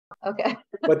Okay.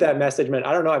 what that message meant.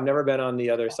 I don't know. I've never been on the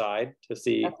other side to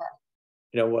see, Okay.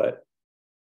 you know,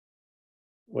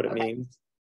 what it means.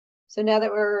 So now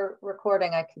that we're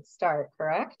recording, I can start,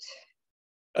 correct?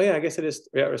 Oh yeah, I guess it is.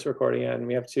 Yeah, it's recording, and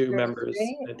we have two members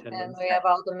in attendance. And we have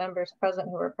all the members present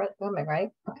who are filming, right?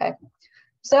 Okay.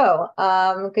 So,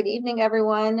 good evening,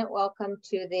 everyone. Welcome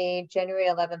to the January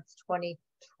 11th,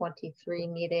 2023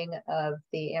 meeting of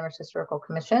the Amherst Historical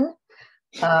Commission.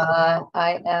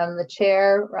 I am the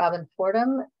chair, Robin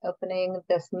Fordham, opening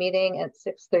this meeting at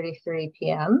 6:33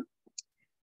 p.m.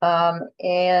 I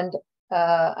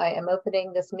am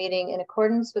opening this meeting in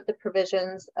accordance with the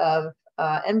provisions of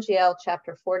MGL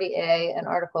Chapter 40A and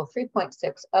Article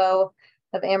 3.60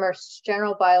 of Amherst's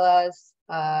General Bylaws.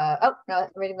 Oh, no, I'm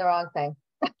reading the wrong thing.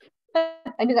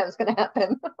 I knew that was going to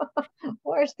happen.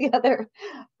 Where's the other?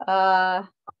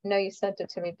 No, you sent it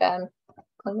to me, Ben.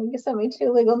 You sent me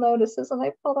two legal notices and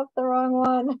I pulled up the wrong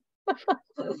one.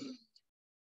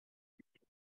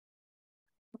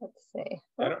 Let's see.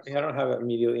 I don't have it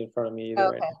immediately in front of me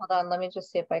either. Okay, hold on. Let me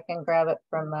just see if I can grab it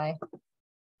from my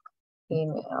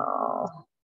email.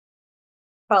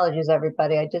 Apologies,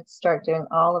 everybody. I did start doing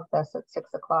all of this at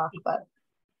 6 o'clock, but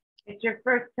it's your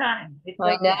first time.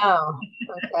 I know.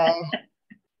 Okay.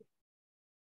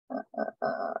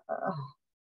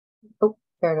 Oh,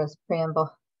 there it is.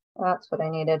 Preamble. That's what I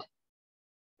needed.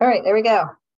 All right, there we go.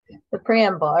 The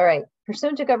preamble. All right.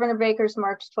 Pursuant to Governor Baker's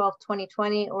March 12,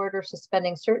 2020 order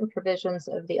suspending certain provisions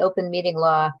of the open meeting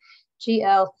law,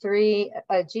 GLC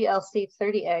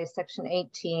 30A, Section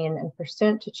 18, and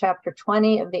pursuant to Chapter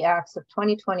 20 of the Acts of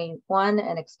 2021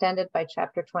 and extended by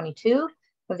Chapter 22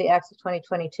 of the Acts of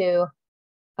 2022,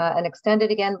 and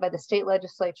extended again by the state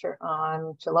legislature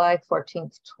on July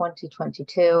 14th,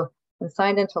 2022, and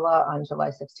signed into law on July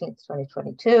 16th,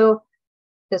 2022.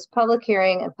 This public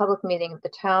hearing and public meeting of the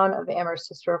Town of Amherst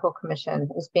Historical Commission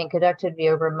is being conducted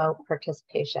via remote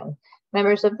participation.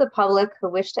 Members of the public who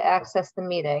wish to access the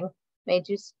meeting may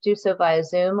do so via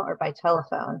Zoom or by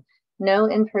telephone. No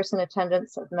in-person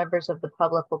attendance of members of the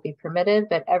public will be permitted,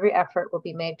 but every effort will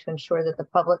be made to ensure that the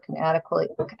public can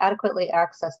adequately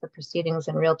access the proceedings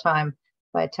in real time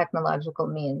by technological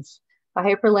means. A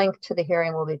hyperlink to the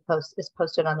hearing will be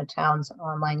posted on the town's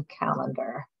online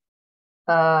calendar.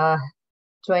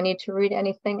 Do I need to read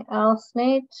anything else,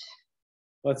 Nate?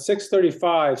 Well, it's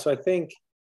 6:35, so I think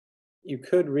you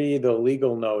could read the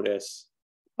legal notice.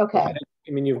 Okay.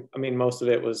 I mean, most of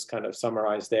it was kind of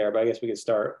summarized there, but I guess we could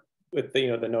start with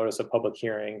the, the notice of public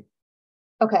hearing.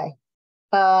 Okay.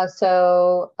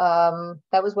 So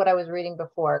that was what I was reading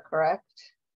before,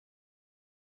 correct?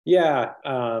 Yeah,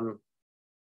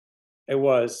 it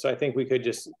was. So I think we could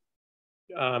just,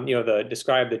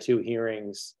 describe the two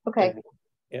hearings. Okay.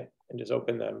 And just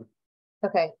open them.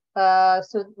 Okay.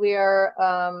 So we are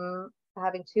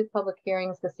having two public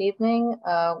hearings this evening.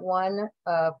 One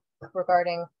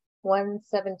regarding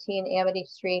 117 Amity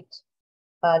Street,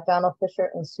 Donald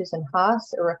Fisher and Susan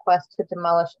Haas, a request to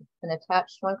demolish an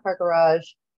attached one-car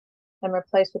garage and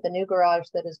replace with a new garage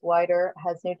that is wider,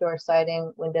 has new door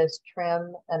siding, windows,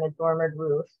 trim, and a dormered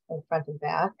roof in front and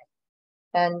back.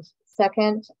 And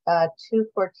second,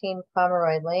 214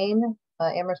 Pomeroy Lane,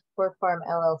 Amherst Poor Farm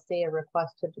LLC, a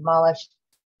request to demolish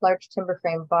large timber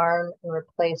frame barn and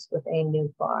replace with a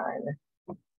new barn.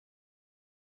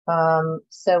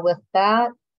 So with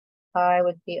that, I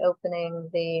would be opening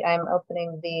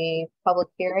the public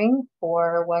hearing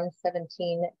for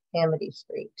 117 Amity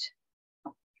Street.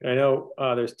 I know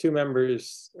there's two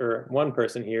members or one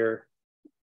person here.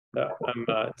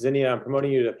 Zinnia, I'm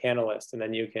promoting you to panelist, and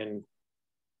then you can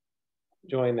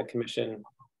join the commission.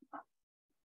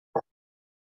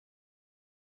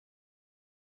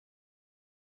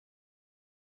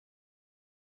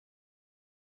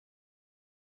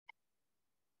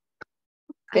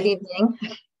 Good evening.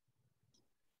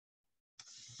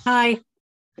 Hi.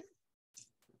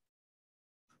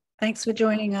 Thanks for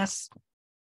joining us.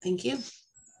 Thank you.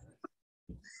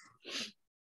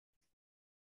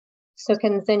 So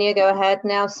can Zinnia go ahead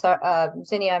now? So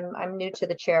Zinnia, I'm new to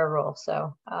the chair role,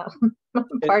 so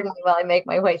pardon me while I make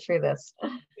my way through this.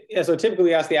 Yeah, so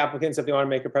typically ask the applicants if they want to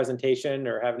make a presentation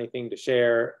or have anything to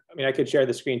share. I mean, I could share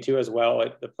the screen too as well.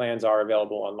 The plans are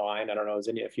available online. I don't know,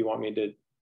 Zinnia, if you want me to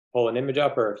pull an image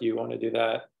up or if you want to do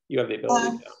that, you have the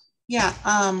ability to. Yeah,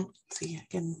 let's see, I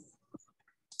can.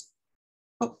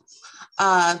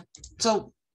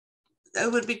 So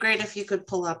it would be great if you could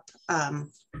pull up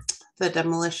the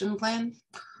demolition plan.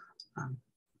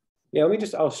 Yeah,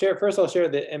 I'll share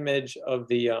the image of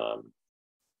the,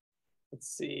 let's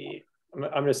see,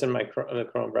 I'm just in the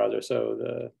Chrome browser.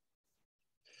 So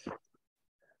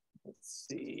let's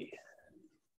see.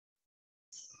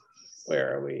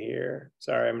 where are we here?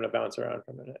 Sorry, I'm going to bounce around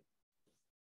for a minute.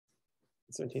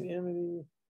 17 Amity.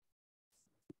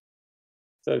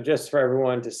 So just for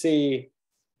everyone to see,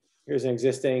 here's an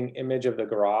existing image of the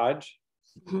garage.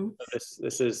 Mhm. So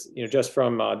this is, you know, just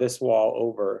from this wall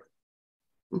over.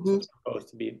 Mhm. It's supposed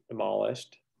to be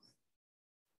demolished.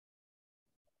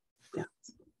 Yeah.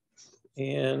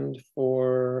 And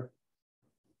for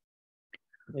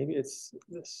maybe it's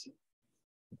this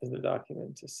is the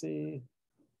document to see.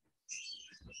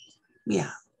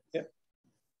 Yeah. Yep.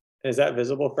 Is that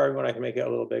visible for everyone? I can make it a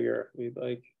little bigger if we'd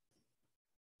like.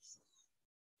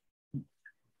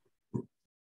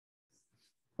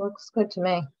 Looks good to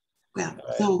me. Yeah.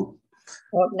 Right. So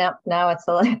Oh, now it's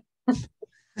a little.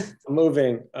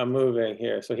 I'm moving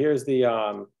here. So here's the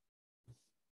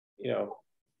you know,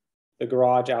 the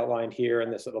garage outlined here in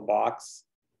this little box.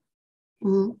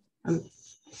 mhm.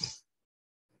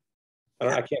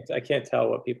 I can't tell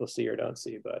what people see or don't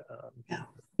see, but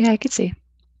Yeah, I could see.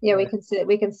 Yeah, we can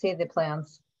see the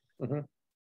plans. all right.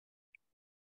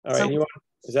 So- And you want,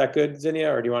 is that good,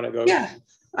 Zinnia, or do you want to go? yeah.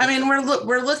 I mean,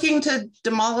 we're looking to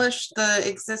demolish the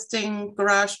existing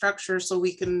garage structure so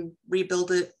we can rebuild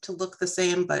it to look the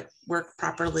same, but work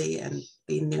properly and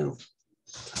be new.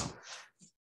 So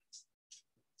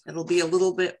it'll be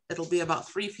about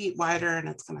 3 feet wider, and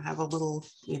it's gonna have a little,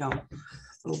 you know,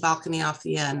 little balcony off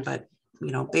the end, but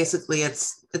you know, basically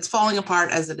it's falling apart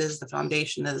as it is. The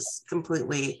foundation is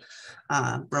completely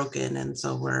broken. And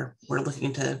so we're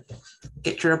looking to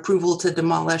get your approval to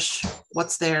demolish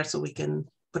what's there so we can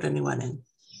put a new one in.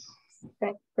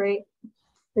 Okay, great.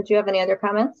 Did you have any other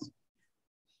comments?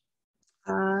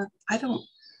 I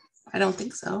don't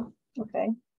think so. Okay.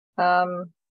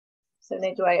 So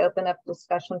Nate, do I open up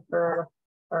discussion for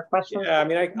our questions? Yeah, I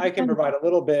mean, I can provide a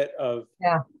little bit of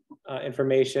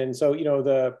information. So, you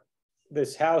know,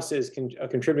 this house is a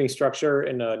contributing structure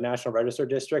in a National Register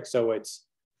district, so it's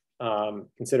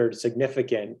considered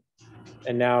significant.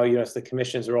 And now, you know, it's the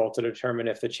commission's role to determine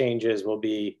if the changes will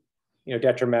be, you know,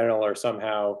 detrimental or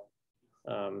somehow,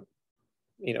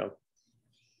 you know,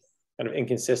 kind of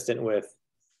inconsistent with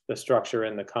the structure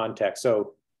and the context.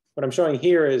 So what I'm showing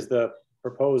here is the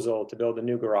proposal to build a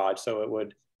new garage. So it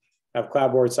would have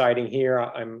clapboard siding here.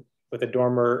 I'm with a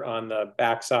dormer on the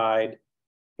back side.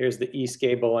 Here's the east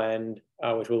gable end,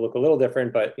 which will look a little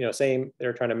different, but you know, same.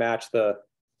 They're trying to match the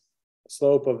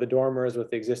slope of the dormers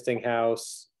with the existing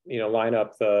house. You know, line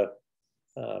up the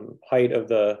height of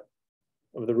the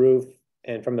roof,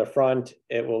 and from the front,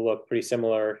 it will look pretty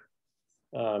similar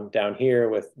down here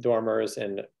with dormers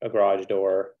and a garage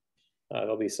door.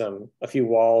 There'll be a few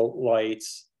wall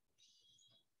lights.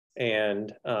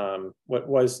 And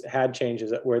what had changed is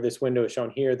that where this window is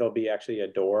shown here, there'll be actually a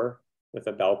door with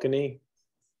a balcony.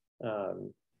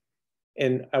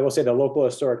 And I will say the local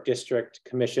historic district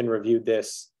commission reviewed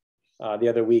this the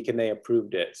other week and they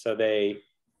approved it. So they,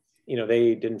 you know,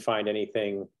 they didn't find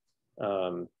anything,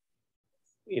 you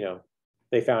know,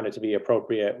 they found it to be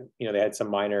appropriate. You know, they had some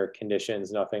minor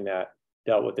conditions, nothing that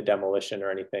dealt with the demolition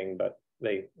or anything, but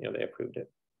they, you know, they approved it.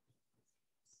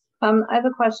 I have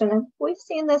a question. Have we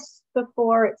seen this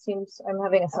before? It seems I'm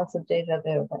having a sense of deja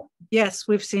vu. But... Yes,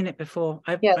 we've seen it before.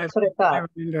 Yeah, that's what I thought. I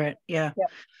remember it. Yeah.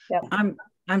 Yeah.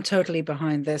 I'm totally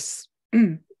behind this.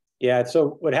 Yeah.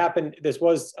 So what happened? This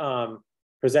was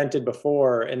presented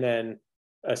before, and then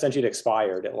essentially it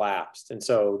expired. It lapsed, and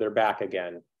so they're back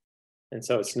again. And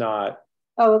so it's not.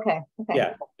 Oh, okay.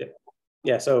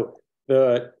 Yeah. So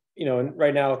you know,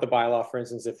 right now with the bylaw, for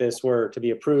instance, if this were to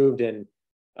be approved and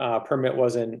permit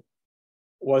wasn't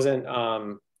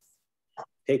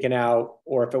taken out,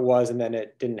 or if it was and then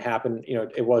it didn't happen, you know,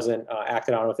 it wasn't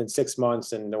acted on within 6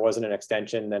 months and there wasn't an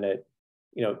extension, then it,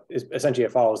 you know, essentially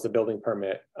it follows the building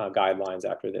permit guidelines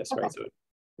after this, Okay. right? So,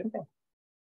 Okay.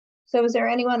 So is there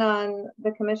anyone on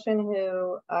the commission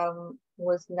who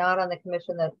was not on the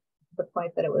commission at the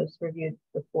point that it was reviewed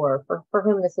before, for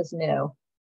whom this is new?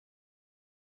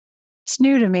 It's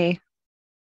new to me.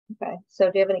 Okay, so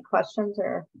do you have any questions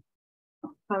or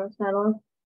comments, Madeline?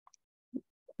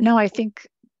 No, I think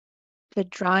the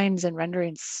drawings and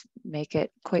renderings make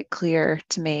it quite clear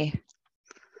to me.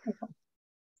 Okay.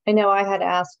 I know I had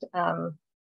asked, I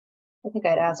think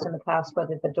I'd asked in the past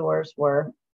whether the doors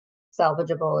were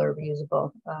salvageable or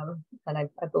reusable, and I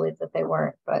believe that they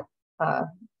weren't, but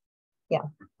yeah.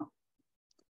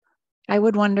 I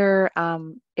would wonder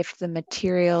if the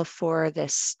material for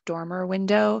this dormer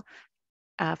window,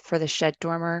 for the shed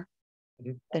dormer,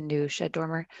 the new shed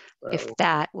dormer, if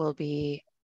that will be,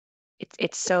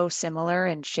 it's so similar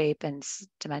in shape and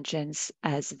dimensions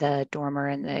as the dormer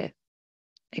in the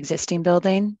existing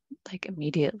building, like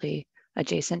immediately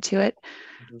adjacent to it.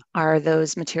 Mhm. Are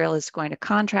those materials going to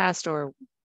contrast, or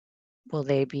will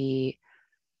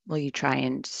you try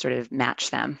and sort of match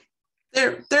them?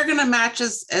 They're going to match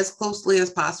as closely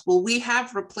as possible. We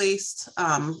have replaced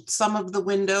some of the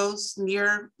windows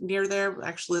near there.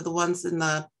 Actually, the ones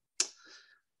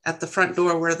at the front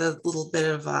door where the little bit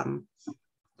of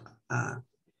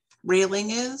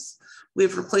railing is.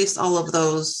 We've replaced all of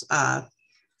those.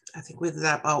 I think we did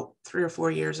that about 3 or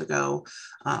 4 years ago.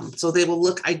 So they will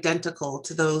look identical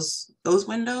to those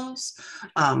windows,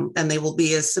 and they will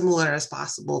be as similar as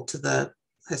possible to the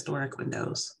historic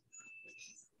windows.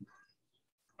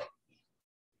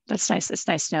 That's nice. It's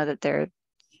nice to know that they're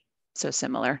so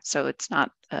similar. So it's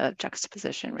not a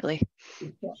juxtaposition, really.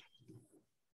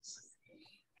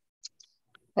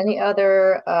 Any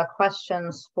other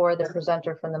questions for the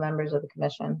presenter from the members of the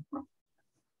commission?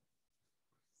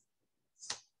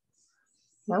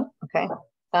 No? Okay.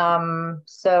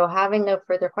 So having no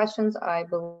further questions, I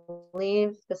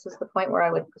believe this is the point where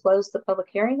I would close the public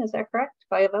hearing. Is that correct?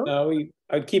 By a vote?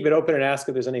 I'd keep it open and ask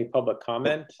if there's any public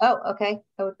comment. Oh, okay.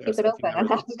 I would keep Yes, it I think open I and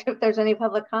would. ask if there's any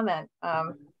public comment.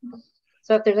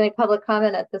 So if there's any public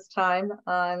comment at this time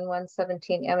on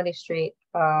 117 Amity Street,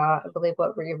 I believe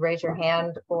what were you raise your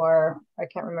hand, or I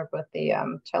can't remember what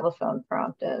the telephone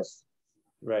prompt is.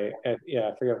 Right. Yeah,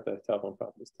 I forget what the telephone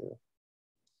prompt is too.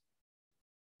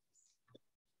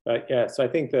 But yeah, so I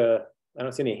think I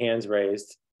don't see any hands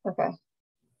raised. Okay.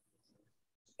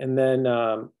 And then,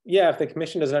 yeah, if the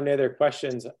commission doesn't have any other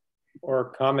questions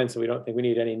or comments, we don't think we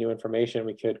need any new information,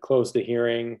 we could close the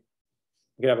hearing.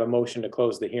 We could have a motion to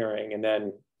close the hearing and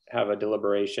then have a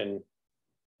deliberation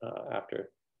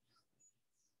after.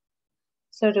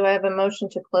 So do I have a motion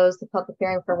to close the public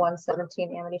hearing for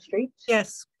 117 Amity Street?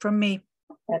 Yes, from me.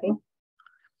 Debbie?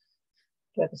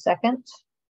 Do I have a second?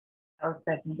 I'll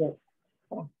second it.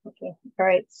 Okay. All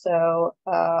right. So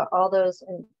all those,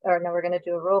 or no, we're going to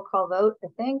do a roll call vote, I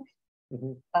think,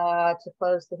 to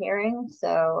close the hearing.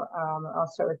 So I'll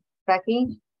start with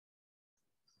Becky.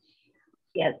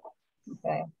 Yes.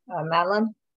 Okay.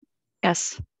 Madeline?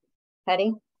 Yes.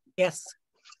 Hetty? Yes.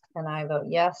 And I vote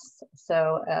yes.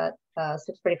 So at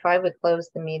 6:45, we close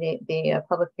the meeting, the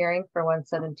public hearing for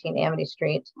 117 Amity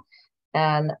Street,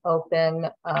 and open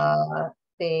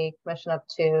the commission up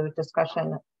to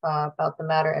discussion about the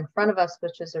matter in front of us,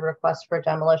 which is a request for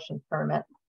demolition permit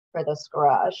for this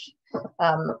garage.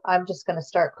 I'm just going to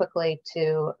start quickly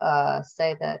to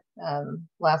say that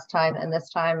last time and this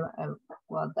time,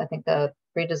 well, I think the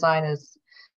redesign is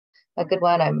a good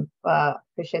one. I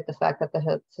appreciate the fact that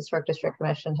the Historic District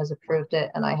Commission has approved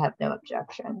it, and I have no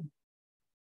objection.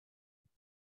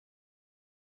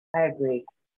 I agree.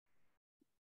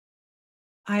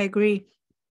 I agree.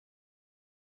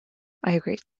 I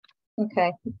agree.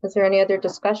 Okay. Is there any other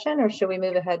discussion, or should we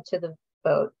move ahead to the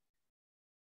vote?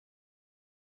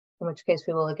 In which case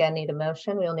we will again need a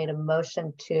motion. We'll need a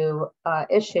motion to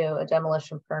issue a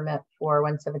demolition permit for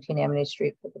 117 Amity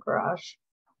Street for the garage.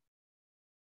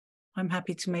 I'm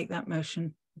happy to make that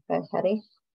motion. Okay, Hetty.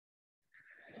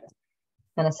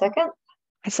 And a second?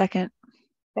 I second.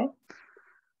 Okay.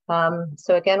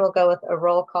 So again, we'll go with a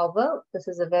roll call vote. This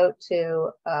is a vote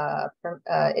to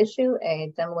issue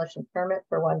a demolition permit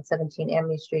for 117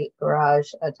 Amity Street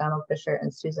garage, Donald Fisher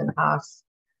and Susan Haas.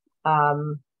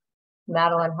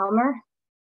 Madeline Helmer.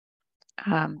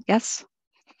 Yes.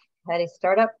 Hetty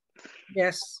Startup.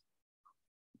 Yes.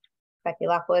 Becky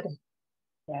Lockwood.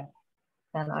 Yeah.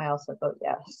 And I also vote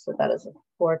yes. So that is a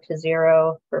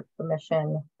 4-0 for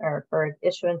permission, or for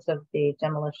issuance of the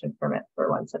demolition permit for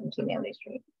 117 Amity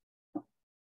Street.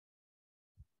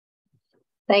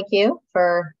 Thank you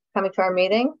for coming to our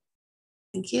meeting.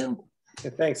 Thank you.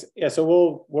 Yeah, thanks. Yeah, so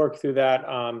we'll work through that.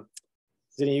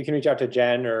 Zinni, you can reach out to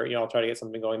Jen, or I'll try to get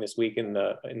something going this week in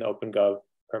the OpenGov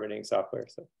permitting software.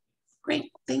 So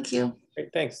Great. Thank you.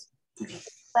 great, thanks.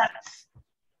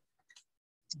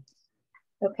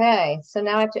 Okay, so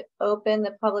now I have to open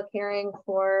the public hearing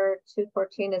for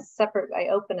 214 as separate. I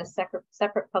open a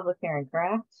separate public hearing,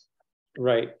 correct?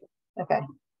 Right. Okay,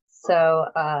 so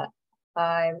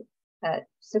I'm at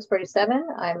 6:47.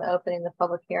 I'm opening the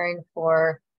public hearing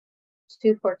for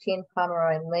 214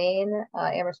 Pomeroy Lane,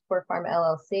 Amherst Port Farm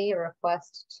LLC, a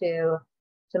request to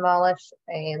demolish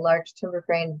a large timber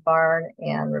frame barn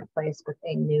and replace with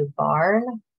a new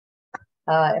barn.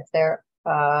 If there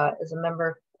is a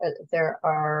member, if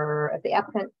the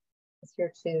applicant is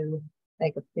here to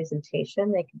make a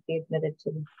presentation, they can be admitted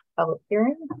to the public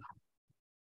hearing.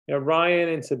 Yeah, Ryan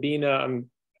and Sabina,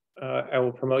 I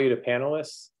will promote you to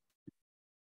panelists,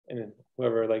 and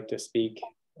whoever would like to speak.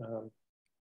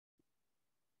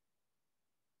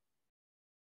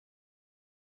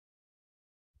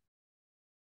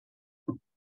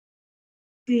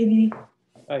 Good evening.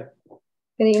 Hi.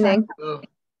 Good evening.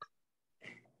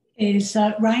 Is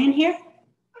Ryan here?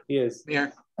 He is.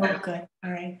 Here. Oh, good.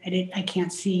 All right. I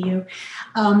can't see you.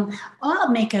 I'll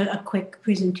make a quick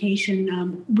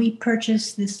presentation. We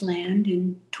purchased this land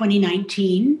in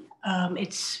 2019.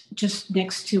 It's just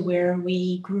next to where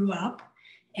we grew up,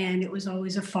 and it was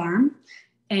always a farm,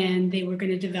 and they were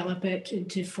going to develop it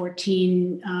into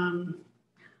 14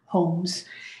 homes.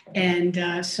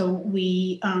 And so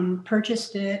we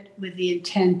purchased it with the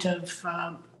intent of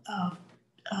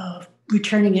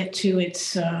returning it to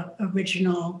its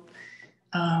original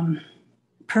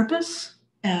purpose,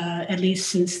 at least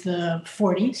since the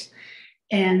 40s,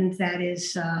 and that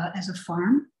is as a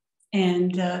farm.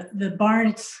 And the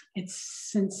barn, it's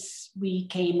since we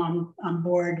came on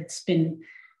board, it's been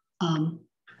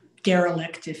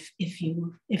derelict, if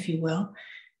you will,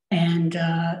 and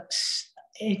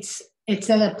it's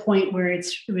at a point where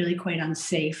it's really quite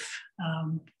unsafe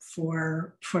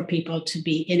for people to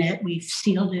be in it. We've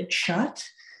sealed it shut.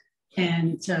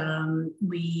 And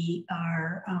we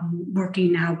are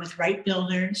working now with Wright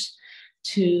Builders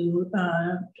to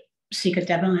seek a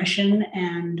demolition,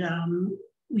 and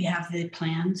we have the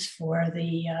plans for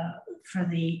the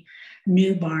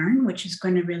new barn, which is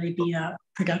going to really be a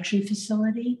production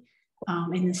facility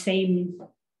in the same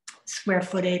square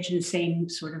footage and same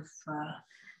sort of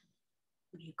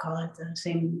what do you call it? The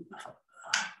same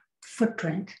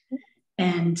footprint.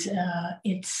 And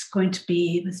it's going to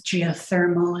be with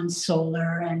geothermal and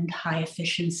solar and high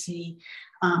efficiency,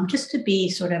 just to be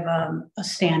sort of a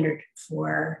standard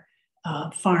for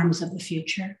farms of the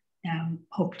future.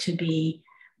 Hope to be,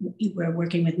 we're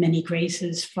working with Many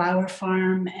Graces Flower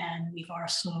Farm, and we've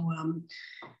also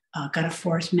got a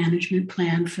forest management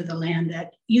plan for the land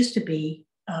that used to be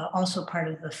also part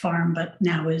of the farm, but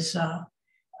now is a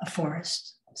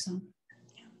forest. So.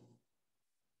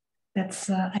 That's,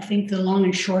 I think, the long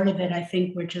and short of it. I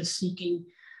think we're just seeking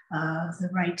the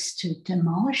rights to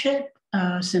demolish it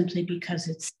simply because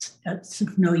it's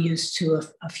of no use to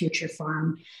a future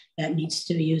farm that needs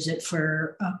to use it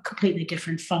for a completely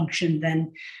different function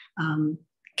than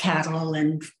cattle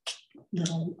and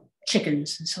little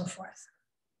chickens and so forth.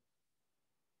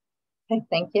 Okay,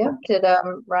 thank you. Did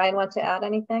Ryan want to add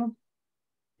anything?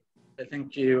 I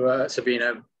think you,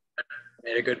 Sabina,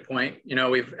 made a good point. You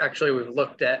know, we've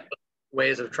looked at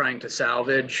ways of trying to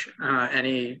salvage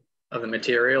any of the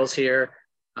materials here.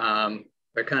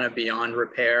 They're kind of beyond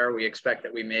repair. We expect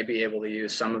that we may be able to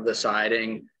use some of the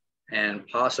siding and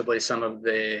possibly some of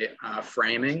the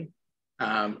framing.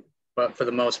 But for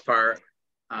the most part,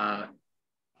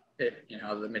 you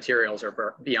know, the materials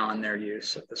are beyond their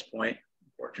use at this point,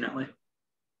 unfortunately.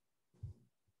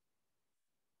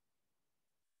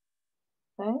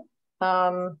 Okay.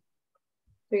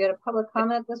 We got a public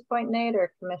comment at this point, Nate, or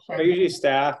commission? Usually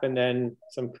staff and then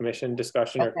some commission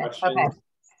discussion or questions. Okay.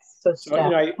 So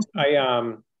staff. You know,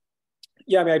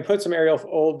 yeah, I mean, I put some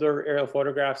older aerial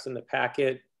photographs in the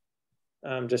packet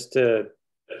just to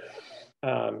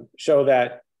show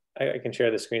that. I can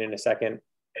share the screen in a second.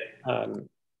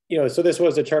 You know, so this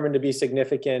was determined to be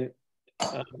significant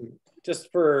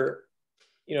just for,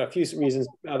 you know, a few reasons.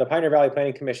 The Pioneer Valley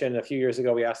Planning Commission, a few years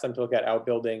ago, we asked them to look at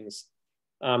outbuildings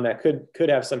that could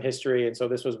have some history. And so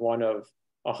this was one of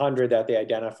 100 that they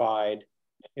identified.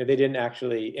 You know, they didn't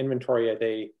actually inventory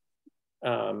it.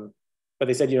 But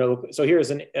they said, you know, so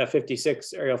here's a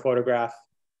 56 aerial photograph.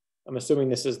 I'm assuming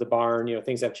this is the barn. You know,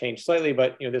 things have changed slightly,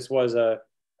 but, you know, this was you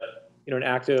know, an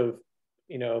active,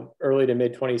 you know, early to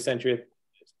mid 20th century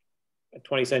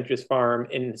farm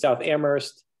in South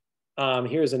Amherst.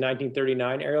 Here's a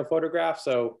 1939 aerial photograph.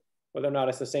 So whether or not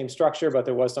it's the same structure, but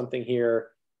there was something here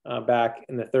back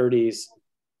in the 30s.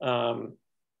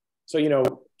 So, you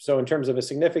know, so in terms of a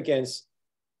significance,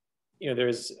 you know,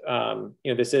 there's, you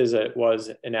know, this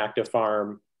was an active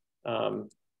farm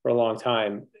for a long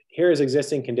time. Here's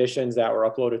existing conditions that were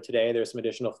uploaded today. There's some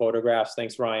additional photographs.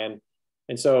 Thanks, Ryan.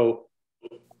 And so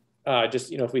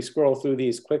just, you know, if we scroll through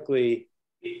these quickly,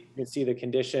 you can see the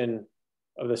condition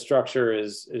of the structure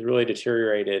is really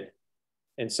deteriorated.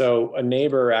 And so a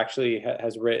neighbor actually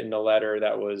has written a letter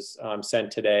that was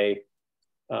sent today,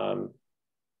 you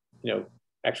know,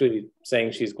 actually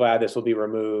saying she's glad this will be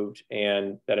removed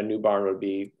and that a new barn would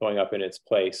be going up in its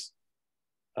place,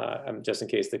 just in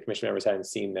case the commission members hadn't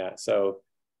seen that. So,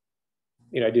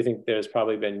 you know, I do think there's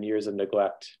probably been years of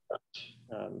neglect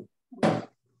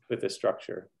with this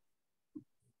structure.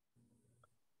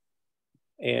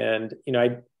 And, you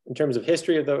know, in terms of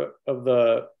history of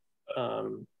the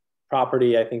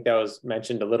property, I think that was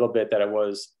mentioned a little bit, that it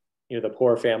was, you know, the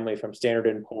Poor family from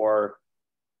Standard & Poor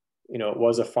you know, it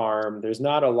was a farm. There's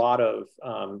not a lot of,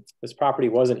 this property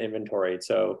wasn't inventoried.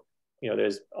 So, you know,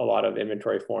 there's a lot of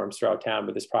inventory forms throughout town,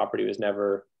 but this property was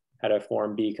never had a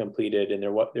Form B completed. And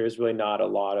there's really not a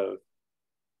lot of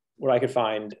what I could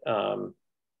find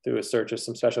through a search of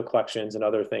some special collections and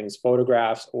other things,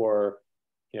 photographs or,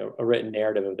 you know, a written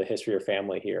narrative of the history of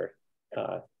family here.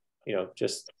 You know,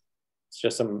 it's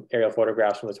just some aerial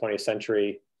photographs from the 20th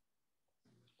century.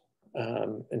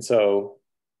 And so,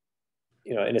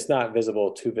 you know, and it's not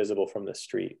too visible from the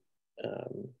street.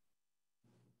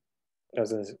 I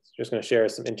was just going to share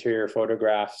some interior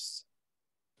photographs.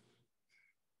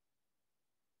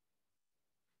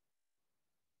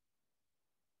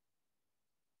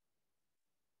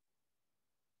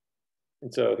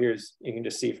 And so you can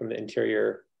just see from the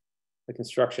interior, the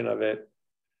construction of it.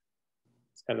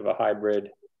 It's kind of a hybrid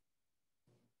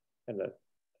and the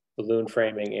balloon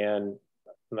framing, and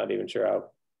I'm not even sure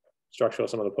how structural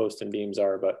some of the posts and beams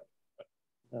are, but.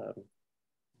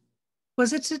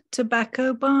 Was it a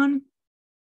tobacco barn?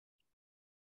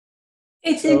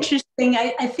 It's interesting.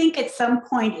 I think at some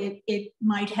point it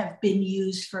might have been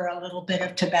used for a little bit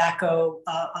of tobacco,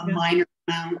 a minor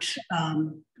amount.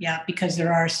 Yeah, because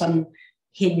there are some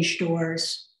hinged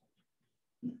doors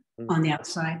on the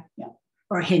outside, yeah,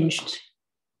 or hinged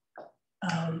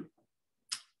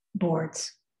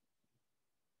boards.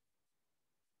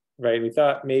 Right, we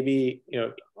thought maybe, you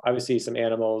know, obviously some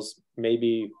animals,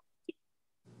 maybe.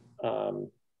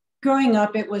 Growing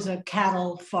up, it was a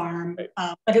cattle farm,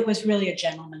 but it was really a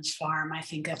gentleman's farm. I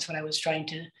think that's what I was trying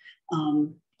to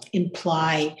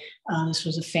imply. This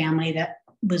was a family that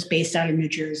was based out of New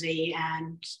Jersey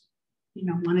and, you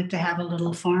know, wanted to have a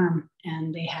little farm,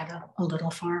 and they had a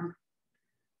little farm.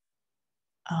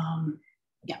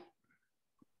 Yeah.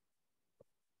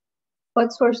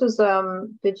 What sources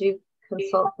did you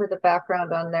consult for the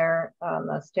background on their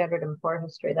Standard & Poor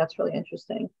history? That's really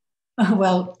interesting.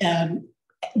 Well,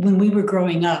 when we were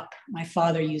growing up, my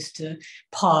father used to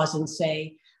pause and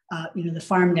say, you know, the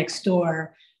farm next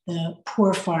door, the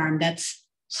poor farm, that's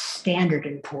Standard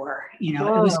 & Poor. You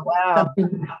know, it was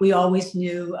something we always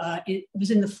knew. It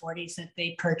was in the 40s that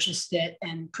they purchased it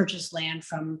and purchased land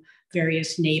from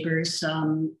various neighbors,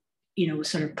 you know,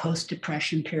 sort of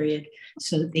post-Depression period.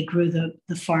 So that they grew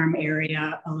the farm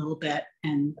area a little bit.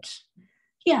 And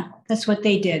yeah, that's what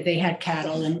they did. They had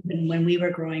cattle. And when we were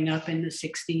growing up in the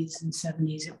 60s and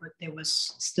 70s, there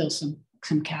was still some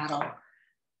cattle.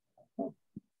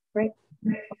 Great.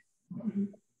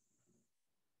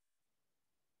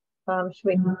 Should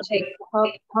we take,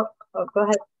 oh, go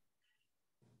ahead.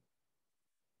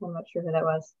 I'm not sure who that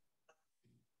was.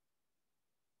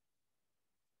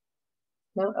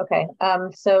 No, okay.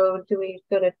 So do we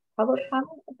go to public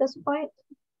comment at this point?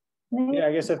 Maybe? Yeah,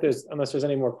 I guess unless there's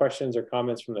any more questions or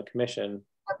comments from the commission.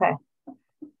 Okay.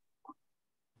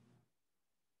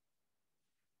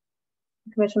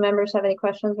 Commission members have any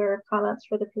questions or comments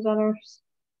for the presenters?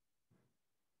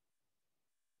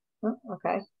 Oh,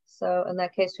 okay, so in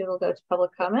that case, we will go to public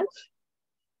comment.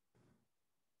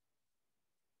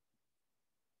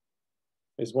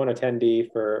 There's one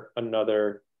attendee for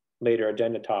another later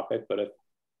agenda topic, but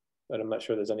I'm not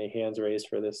sure there's any hands raised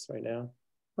for this right now.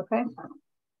 Okay,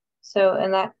 so in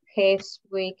that case,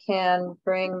 we can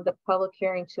bring the public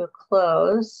hearing to a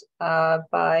close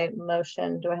by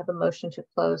motion. Do I have a motion to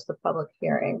close the public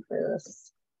hearing for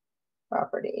this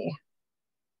property?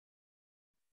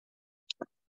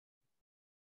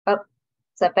 Oh,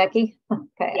 is that Becky?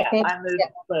 Okay. Yeah, I moved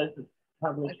to close the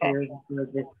public hearing for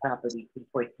this property to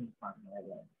 14 Pomeroy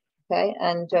Lane. Okay,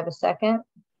 and do I have a second?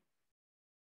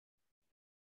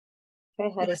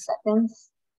 Okay, Hetty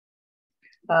seconds.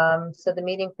 So the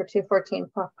meeting for 214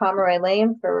 Pomeroy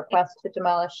Lane for request to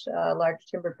demolish a large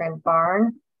timber frame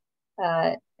barn.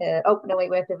 Oh, no, wait,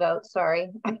 we have to vote,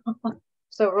 sorry.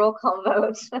 So roll call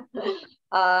vote.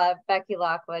 Becky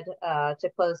Lockwood to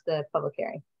close the public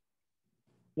hearing.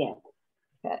 Yeah.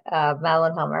 Okay.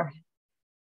 Madeline Helmer.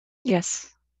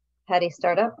 Yes. Hetty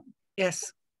Startup.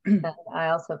 Yes. And I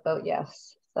also vote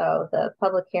yes. So the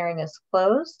public hearing is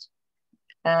closed.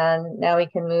 And now we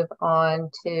can move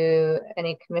on to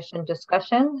any commission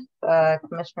discussion.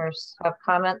 Commissioners have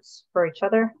comments for each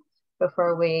other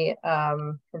before we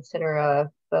consider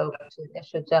a vote to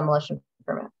issue demolition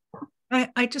permit.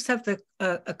 I just have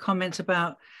a comment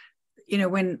about, you know,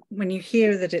 when you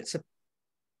hear that it's a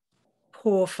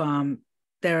poor farm,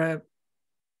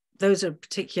 those are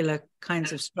particular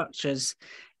kinds of structures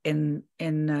in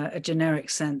a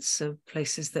generic sense of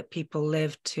places that people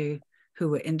lived who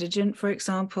were indigent, for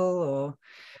example, or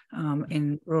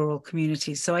in rural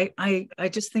communities. So I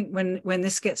just think when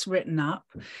this gets written up,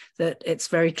 that it's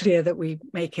very clear that we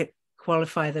make it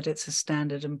qualify that it's a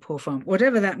Standard and Poor farm,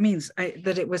 whatever that means.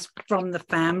 That it was from the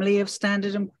family of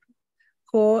Standard and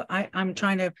Poor. I'm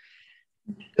trying to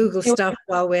Google stuff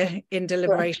while we're in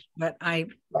deliberation, but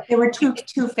There were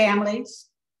two families.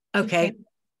 Okay.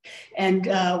 And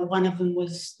one of them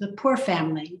was the Poor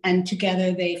family, and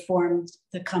together they formed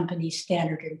the company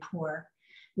Standard and Poor,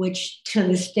 which to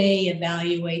this day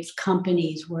evaluates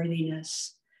companies'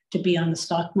 worthiness to be on the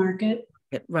stock market.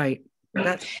 Right.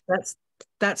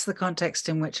 That's the context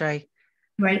in which I.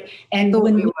 Right. And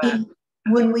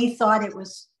when we thought it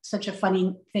was such a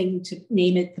funny thing to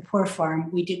name it the Poor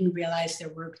Farm, we didn't realize there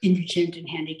were indigent and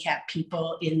handicapped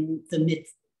people in the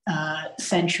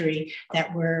mid-century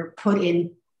that were put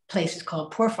in places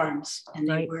called poor farms, and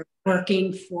they were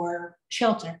working for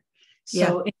shelter.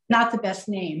 So it's not the best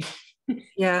name.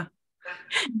 Yeah.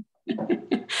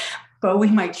 But we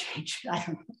might change it. I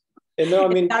don't know. And no, I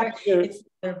mean, it's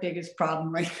their biggest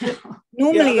problem right now.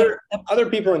 Normally, other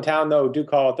people in town though do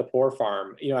call it the Poor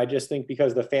Farm. I just think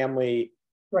because the family,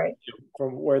 right,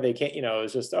 from where they came,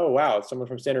 it's just, oh wow, it's someone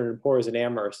from Standard and Poor is in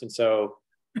Amherst, and so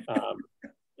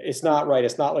it's not right.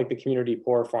 It's not like the community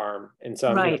Poor Farm, and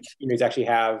some communities actually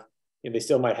have, they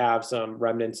still might have some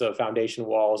remnants of foundation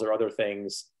walls or other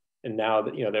things, and now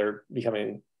that they're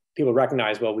becoming, people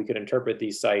recognize, well, we could interpret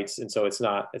these sites, and so it's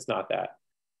not that.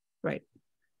 Right.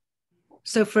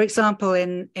 So, for example,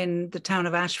 in the town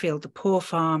of Ashfield, the Poor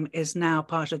Farm is now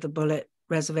part of the Bullitt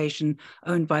Reservation,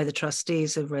 owned by the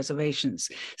trustees of reservations.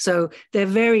 So they're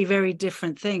very, very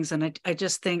different things, and I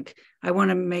just think I want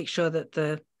to make sure that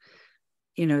that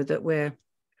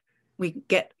we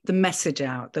get the message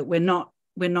out that we're not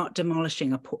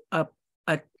demolishing a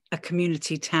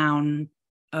community town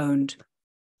owned.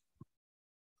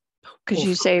 Could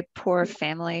you say poor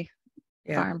family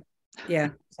farm? Yeah,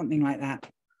 something like that.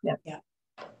 Yeah.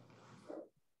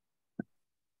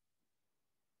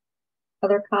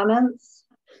 Other comments?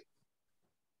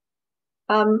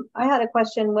 I had a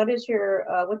question. What is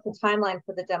what's the timeline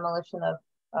for the demolition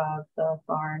of the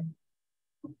barn?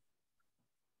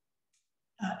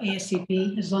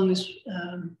 ASCP, as long as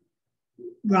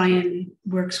Ryan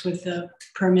works with the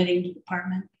permitting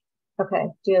department. Okay,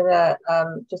 do that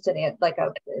just any is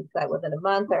that within a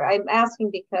month? Or I'm asking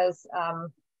because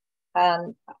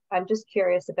I'm just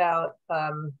curious about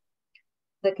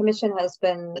the commission has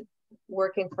been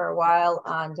working for a while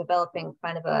on developing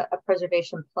kind of a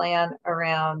preservation plan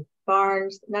around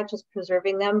barns, not just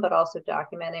preserving them, but also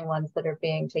documenting ones that are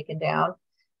being taken down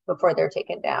before they're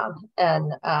taken down.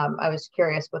 And I was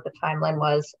curious what the timeline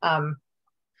was.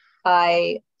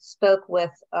 I spoke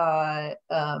with a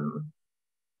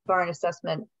barn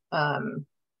assessment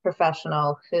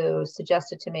professional who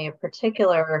suggested to me a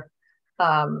particular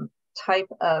type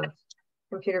of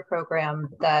computer program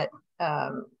that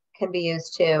can be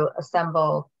used to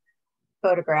assemble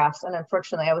photographs. And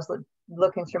unfortunately, I was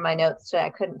looking through my notes today, I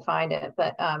couldn't find it,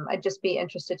 but I'd just be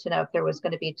interested to know if there was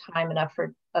going to be time enough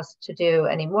for us to do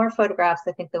any more photographs.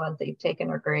 I think the ones that you've taken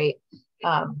are great,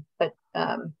 but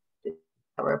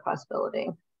were a possibility.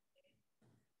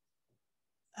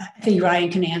 I think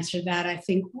Ryan can answer that. I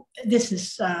think this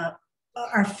is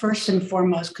our first and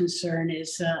foremost concern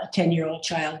is a 10-year-old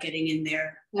child getting in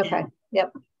there. Okay,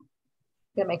 yep,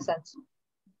 that makes sense.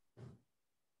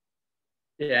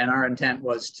 Yeah, and our intent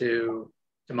was to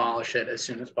demolish it as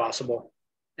soon as possible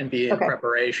and be in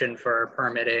preparation for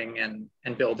permitting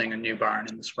and building a new barn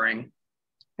in the spring.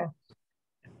 Okay.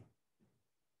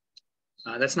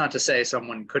 That's not to say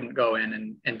someone couldn't go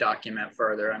in and document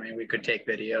further. I mean, we could take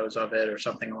videos of it or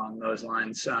something along those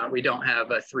lines. We don't have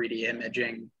a 3D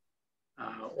imaging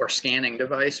or scanning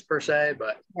device per se,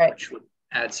 but which would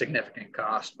add significant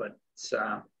cost. But it's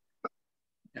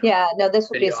this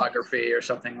would be videography or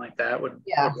something like that would work.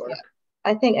 Yeah.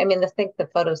 I mean, the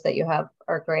photos that you have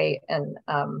are great, and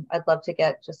I'd love to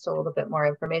get just a little bit more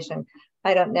information.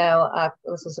 I don't know.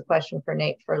 This is a question for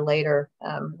Nate for later.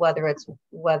 Whether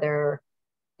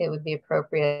it would be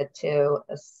appropriate to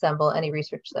assemble any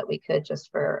research that we could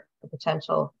just for a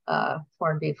potential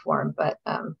Form B form, but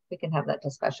we can have that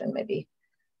discussion maybe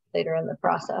later in the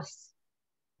process.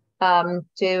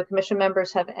 Do commission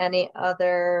members have any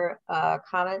other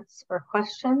comments or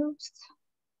questions?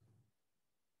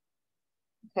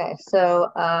 Okay,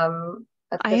 so I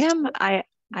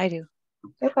do.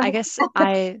 Okay. I guess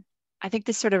I think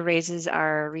this sort of raises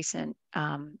our recent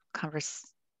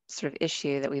sort of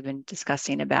issue that we've been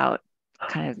discussing about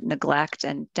kind of neglect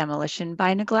and demolition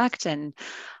by neglect, and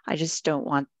I just don't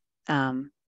want I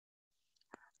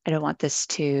don't want this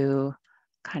to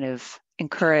kind of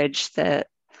encourage the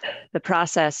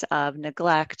process of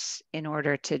neglect in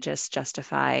order to just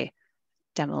justify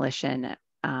demolition.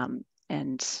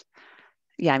 And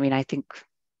yeah, I mean, I think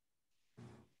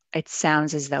it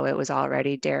sounds as though it was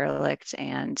already derelict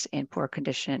and in poor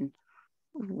condition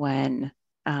when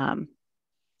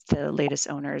the latest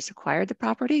owners acquired the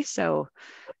property. So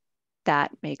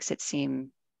that makes it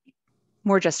seem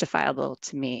more justifiable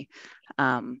to me.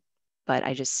 But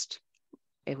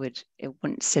it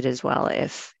wouldn't sit as well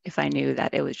if I knew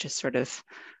that it was just sort of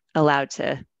allowed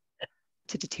to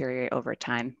deteriorate over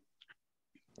time,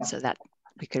 so that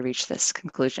we could reach this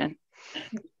conclusion.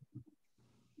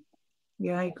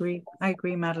 Yeah, I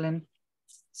agree, Madeline.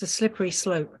 It's a slippery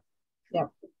slope. Yeah.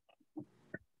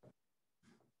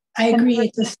 I agree,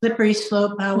 it's a slippery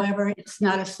slope. However, it's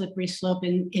not a slippery slope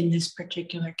in this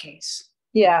particular case.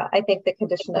 Yeah, I think the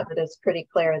condition of it is pretty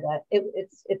clear that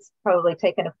it's probably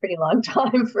taken a pretty long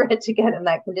time for it to get in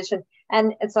that condition.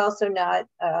 And it's also not,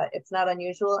 it's not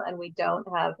unusual, and we don't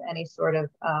have any sort of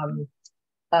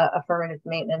affirmative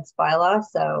maintenance bylaw.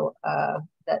 So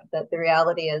that the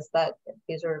reality is that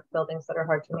these are buildings that are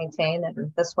hard to maintain,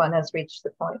 and this one has reached the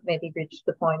point, maybe reached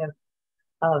the point of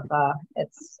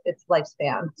its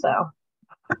lifespan. So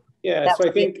yeah, so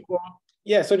I think,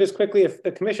 yeah, so just quickly, if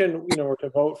the commission, were to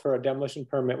vote for a demolition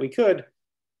permit, we could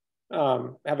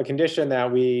have a condition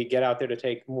that we get out there to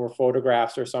take more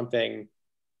photographs or something.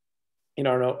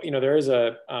 There is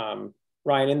a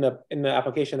Ryan, in the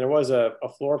application, there was a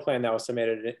floor plan that was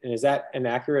submitted, and is that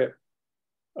inaccurate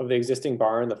of the existing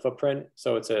barn, the footprint?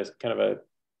 So it's a kind of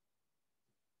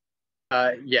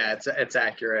a. Yeah, it's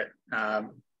accurate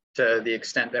to the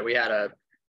extent that we had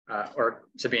or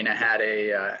Sabina had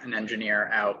an engineer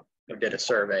out who did a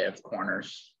survey of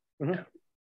corners. Mm-hmm.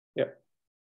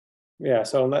 Yeah.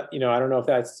 So I don't know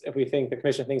if we think the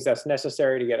commission thinks that's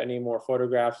necessary to get any more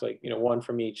photographs, like one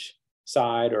from each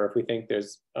side, or if we think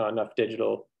there's enough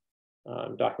digital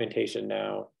documentation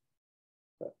now.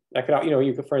 But that could,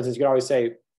 you could, for instance, you could always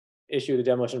say issue the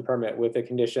demolition permit with the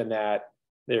condition that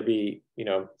there be,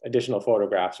 additional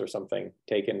photographs or something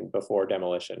taken before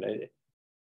demolition.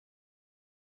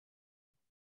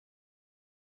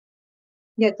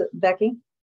 Yeah, Becky?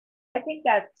 I think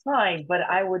that's fine, but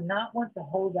I would not want to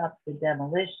hold up the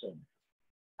demolition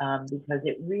because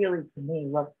it really, to me,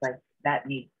 looks like that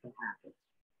needs to happen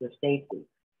for safety.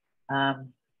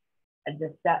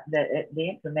 The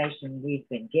information we've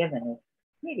been given is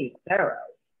pretty thorough.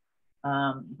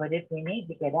 But if we need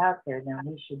to get out there, then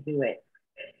we should do it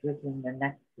within the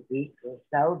next week or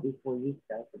so before you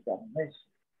start the demolition.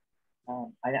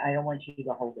 I don't want you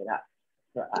to hold it up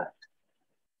for us.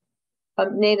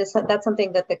 Nate, is that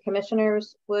something that the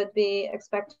commissioners would be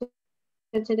expected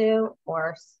to do,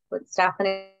 or would staff and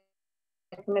a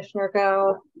commissioner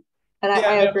go? And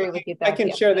I agree with you, Becky. I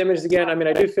can share the images again. I mean,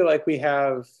 I do feel like we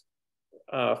have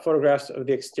photographs of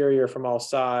the exterior from all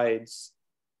sides,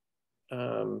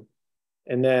 and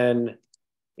then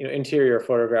interior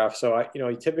photographs. So I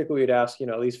typically we'd ask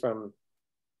at least from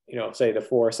say the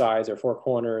 4 sides or 4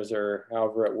 corners or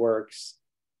however it works.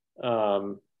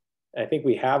 I think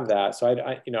we have that. So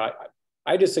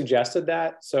I just suggested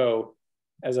that. So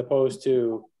as opposed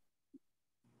to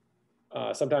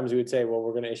sometimes we would say, well,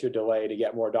 we're going to issue a delay to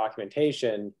get more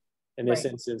documentation. In this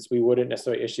instance, we wouldn't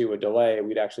necessarily issue a delay.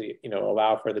 We'd actually,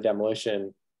 allow for the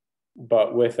demolition,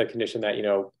 but with a condition that,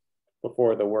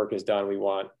 before the work is done,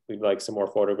 we'd like some more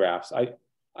photographs.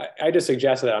 I just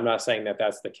suggested that. I'm not saying that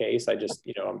that's the case. I just,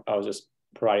 I was just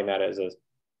providing that as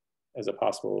a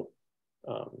possible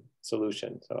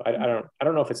solution. So I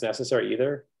don't know if it's necessary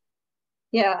either.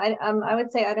 Yeah, I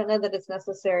would say I don't know that it's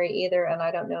necessary either, and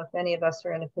I don't know if any of us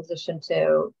are in a position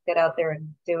to get out there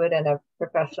and do it in a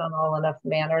professional enough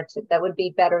manner that would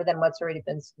be better than what's already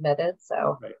been submitted.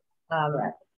 So,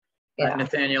 yeah.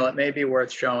 Nathaniel, it may be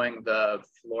worth showing the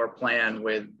floor plan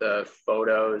with the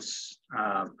photos,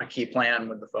 a key plan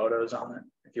with the photos on it.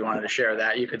 If you wanted to share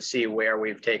that, you could see where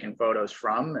we've taken photos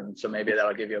from, and so maybe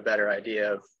that'll give you a better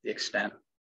idea of the extent.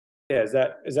 Yeah, is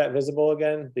that visible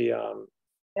again? Yeah.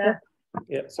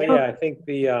 So yeah, I think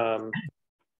there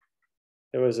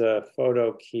was a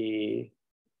photo key.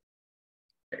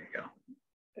 There you go.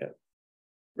 Yeah.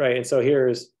 Right, and so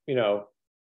here's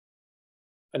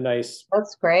a nice.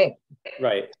 That's great.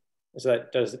 Right. So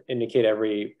that does indicate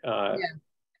every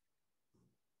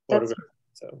photograph.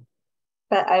 So.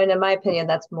 But in my opinion,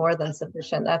 that's more than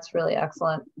sufficient. That's really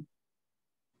excellent.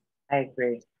 I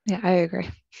agree. Yeah, I agree.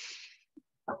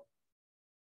 All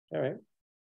right.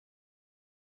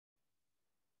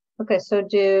 Okay, so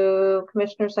do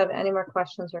commissioners have any more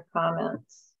questions or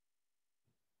comments?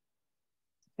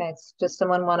 Okay, so does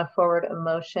someone want to forward a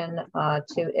motion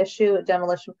to issue a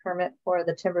demolition permit for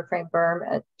the timber frame berm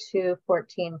at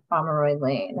 214 Pomeroy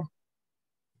Lane?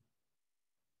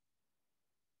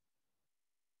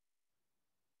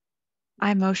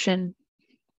 I motion.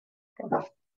 Do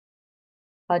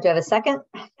you have a second?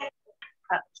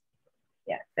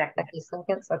 Yeah, second. Becky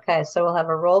seconds. Okay, so we'll have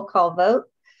a roll call vote.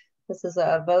 This is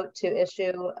a vote to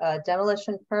issue a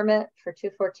demolition permit for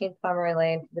 214 Pomeroy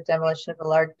Lane for the demolition of a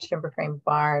large timber frame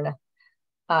barn.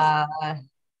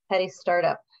 Hetty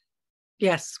Startup,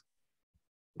 Yes.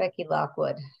 Becky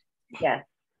Lockwood, Yes.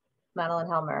 Madeline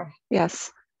Helmer, Yes.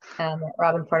 and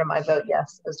Robin Fordham, I vote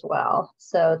yes as well.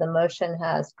 So the motion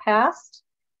has passed,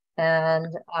 and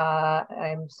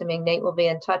I'm assuming Nate will be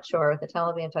in touch, or the town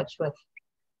will be in touch with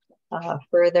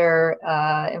further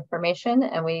information.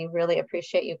 And we really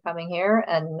appreciate you coming here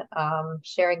and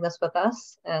sharing this with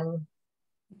us. And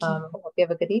hope you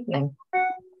have a good evening.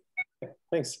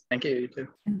 Thanks. Thank you. You too.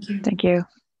 Thank you. Thank you.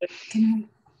 Good night.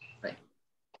 Bye.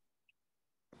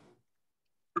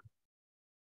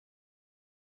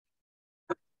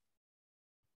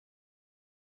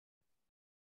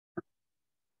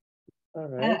 All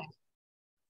right. Okay.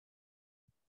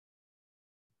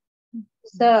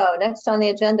 So next on the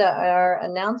agenda are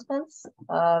announcements,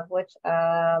 of which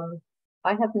I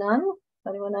have none.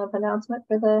 Anyone have an announcement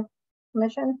for the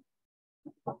commission?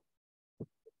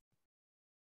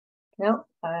 No,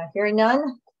 hearing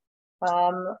none.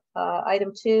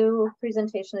 Item 2,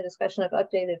 presentation and discussion of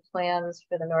updated plans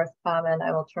for the North Common.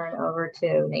 I will turn over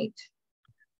to Nate.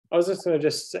 I was just going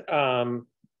to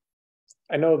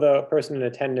I know the person in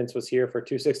attendance was here for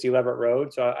 260 Leverett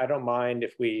Road, so I don't mind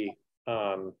if we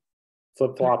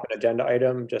flip-flop an agenda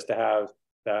item just to have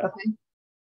that, Okay.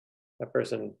 that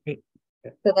person.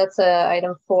 So that's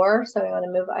item 4. So we want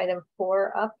to move item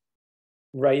 4 up.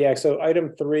 Right, yeah, so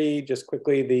item 3, just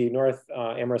quickly, the North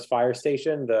Amherst Fire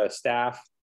Station, the staff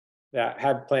that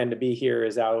had planned to be here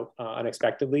is out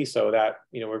unexpectedly, so that,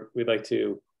 we'd like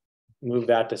to move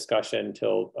that discussion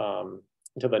until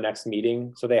the next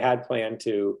meeting. So they had planned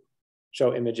to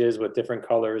show images with different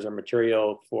colors or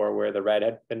material for where the red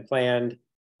had been planned,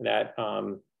 and that,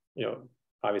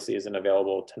 obviously isn't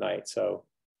available tonight, so.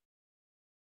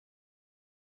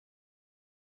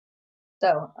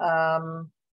 So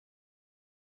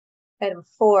item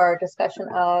 4, discussion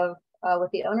of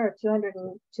with the owner of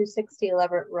 260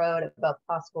 Leverett Road about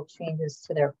possible changes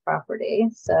to their property.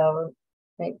 So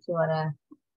Nate, do you want to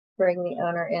bring the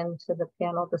owner into the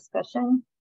panel discussion?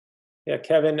 Yeah,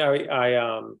 Kevin, I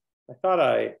thought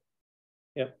I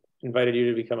invited you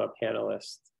to become a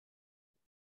panelist.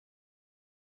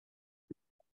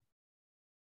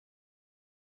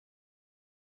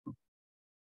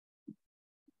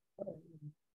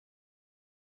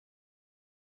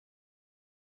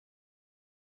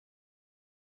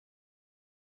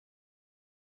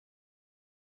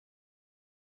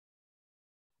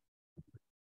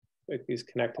 Like he's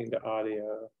connecting to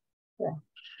audio. Yeah.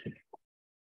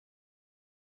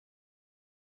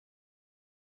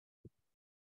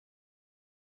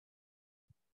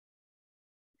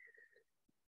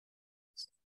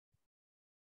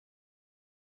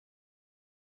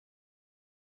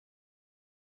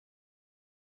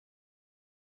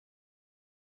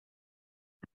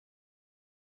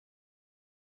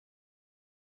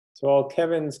 So while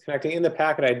Kevin's connecting, in the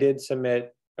packet, I did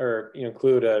submit or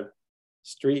include a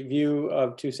street view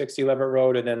of 260 Leverett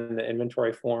Road and then the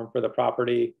inventory form for the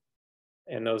property.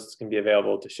 And those can be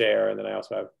available to share. And then I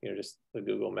also have, just the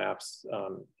Google Maps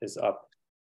is up,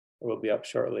 or will be up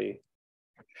shortly.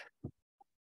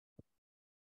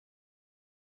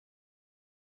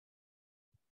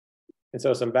 And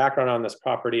so some background on this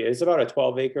property. It's about a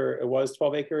 12-acre, it was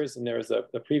 12 acres, and there was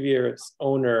the previous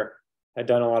owner had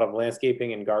done a lot of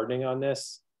landscaping and gardening on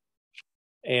this.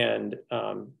 And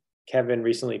Kevin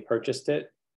recently purchased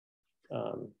it.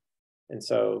 And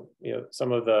so,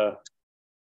 some of the,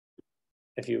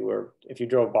 if you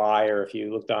drove by or if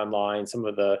you looked online, some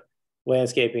of the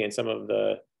landscaping and some of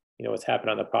the, what's happened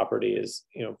on the property is,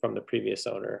 from the previous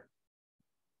owner.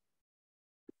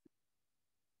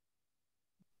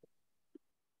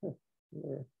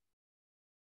 Because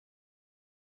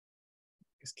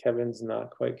Kevin's not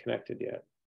quite connected yet.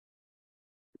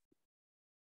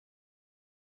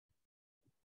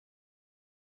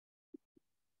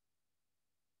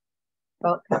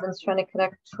 Well, Kevin's trying to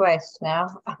connect twice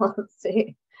now. Let's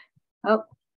see. Oh,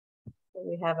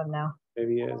 we have him now.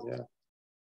 Maybe he is, yeah.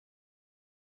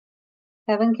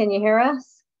 Kevin, can you hear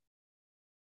us?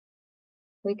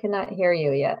 We cannot hear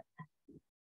you yet.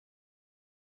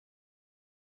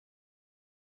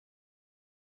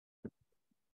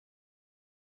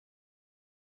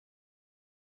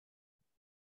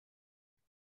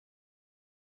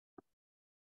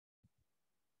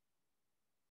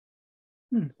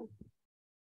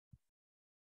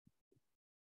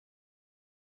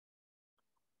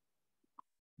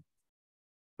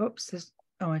 Oops, there's,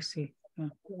 oh, I see. Yeah.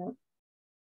 Yeah.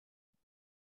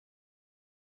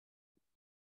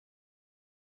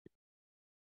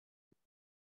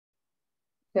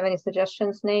 Do you have any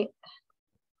suggestions, Nate?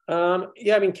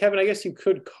 Yeah, I mean, Kevin, I guess you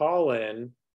could call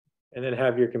in and then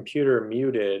have your computer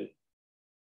muted.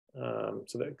 So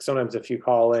that sometimes if you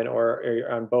call in or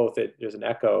you're on both, there's an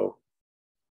echo.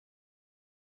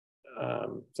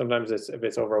 Sometimes if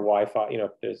it's over Wi-Fi, you know,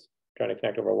 if there's trying to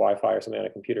connect over Wi-Fi or something on a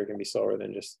computer can be slower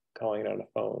than just calling it on a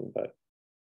phone, but.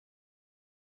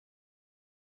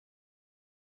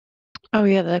 Oh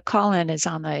yeah, the call-in is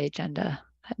on the agenda,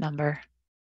 that number.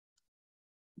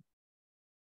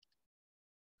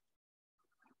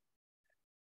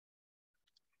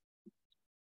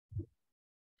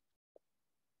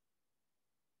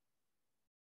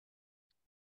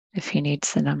 If he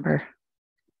needs the number.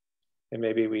 And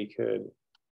maybe we could,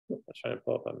 let's try to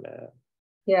pull up a map.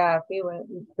 Yeah, if you would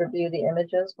review the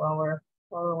images while we're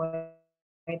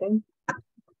waiting.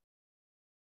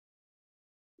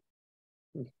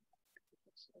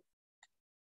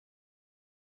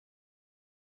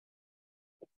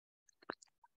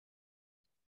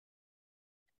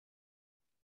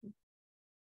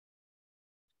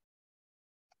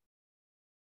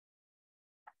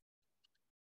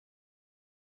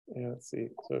 Yeah, let's see.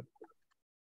 So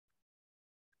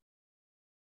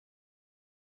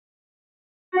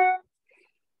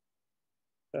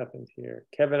what happened here?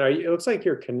 Kevin, it looks like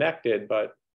you're connected,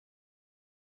 but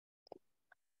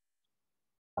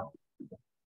oh,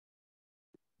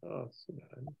 so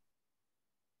bad.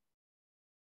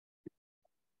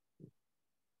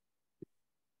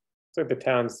 It's like the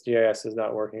town's GIS is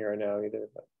not working right now either.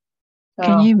 But.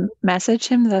 Can you message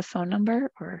him the phone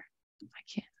number, or I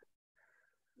can't?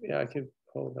 Yeah, I could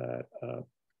pull that up.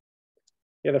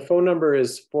 Yeah, the phone number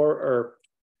is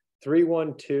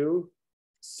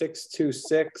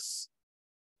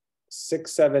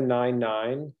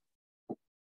 312-626-6799.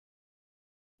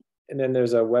 And then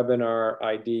there's a webinar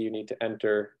ID you need to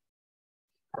enter,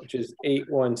 which is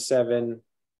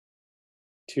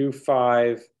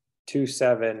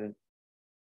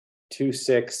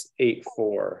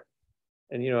 817-2527-2684.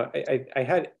 And you know,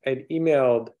 I'd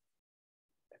emailed,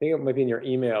 I think it might be in your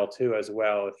email too as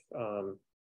well, if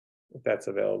that's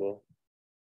available.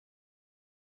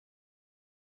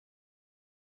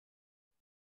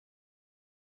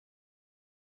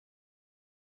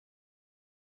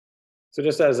 So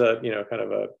just as a, you know, kind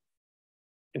of a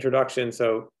introduction.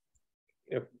 So,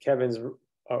 you know, Kevin's,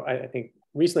 I think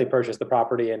recently purchased the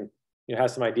property and, you know,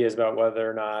 has some ideas about whether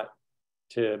or not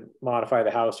to modify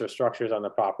the house or structures on the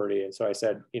property. And so I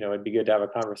said, you know, it'd be good to have a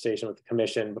conversation with the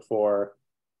commission before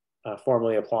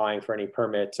formally applying for any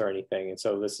permits or anything. And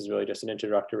so this is really just an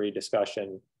introductory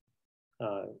discussion,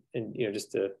 and you know,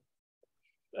 just to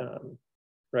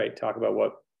right, talk about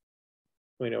what,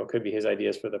 you know, could be his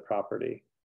ideas for the property.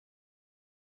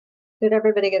 Did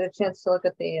everybody get a chance to look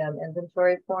at the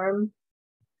inventory form?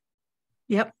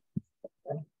 Yep.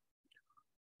 Okay.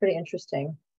 Pretty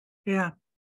interesting. Yeah.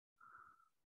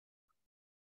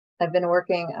 I've been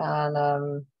working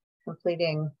on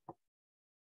completing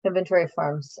inventory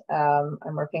forms. I'm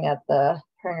working at the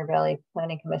Pioneer Valley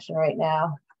Planning Commission right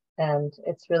now, and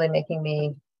it's really making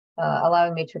me,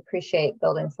 allowing me to appreciate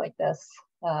buildings like this,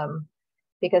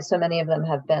 because so many of them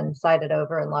have been sided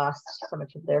over and lost so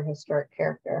much of their historic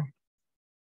character.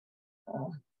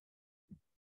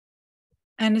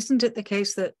 And isn't it the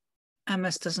case that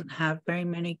Amherst doesn't have very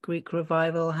many Greek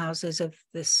revival houses of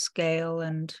this scale?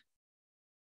 And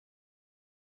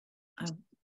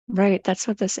right, that's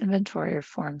what this inventory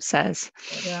form says.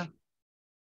 Yeah.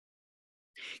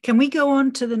 Can we go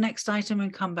on to the next item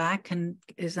and come back? And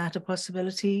is that a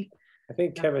possibility? I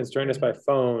think Kevin's joined us by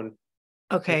phone.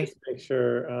 Okay. Just make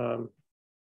sure.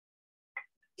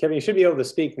 Kevin, you should be able to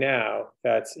speak now.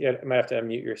 That's, yeah, you might have to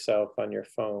unmute yourself on your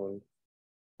phone.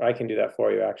 Or I can do that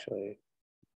for you, actually.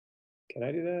 Can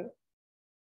I do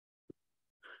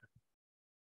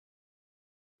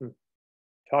that?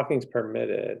 Talking's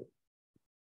permitted.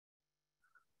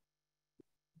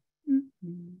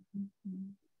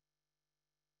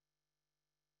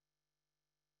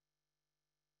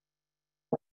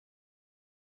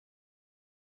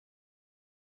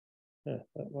 Yeah,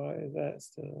 why is that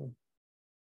still?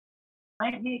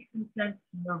 Might make some sense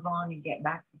to move on and get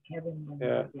back to Kevin when we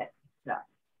get stuff.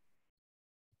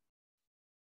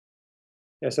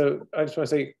 Yeah, so I just want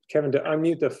to say, Kevin, to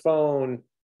unmute the phone,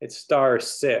 it's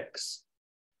 *6.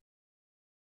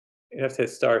 You have to hit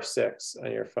 *6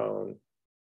 on your phone.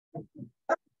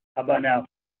 How about now?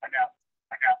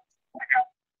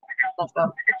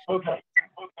 Okay.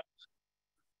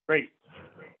 Great.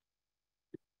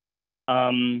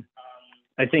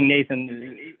 I I think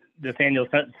Nathaniel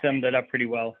summed it up pretty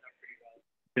well.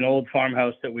 It's an old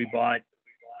farmhouse that we bought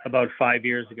about 5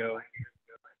 years ago.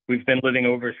 We've been living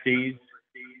overseas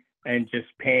and just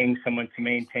paying someone to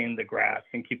maintain the grass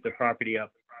and keep the property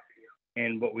up.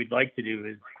 And what we'd like to do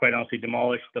is, quite honestly,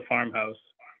 demolish the farmhouse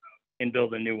and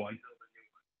build a new one.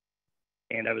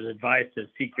 And I was advised to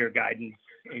seek your guidance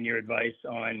and your advice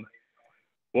on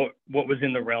what was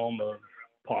in the realm of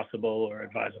possible or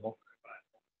advisable.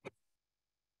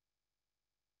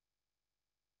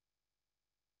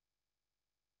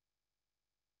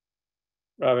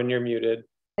 Robin, you're muted.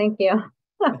 Thank you.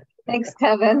 Thanks,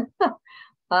 Kevin.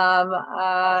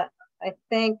 I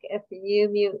think if you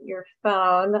mute your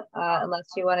phone, unless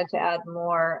you wanted to add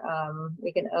more,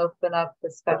 we can open up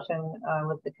discussion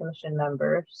with the commission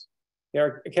members. Yeah,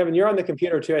 Kevin, you're on the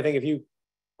computer too. I think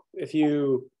if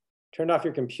you turned off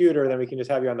your computer, then we can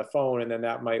just have you on the phone, and then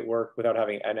that might work without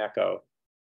having an echo.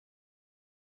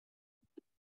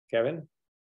 Kevin?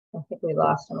 I think we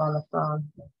lost him on the phone.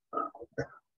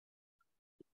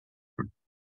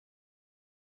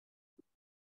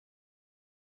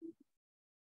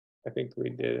 I think we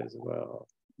did as well.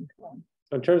 Okay.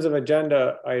 So in terms of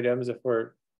agenda items, if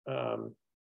we're,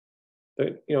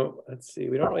 let's see,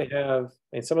 we don't really have,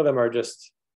 I mean, some of them are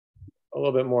just a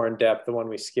little bit more in depth, the one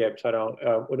we skipped. So I don't,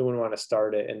 wouldn't want to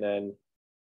start it and then.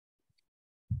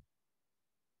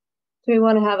 Do we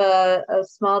want to have a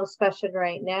small discussion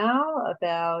right now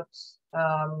about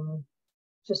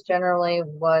just generally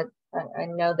what, I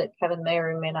know that Kevin may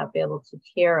or may not be able to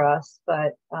hear us,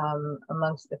 but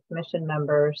amongst the commission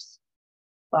members,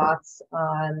 thoughts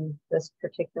on this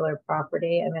particular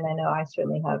property? I mean, I know I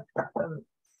certainly have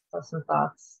some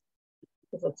thoughts.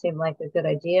 Does it seem like a good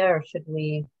idea, or should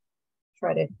we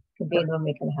try to convene when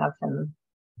we can have him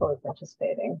fully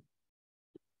participating?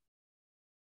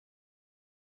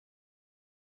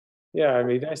 Yeah, I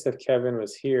mean, nice if Kevin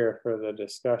was here for the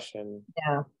discussion.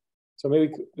 Yeah. So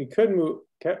maybe we could move.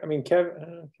 I mean,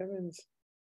 Kevin's.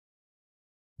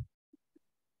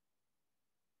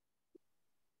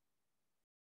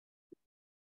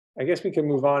 I guess we can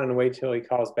move on and wait till he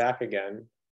calls back again.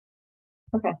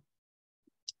 Okay.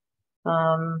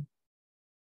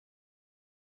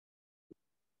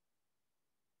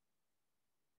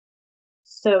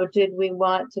 So did we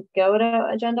want to go to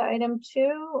agenda item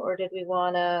 2, or did we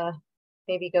want to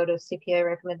maybe go to CPA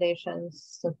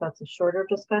recommendations since that's a shorter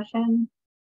discussion?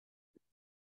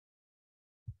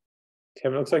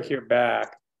 Kevin, looks like you're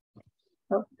back.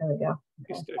 Oh, there we go.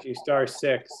 Okay. If you star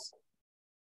 6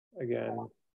 again.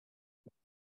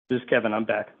 This is Kevin, I'm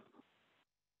back.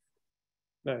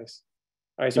 Nice.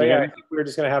 All right, so yeah, I think we're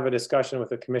just going to have a discussion with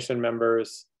the commission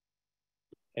members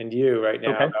and you right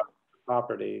now about the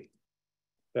property.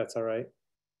 That's all right.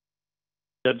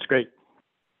 That's great.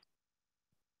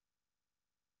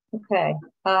 Okay.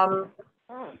 I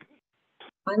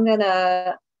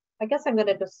guess I'm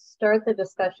gonna just start the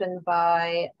discussion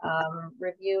by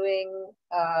reviewing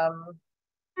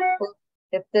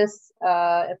if the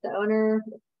owner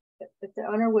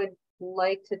would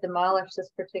like to demolish this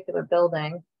particular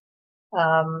building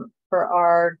for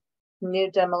our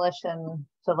new demolition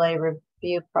delay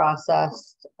review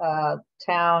process,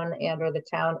 town or the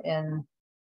town in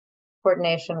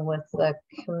coordination with the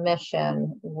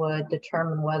commission would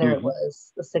determine whether it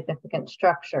was a significant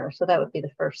structure. So that would be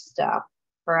the first step,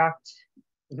 correct?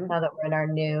 Now that we're in our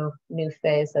new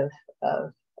phase of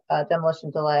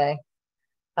demolition delay.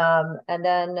 And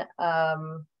then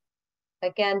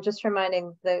again, just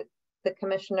reminding the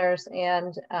commissioners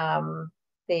and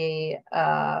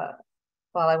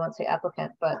well, I won't say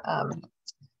applicant, but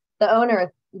the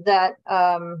owner that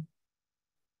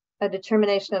a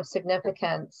determination of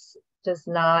significance does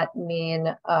not mean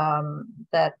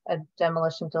that a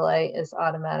demolition delay is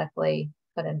automatically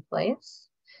put in place.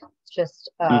 It's just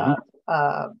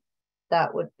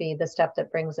that would be the step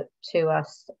that brings it to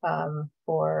us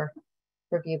for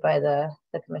review by the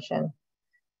commission.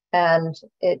 And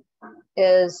it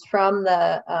is from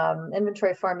the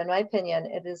inventory form, in my opinion,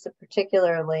 it is a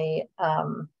particularly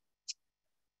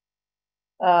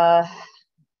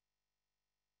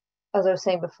as I was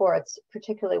saying before, it's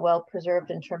particularly well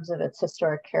preserved in terms of its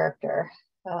historic character.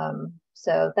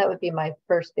 So that would be my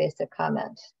first basic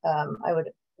comment. I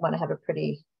would want to have a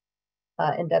pretty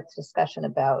in-depth discussion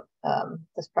about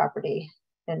this property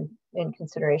in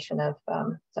consideration of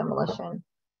demolition.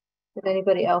 Did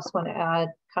anybody else want to add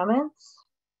comments?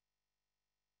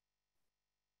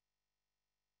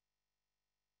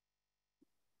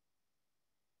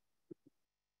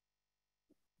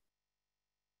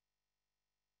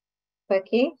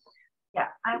 Becky? Yeah,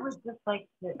 I would just like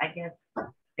to, I guess,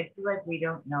 I feel like we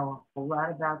don't know a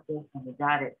lot about this and we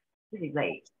got it pretty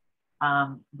late.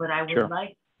 But I would Sure.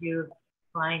 like to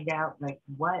find out like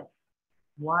why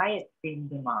it's being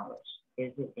demolished.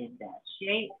 Is it in bad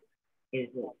shape? Is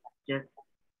it just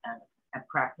a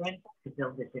preference to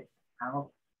build a different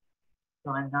house?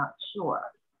 So I'm not sure.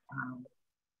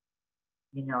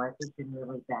 You know, if it's in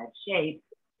really bad shape,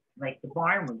 like the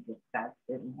barn we discussed,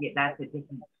 that's a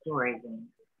different story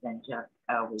than just,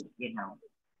 you know,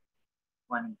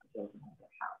 wanting to build another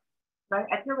house. But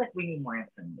I feel like we need more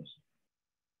information.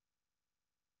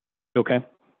 Okay.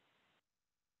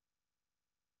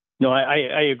 No,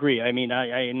 I agree. I mean,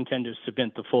 I intend to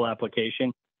submit the full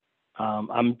application.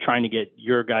 I'm trying to get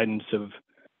your guidance of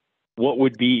what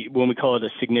would be, when we call it a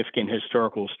significant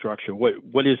historical structure,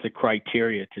 what is the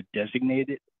criteria to designate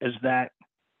it as that?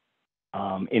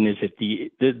 And is it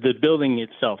the building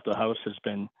itself, the house has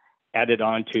been added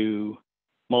onto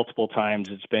multiple times.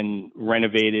 It's been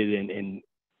renovated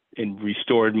and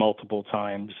restored multiple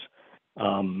times.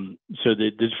 So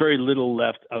there's very little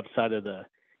left outside of the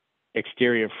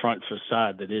exterior front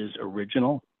facade that is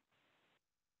original.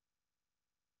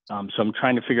 So I'm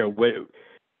trying to figure out what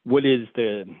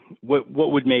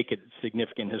would make it a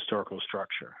significant historical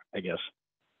structure, I guess.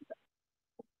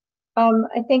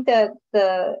 I think that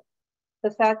the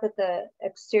fact that the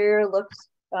exterior looks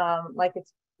like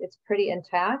it's pretty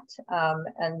intact,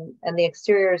 and the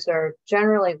exteriors are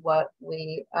generally what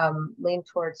we lean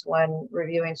towards when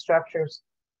reviewing structures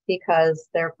because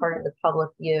they're part of the public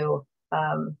view.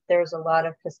 There's a lot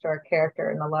of historic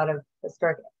character and a lot of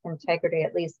historic integrity.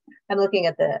 At least I'm looking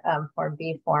at the Form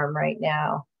B form right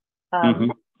now.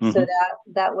 So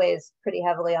that weighs pretty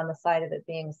heavily on the side of it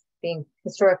being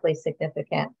historically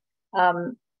significant.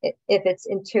 If its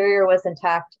interior was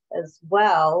intact as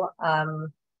well,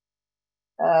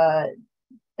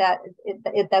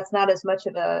 that's not as much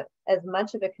of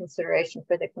a consideration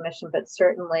for the commission, but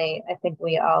certainly I think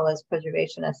we all as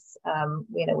preservationists,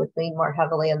 would lean more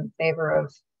heavily in favor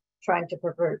of trying to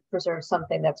preserve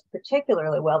something that's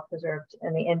particularly well preserved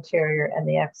in the interior and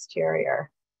the exterior.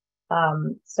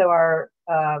 So our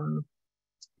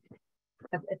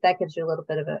if that gives you a little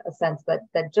bit of a sense, but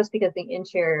that just because the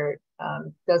interior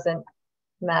doesn't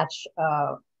match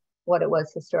what it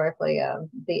was historically,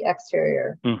 the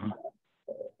exterior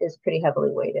is pretty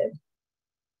heavily weighted.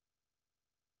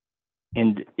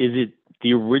 And is it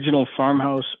the original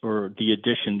farmhouse or the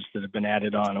additions that have been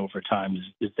added on over time?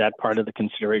 Is that part of the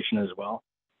consideration as well?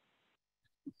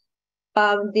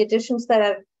 The additions that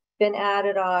have been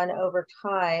added on over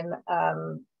time,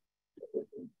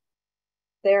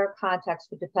 their context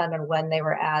would depend on when they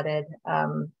were added.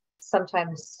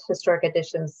 Sometimes historic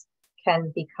additions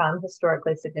can become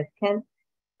historically significant.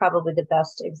 Probably the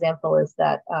best example is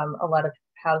that a lot of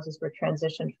houses were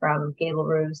transitioned from gable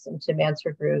roofs into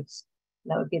mansard roofs.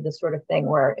 That would be the sort of thing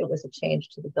where it was a change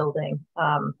to the building.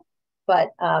 But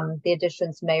the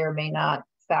additions may or may not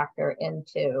factor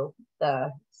into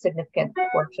the significant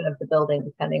portion of the building,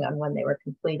 depending on when they were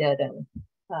completed and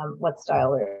what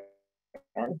style they're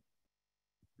in.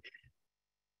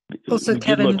 Also,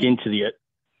 Kevin, look into the.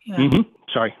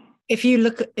 Sorry. If you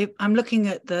look, I'm looking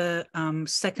at the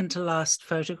second to last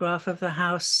photograph of the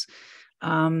house.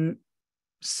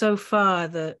 So far,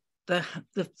 the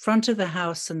front of the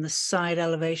house and the side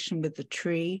elevation with the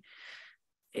tree,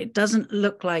 it doesn't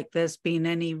look like there's been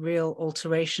any real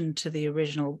alteration to the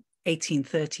original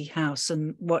 1830 house.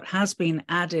 And what has been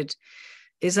added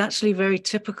is actually very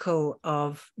typical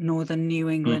of Northern New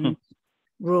England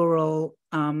rural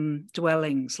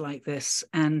dwellings like this.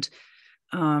 And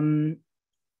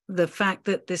the fact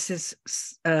that this is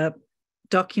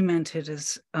documented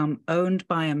as owned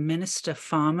by a minister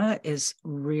farmer is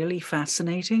really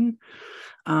fascinating.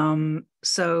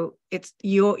 So it's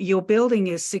your building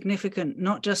is significant,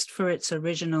 not just for its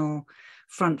original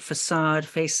front facade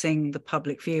facing the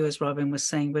public view, as Robin was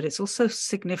saying, but it's also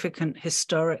significant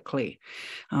historically.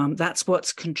 That's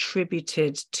what's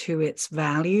contributed to its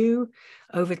value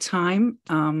over time.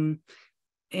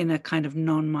 In a kind of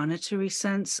non-monetary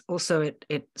sense. Also,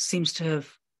 it seems to have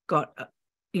got,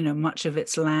 much of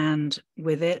its land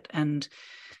with it. And,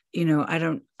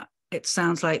 it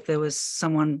sounds like there was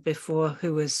someone before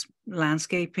who was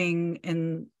landscaping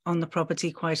on the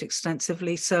property quite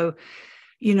extensively. So,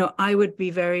 I would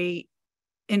be very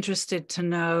interested to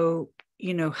know,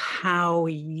 how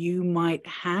you might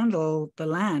handle the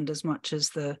land as much as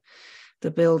the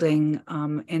building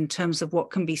in terms of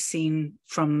what can be seen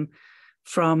from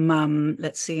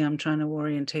let's see, I'm trying to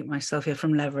orientate myself here,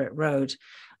 from Leverett Road.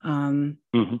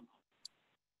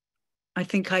 I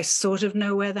think I sort of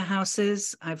know where the house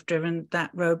is. I've driven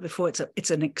that road before.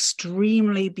 It's an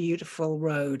extremely beautiful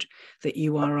road that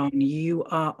you are on. You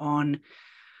are on,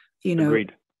 you know,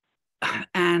 Agreed.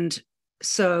 And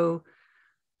so,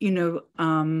 you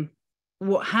know,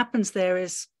 what happens there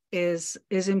is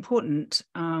important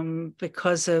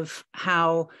because of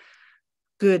how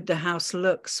good the house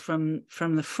looks from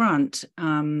the front.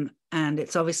 And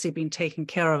it's obviously been taken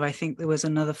care of. I think there was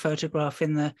another photograph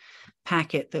in the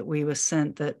packet that we were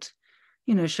sent that,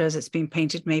 you know, shows it's been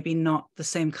painted, maybe not the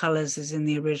same colors as in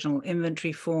the original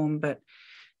inventory form, but,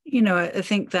 you know, I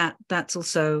think that that's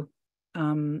also,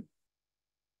 you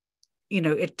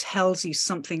know, it tells you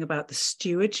something about the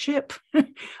stewardship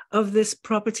of this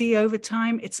property over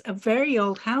time. It's a very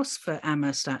old house for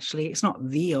Amherst, actually. It's not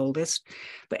the oldest,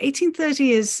 but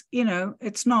 1830 is, you know,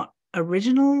 it's not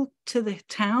original to the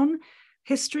town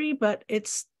history, but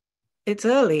it's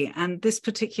early. And this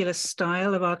particular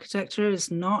style of architecture is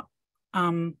not,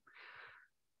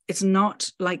 it's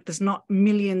not like there's not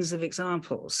millions of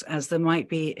examples as there might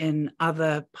be in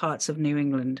other parts of New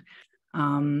England.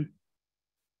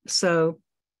 So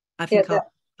I think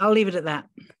I'll leave it at that.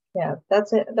 Yeah,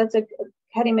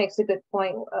 Hetty makes a good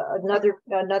point.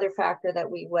 Another factor that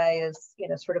we weigh is, you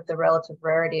know, sort of the relative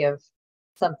rarity of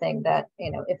something that,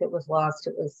 you know, if it was lost,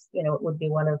 it was, you know, it would be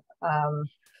one of,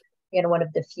 you know, one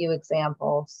of the few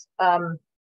examples.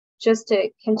 Just to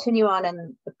continue on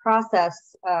in the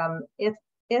process, if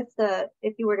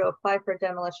you were to apply for a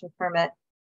demolition permit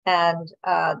and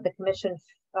the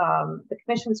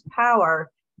commission's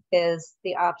power is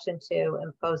the option to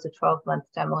impose a 12-month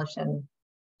demolition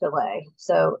delay.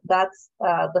 So that's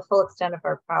the full extent of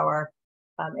our power.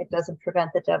 It doesn't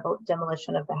prevent the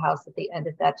demolition of the house at the end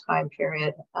of that time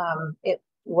period.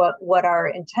 What our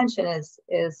intention is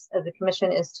as a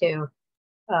commission is to,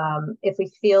 if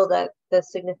we feel that the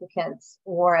significance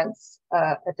warrants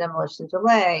a demolition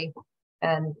delay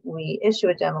and we issue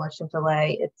a demolition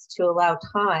delay, it's to allow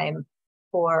time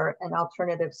for an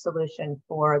alternative solution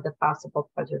for the possible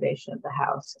preservation of the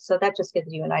house. So that just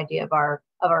gives you an idea of our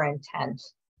intent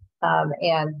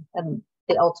and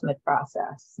the ultimate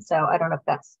process. So I don't know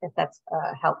if that's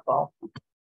helpful.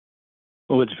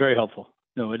 Well, it's very helpful.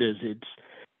 No, it is.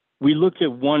 We looked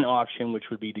at one option, which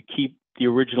would be to keep the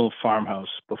original farmhouse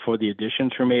before the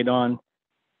additions were made on,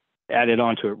 add it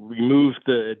onto it, remove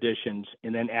the additions,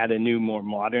 and then add a new, more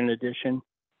modern addition.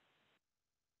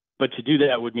 But to do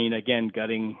that would mean, again,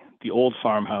 gutting the old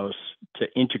farmhouse to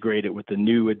integrate it with the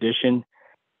new addition,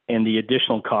 and the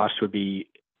additional cost would be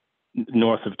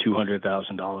north of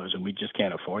 $200,000, and we just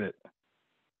can't afford it.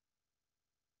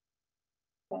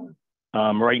 Okay.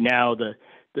 Right now,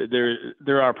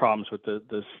 there are problems with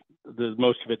the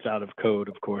most of it's out of code,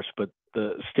 of course, but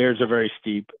the stairs are very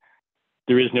steep.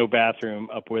 There is no bathroom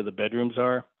up where the bedrooms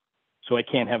are, so I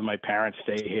can't have my parents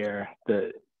stay here.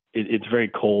 It's very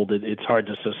cold. It's hard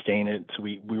to sustain it. So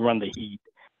we run the heat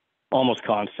almost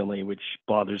constantly, which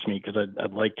bothers me because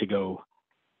I'd like to go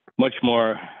much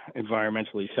more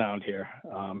environmentally sound here.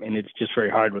 And it's just very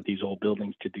hard with these old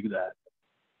buildings to do that.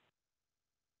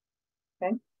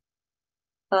 Okay.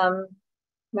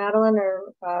 Madeline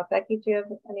or Becky, do you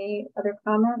have any other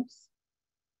comments?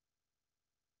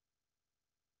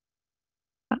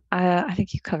 I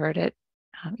think you covered it,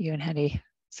 you and Hetty,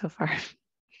 so far.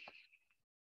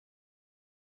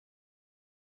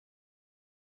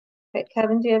 Okay,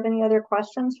 Kevin, do you have any other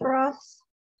questions for us?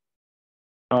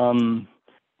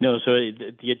 No, so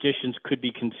the additions could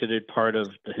be considered part of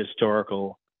the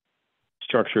historical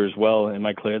structure as well. Am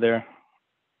I clear there?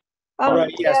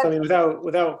 Right. Yes. Yeah. I mean,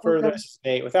 without further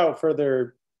without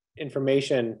further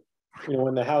information, you know,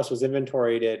 when the house was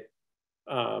inventoried, you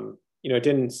know, it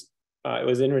didn't. It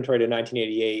was inventoried in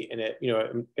 1988,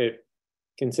 and it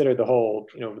considered the whole,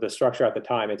 you know, the structure at the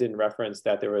time. It didn't reference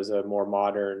that there was a more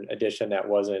modern addition that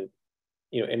wasn't,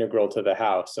 you know, integral to the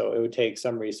house. So it would take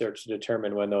some research to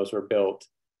determine when those were built.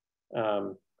 You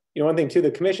know, one thing too,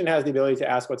 the commission has the ability to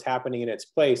ask what's happening in its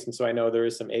place, and so I know there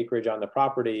is some acreage on the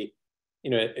property.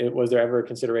 You know, was there ever a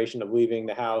consideration of leaving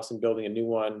the house and building a new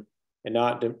one and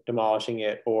not demolishing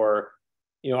it? Or,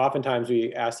 you know, oftentimes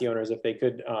we ask the owners if they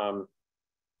could,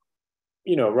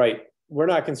 you know, right, we're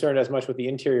not concerned as much with the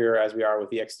interior as we are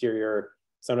with the exterior.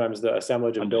 Sometimes the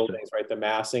assemblage of buildings, right, the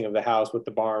massing of the house with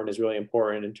the barn is really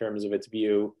important in terms of its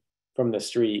view from the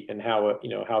street and how, you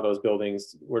know, how those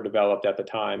buildings were developed at the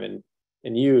time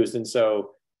and used. And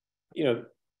so, you know,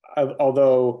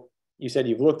 although you said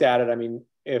you've looked at it, I mean,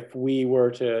 if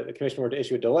the commission were to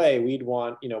issue a delay, we'd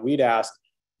want, you know, we'd ask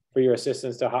for your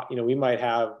assistance to, you know, we might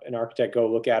have an architect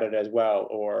go look at it as well,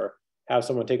 or have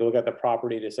someone take a look at the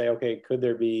property to say, okay, could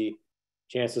there be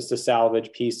chances to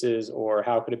salvage pieces, or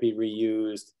how could it be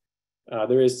reused.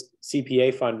 There is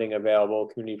CPA funding available,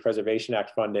 Community Preservation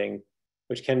Act funding,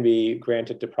 which can be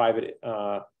granted to private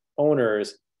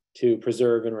owners to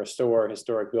preserve and restore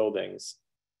historic buildings.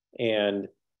 And,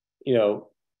 you know,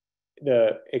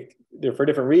 they're for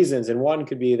different reasons. And one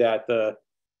could be that the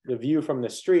view from the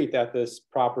street, that this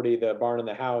property, the barn and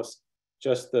the house,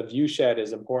 just the view shed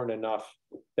is important enough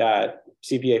that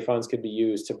CPA funds could be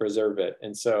used to preserve it.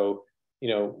 And so, you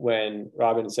know, when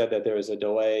Robin said that there was a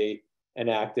delay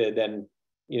enacted, then,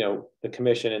 you know, the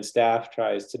commission and staff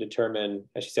tries to determine,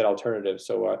 as she said, alternatives.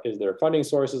 So is there funding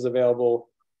sources available?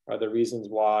 Are there reasons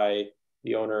why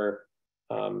the owner,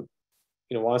 you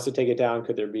know, wants to take it down?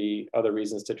 Could there be other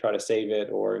reasons to try to save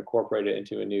it or incorporate it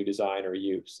into a new design or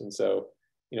use? And so,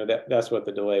 you know, that's what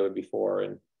the delay would be for.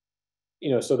 And,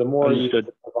 you know, so the more you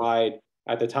provide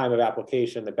at the time of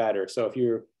application, the better. So if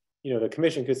you're, you know, the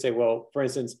commission could say, well, for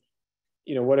instance,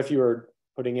 you know, what if you were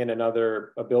putting in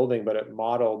a building, but it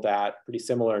modeled that pretty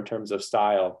similar in terms of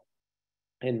style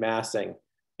and massing?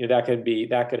 You know,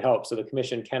 that could help. So the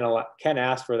commission can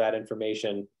ask for that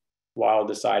information while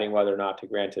deciding whether or not to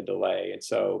grant a delay. And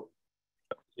so,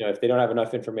 you know, if they don't have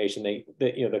enough information,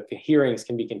 you know, the hearings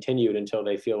can be continued until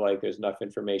they feel like there's enough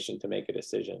information to make a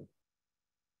decision.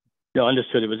 No,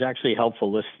 understood. It was actually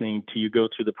helpful listening to you go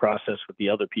through the process with the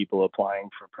other people applying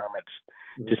for permits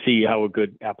to see how a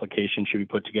good application should be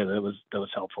put together. That was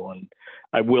helpful. And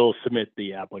I will submit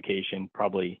the application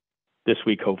probably this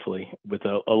week, hopefully, with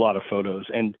a lot of photos.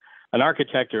 And an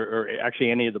architect or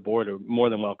actually any of the board are more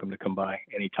than welcome to come by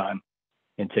anytime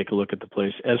and take a look at the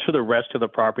place. As for the rest of the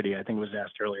property, I think it was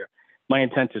asked earlier, my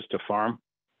intent is to farm.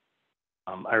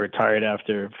 I retired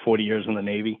after 40 years in the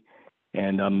Navy,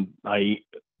 and I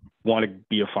want to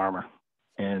be a farmer.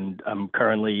 And I'm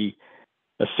currently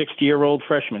a 60-year-old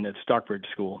freshman at Stockbridge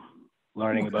School,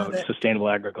 learning about sustainable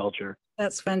agriculture.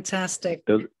 That's fantastic.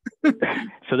 So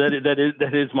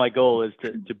that is my goal, is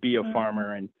to be a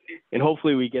farmer, and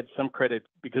hopefully we get some credit,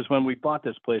 because when we bought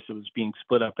this place, it was being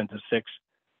split up into 6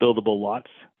 buildable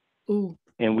lots. Ooh.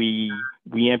 And we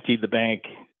emptied the bank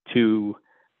to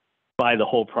buy the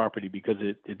whole property, because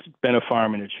it's been a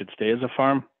farm and it should stay as a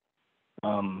farm.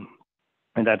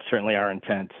 And that's certainly our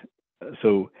intent.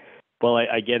 So while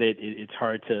I get it, it's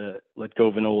hard to let go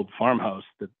of an old farmhouse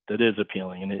that is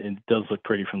appealing, and it does look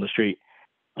pretty from the street.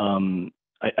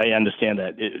 I understand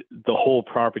that the whole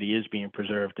property is being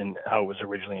preserved and how it was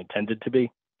originally intended to be.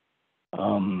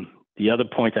 The other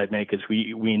point I'd make is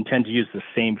we intend to use the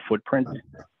same footprint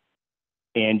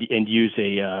and use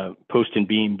a post and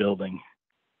beam building,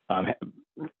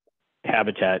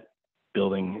 habitat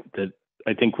building that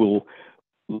I think will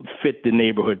fit the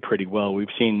neighborhood pretty well. We've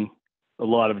seen a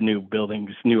lot of new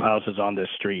buildings, new houses on this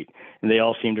street, and they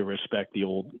all seem to respect the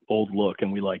old look,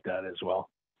 and we like that as well.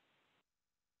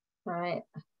 All right.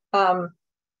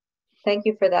 Thank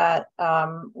you for that.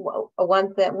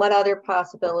 One other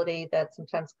possibility that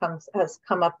sometimes has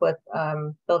come up with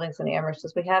buildings in Amherst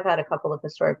is we have had a couple of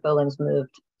historic buildings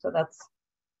moved. So that's,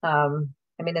 I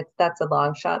mean, that's a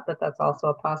long shot, but that's also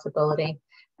a possibility.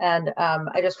 And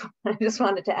I just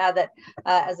wanted to add that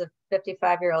as a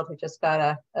 55-year-old who just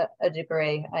got a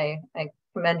degree, I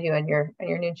commend you in your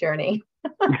new journey.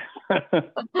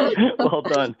 Well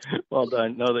done.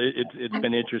 No, it's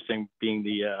been interesting being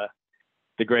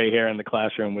the gray hair in the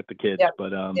classroom with the kids, yep.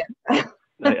 But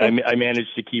I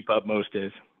managed to keep up most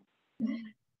days.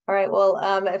 All right. Well,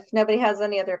 if nobody has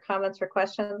any other comments or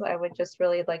questions, I would just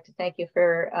really like to thank you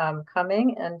for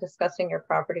coming and discussing your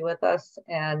property with us.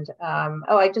 And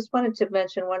I just wanted to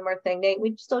mention one more thing, Nate.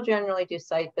 We still generally do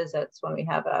site visits when we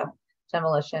have a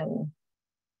demolition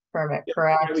permit,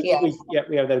 correct? We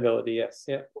have that ability. Yes.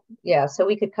 Yeah. Yeah. So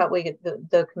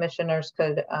the commissioners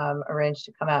could arrange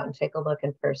to come out and take a look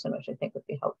in person, which I think would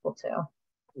be helpful too.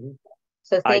 Mm-hmm.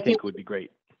 So I think would be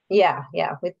great. Yeah.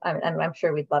 I'm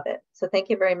sure we'd love it. So thank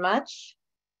you very much.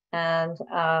 And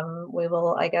we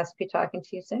will, I guess, be talking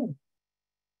to you soon.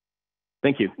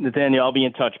 Thank you, Nathaniel. I'll be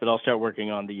in touch, but I'll start working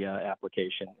on the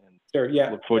application. And sure.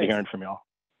 Yeah. Look forward to hearing from y'all.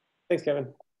 Thanks, Kevin.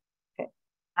 Okay.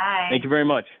 Bye. Thank you very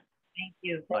much. Thank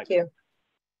you. Thank you.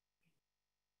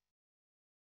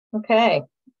 Okay.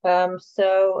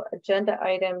 So agenda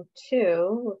item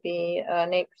 2 will be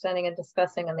Nate presenting and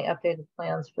discussing on the updated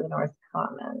plans for the North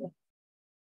Common.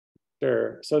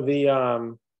 Sure. So the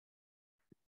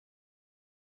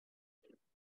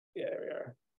yeah, there we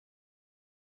are.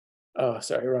 Oh,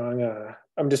 sorry, wrong.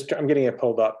 I'm getting it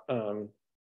pulled up.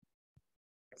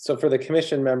 So for the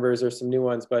commission members, there's some new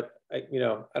ones, but I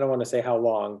don't want to say how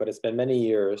long, but it's been many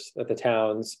years that the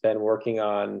town's been working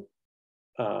on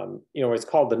you know, it's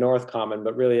called the North Common,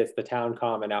 but really it's the town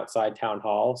common outside Town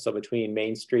Hall. So between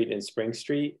Main Street and Spring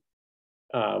Street,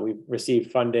 we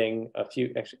received funding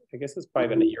actually, I guess it's probably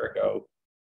been a year ago.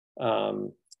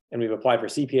 And we've applied for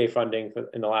CPA funding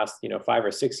in the last, you know, 5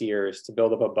 or 6 years to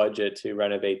build up a budget to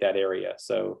renovate that area.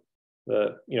 So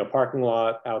the, you know, parking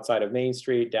lot outside of Main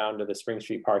Street down to the Spring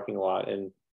Street parking lot.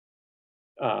 And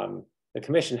the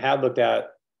commission had looked at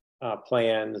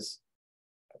plans,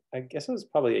 I guess it was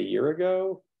probably a year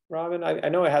ago, Robin. I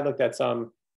know I had looked at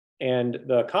some, and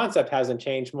the concept hasn't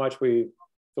changed much.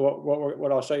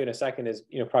 What I'll show you in a second is,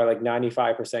 you know, probably like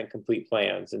 95% complete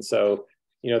plans. And so,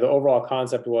 you know, the overall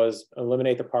concept was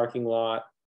eliminate the parking lot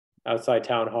outside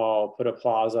Town Hall, put a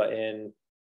plaza in,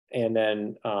 and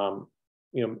then,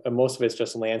 you know, most of it's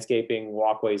just landscaping,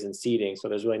 walkways, and seating. So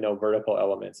there's really no vertical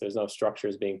elements. There's no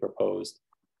structures being proposed.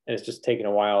 And it's just taken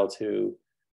a while to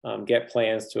get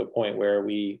plans to a point where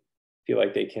we feel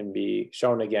like they can be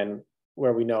shown again,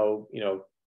 where we know, you know,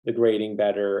 the grading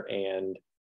better and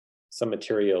some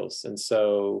materials. And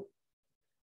so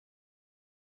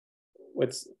I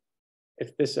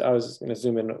was going to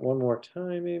zoom in one more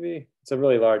time, maybe. It's a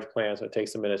really large plan, so it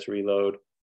takes a minute to reload.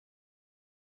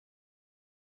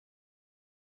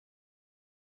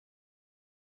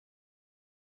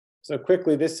 So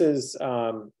quickly, this is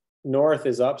north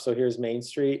is up. So here's Main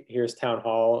Street, here's Town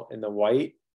Hall in the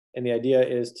white. And the idea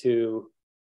is to,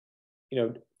 you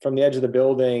know, from the edge of the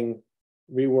building,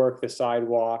 rework the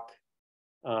sidewalk,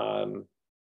 you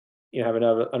know, have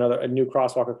a new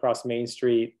crosswalk across Main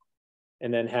Street,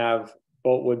 and then have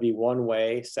Boltwood be one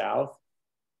way south,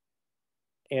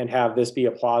 and have this be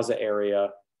a plaza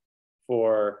area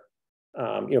for,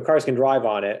 you know, cars can drive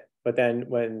on it, but then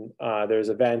when there's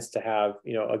events, to have,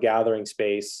 you know, a gathering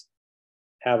space,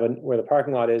 where the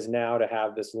parking lot is now, to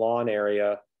have this lawn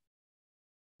area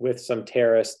with some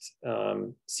terraced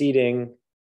seating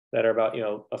that are about, you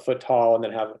know, a foot tall, and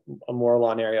then have a more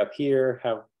lawn area up here,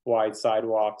 have wide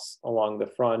sidewalks along the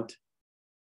front.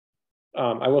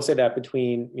 I will say that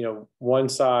between, you know, one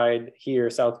side here,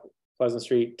 South Pleasant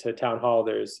Street to Town Hall,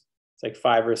 it's like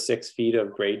 5 or 6 feet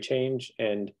of grade change.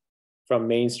 And from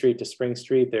Main Street to Spring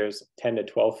Street, there's 10 to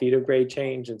 12 feet of grade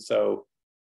change. And so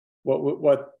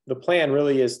what the plan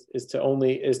really is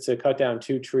to cut down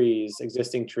 2 trees,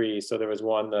 existing trees. So there was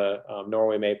one, the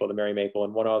Norway maple, the Merry maple,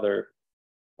 and one other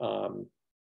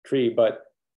tree, but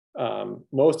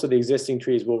most of the existing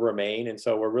trees will remain. And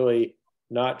so we're really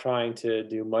not trying to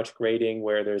do much grading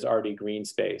where there's already green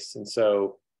space. And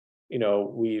so, you know,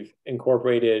 we've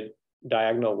incorporated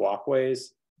diagonal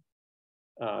walkways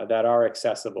that are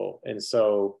accessible. And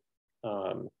so,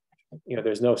 you know,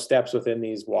 there's no steps within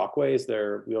these walkways.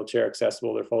 They're wheelchair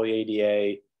accessible. They're fully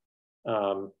ADA.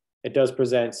 It does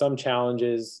present some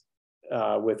challenges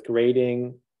with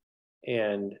grading,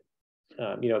 and,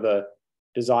 you know, the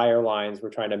desire lines we're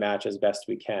trying to match as best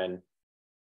we can.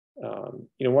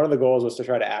 You know, one of the goals was to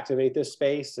try to activate this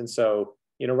space. And so,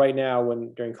 you know, right now,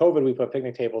 during COVID, we put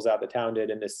picnic tables out, the town did,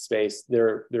 in this space,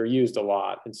 they're used a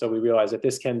lot. And so we realized that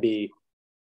this can be,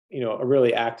 you know, a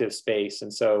really active space.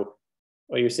 And so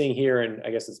what you're seeing here, and I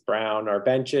guess it's brown, are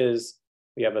benches.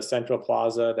 We have a central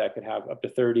plaza that could have up to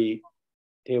 30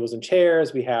 tables and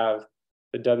chairs. We have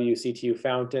the WCTU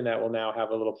fountain that will now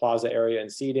have a little plaza area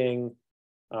and seating.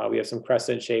 We have some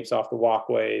crescent shapes off the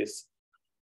walkways.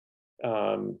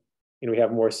 You know, we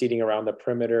have more seating around the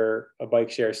perimeter, a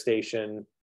bike share station.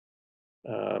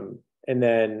 And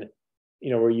then,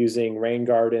 you know, we're using rain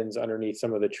gardens underneath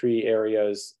some of the tree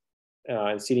areas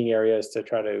and seating areas to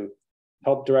try to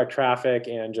help direct traffic,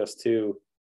 and just to,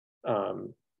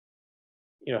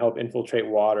 you know, help infiltrate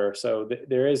water. So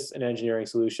there is an engineering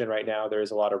solution right now. There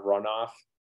is a lot of runoff.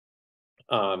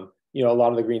 You know, a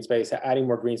lot of the green space, adding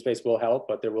more green space will help,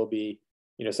 but there will be,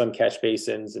 you know, some catch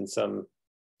basins and some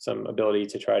ability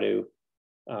to try to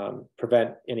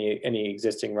prevent any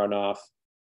existing runoff.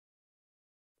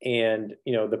 And,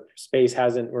 you know, the space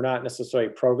we're not necessarily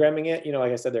programming it. You know,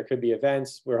 like I said, there could be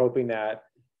events. We're hoping that,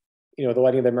 you know, the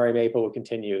lighting of the Merry Maple will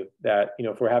continue, that, you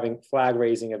know, if we're having flag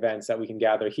raising events, that we can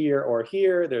gather here or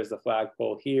here. There's the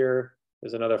flagpole here.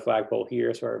 There's another flagpole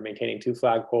here. So we're maintaining 2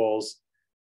 flagpoles.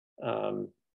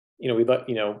 You know,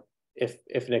 you know,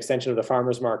 if an extension of the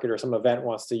farmer's market or some event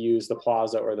wants to use the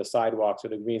plaza or the sidewalks or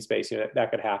the green space, you know,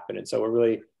 that could happen. And so we're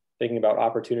really thinking about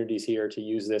opportunities here to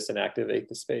use this and activate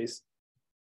the space.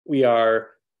 We are,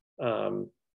 you know,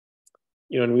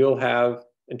 and we'll have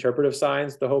interpretive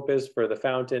signs, the hope is, for the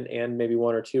fountain, and maybe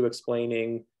 1 or 2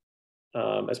 explaining,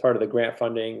 as part of the grant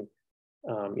funding,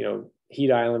 you know,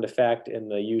 heat island effect and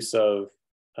the use of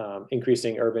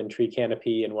increasing urban tree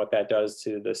canopy and what that does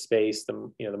to the space,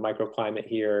 you know, the microclimate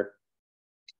here.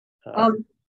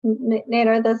 Nate,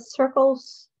 are the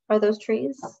circles, are those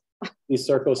trees? These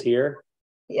circles here.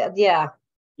 Yeah.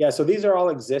 So these are all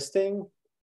existing.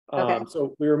 Okay.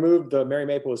 So we removed the Mary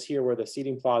Maples here where the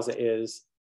seating plaza is,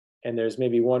 and there's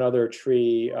maybe one other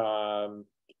tree. I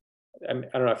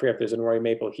don't know, I forget if there's a Mary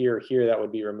Maple here or here that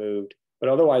would be removed, but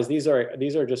otherwise these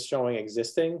are just showing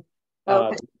existing.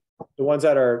 Okay. The ones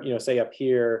that are, say up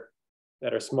here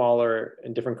that are smaller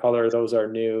and different color, those are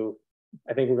new.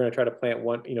 I think we're going to try to plant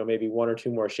one, maybe one or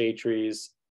two more shade trees.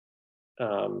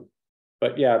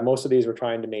 But yeah, most of these we're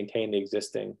trying to maintain the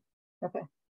existing. Okay.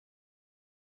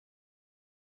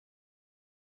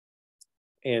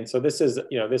 And so this is,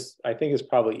 this I think is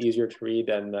probably easier to read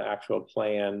than the actual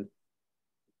plan.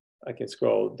 I can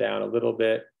scroll down a little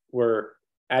bit. We're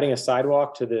adding a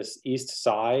sidewalk to this east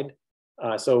side.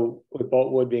 So with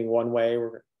Boltwood being one way,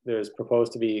 there's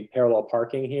proposed to be parallel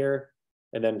parking here,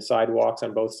 and then sidewalks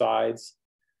on both sides.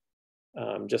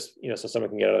 Just, so someone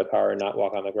can get out of the car and not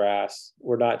walk on the grass.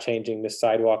 We're not changing this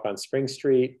sidewalk on Spring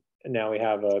Street. And now we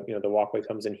have the walkway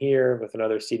comes in here with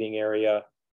another seating area.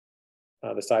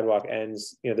 The sidewalk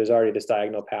ends, there's already this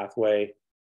diagonal pathway,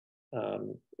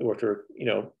 which we're,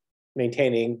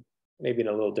 maintaining maybe in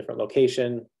a little different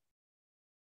location.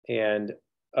 And,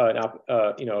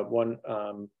 one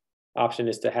option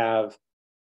is to have,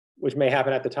 which may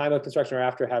happen at the time of construction or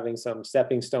after, having some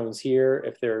stepping stones here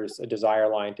if there's a desire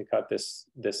line to cut this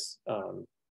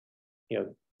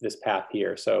path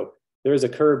here. So there is a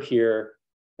curb here,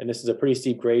 and this is a pretty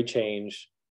steep grade change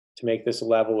to make this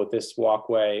level with this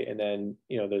walkway. And then,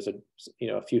 there's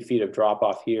a few feet of drop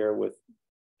off here with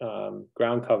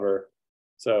ground cover.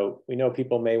 So we know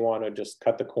people may want to just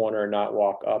cut the corner and not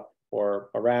walk up or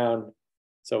around.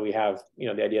 So we have,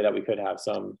 the idea that we could have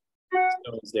some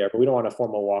stones there, but we don't want a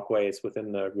formal walkway. It's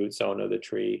within the root zone of the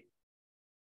tree.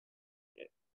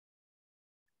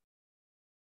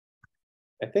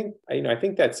 I think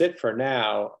that's it for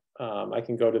now. I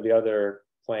can go to the other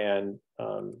plan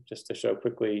just to show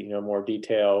quickly, more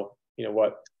detail,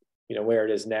 where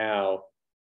it is now.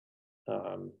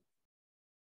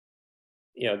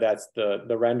 That's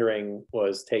the rendering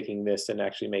was taking this and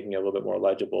actually making it a little bit more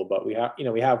legible, but we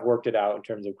have worked it out in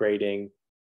terms of grading,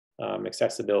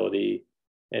 accessibility.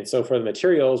 And so for the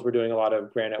materials, we're doing a lot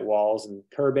of granite walls and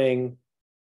curbing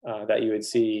that you would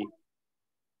see.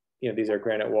 These are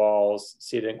granite walls,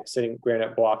 sitting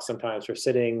granite blocks sometimes for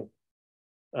sitting,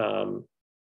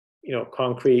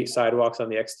 concrete sidewalks on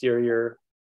the exterior,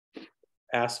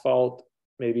 asphalt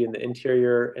maybe in the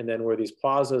interior, and then where these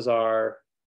plazas are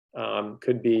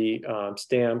could be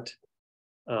stamped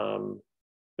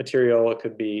material. It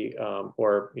could be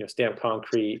or stamped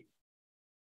concrete.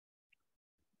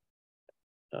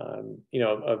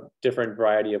 A different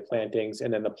variety of plantings,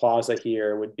 and then the plaza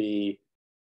here would be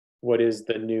what is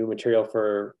the new material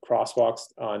for crosswalks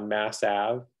on Mass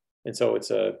Ave, and so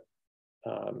it's a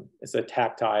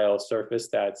tactile surface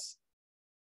that's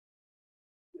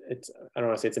I don't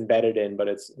want to say it's embedded in, but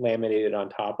it's laminated on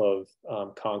top of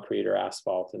concrete or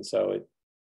asphalt, and so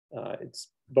it's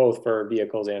both for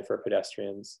vehicles and for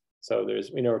pedestrians. So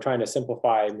there's we're trying to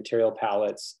simplify material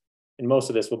palettes. And most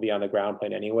of this will be on the ground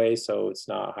plane anyway, so it's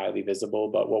not highly visible,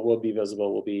 but what will be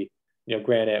visible will be,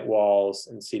 granite walls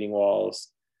and seating walls.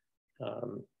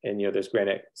 And, there's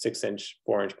granite 6-inch,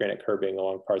 4-inch granite curbing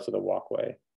along parts of the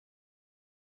walkway.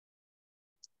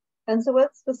 And so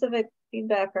what specific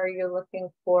feedback are you looking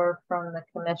for from the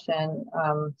commission?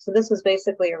 So this was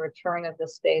basically a return of the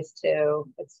space to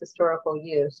its historical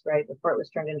use, right? Before it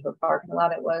was turned into a parking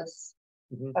lot, it was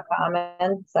a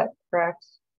common, is that correct?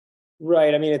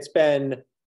 Right. I mean, it's been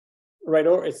right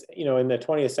over, it's, in the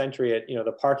 20th century,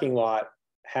 the parking lot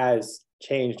has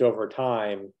changed over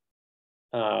time.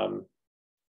 But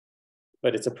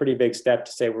it's a pretty big step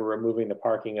to say we're removing the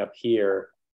parking up here.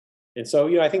 And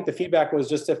so, I think the feedback was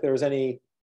just if there was any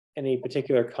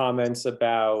particular comments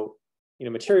about,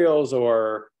 materials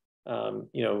or,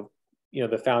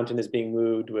 the fountain is being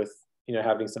moved with,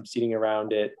 having some seating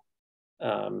around it.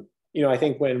 I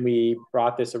think when we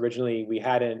brought this originally, we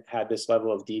hadn't had this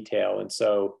level of detail. And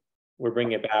so we're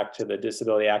bringing it back to the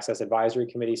Disability Access Advisory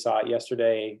Committee, saw it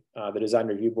yesterday. The Design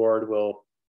Review Board will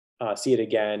see it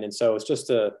again. And so it's just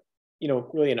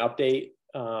really an update.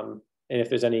 And if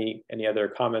there's any other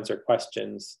comments or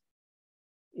questions,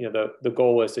 the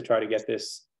goal is to try to get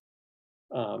this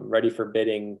ready for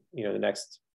bidding, the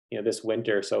next, this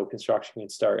winter. So construction can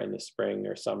start in the spring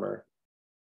or summer.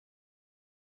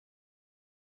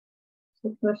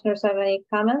 Do commissioners have any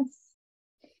comments?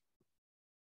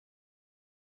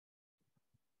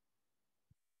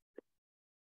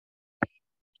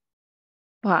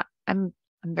 Well, I'm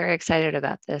very excited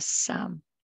about this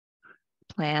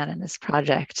plan and this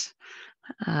project.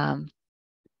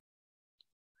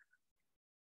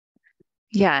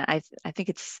 Yeah, I think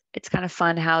it's kind of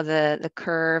fun how the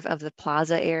curve of the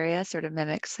plaza area sort of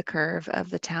mimics the curve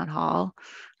of the town hall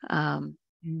at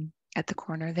the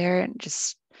corner there. And I'm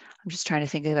just trying to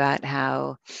think about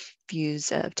how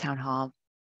views of town hall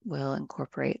will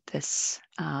incorporate this,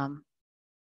 the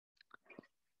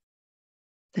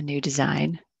new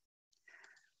design.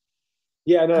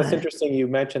 Yeah, no, it's interesting you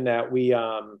mentioned that. We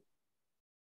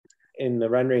in the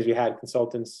renderings we had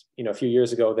consultants, a few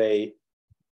years ago, they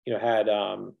had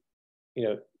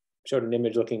showed an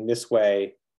image looking this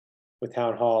way with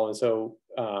town hall, and so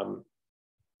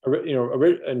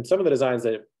and some of the designs,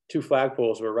 that 2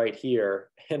 flagpoles were right here,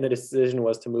 and the decision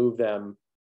was to move them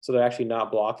so they're actually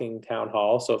not blocking town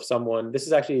hall. So if someone, this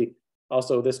is actually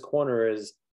also, this corner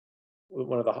is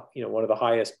one of the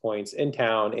highest points in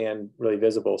town and really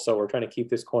visible. So we're trying to keep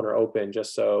this corner open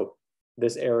just so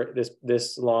this area,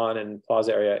 this lawn and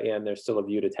plaza area, and there's still a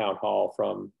view to town hall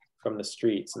from the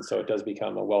streets, and so it does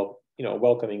become a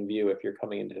welcoming view if you're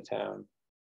coming into town.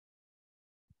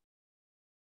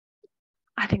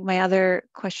 I think my other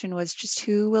question was just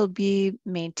who will be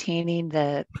maintaining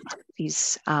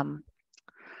these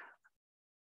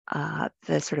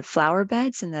the sort of flower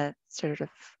beds in the sort of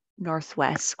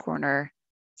northwest corner.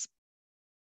 It's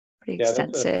pretty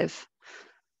extensive.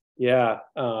 We've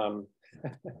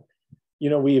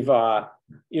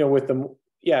with the,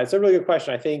 it's a really good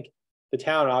question. I think the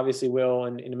town obviously will,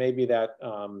 and maybe that,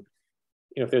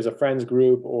 if there's a friends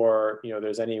group or,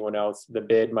 there's anyone else, the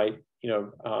bid might,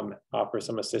 offer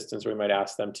some assistance, or we might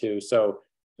ask them to. So,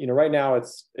 right now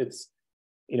it's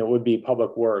would be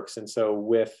Public Works. And so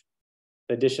with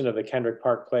the addition of the Kendrick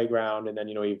Park playground, and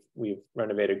then, we've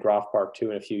renovated Groff Park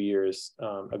too in a few years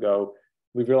ago,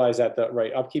 we've realized that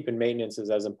the upkeep and maintenance is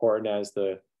as important as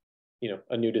the,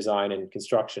 a new design and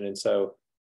construction. And so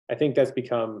I think that's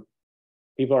become,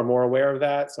 people are more aware of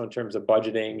that. So in terms of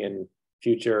budgeting and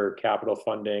future capital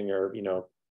funding, or,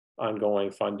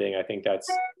 ongoing funding, I think that's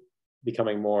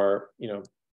becoming more,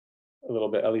 a little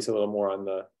bit, at least a little more on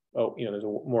the, there's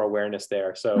more awareness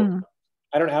there. So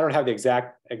I don't have the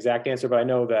exact answer, but I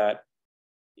know that,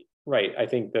 I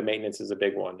think the maintenance is a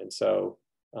big one. And so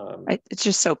it's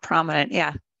just so prominent.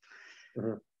 Yeah.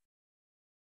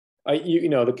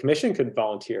 The commission could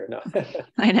volunteer. No,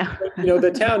 I know.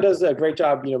 The town does a great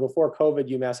job. Before COVID,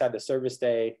 UMass had the service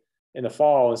day in the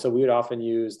fall, and so we would often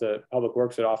use, the Public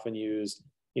Works would often use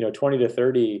 20 to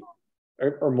 30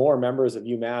 or more members of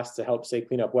UMass to help, say,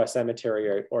 clean up West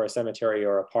Cemetery or a cemetery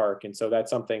or a park. And so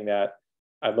that's something that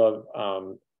I'd love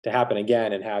to happen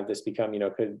again, and have this become,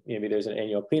 could maybe there's an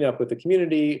annual cleanup with the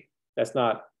community. That's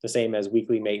not the same as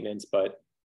weekly maintenance, but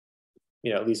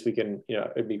at least we can,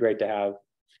 it'd be great to have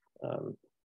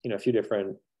a few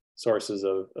different sources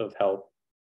of help.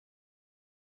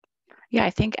 Yeah,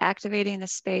 I think activating the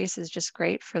space is just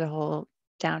great for the whole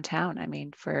downtown. I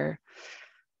mean, for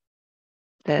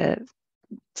the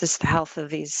health of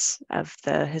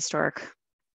the historic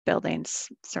buildings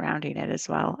surrounding it as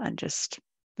well, and just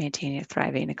maintaining a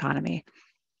thriving economy.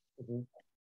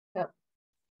 Yep.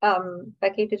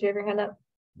 Becky, did you have your hand up?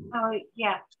 Oh,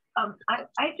 yeah.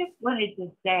 I just wanted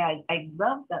to say I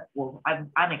love that. Well,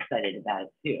 I'm excited about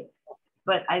it too,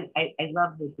 but I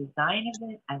love the design of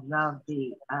it. I love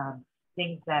the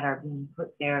things that are being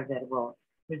put there that will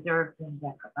preserve things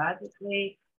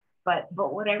ecologically. But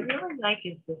what I really like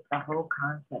is just the whole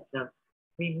concept of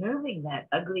removing that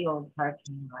ugly old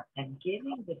parking lot and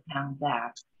giving the town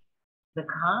back the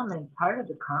common, part of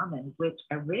the common, which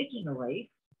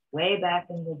originally, way back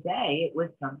in the day, it was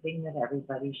something that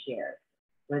everybody shared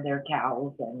for their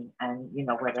cows and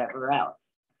whatever else.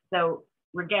 So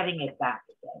we're getting it back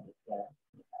again.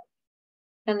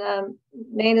 And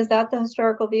Nate, is that the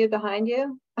historical view behind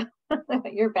you?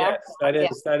 You're back.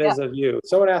 Yes, that is a view.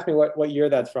 Someone asked me what year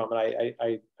that's from, and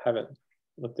I haven't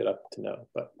looked it up to know.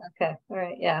 But okay, all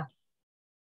right, yeah.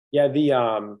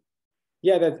 The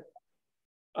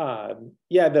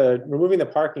removing the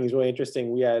parking is really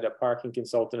interesting. We had a parking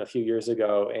consultant a few years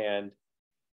ago, and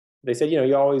they said,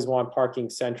 you always want parking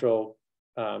central,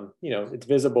 it's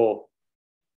visible.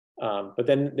 But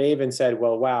then they even said,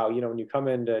 well, wow, when you come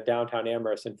into downtown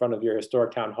Amherst, in front of your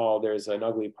historic town hall, there's an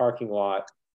ugly parking lot.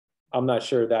 I'm not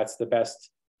sure that's the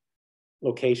best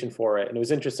location for it. And it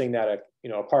was interesting that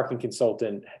a parking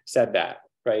consultant said that,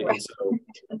 right? And so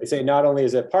they say not only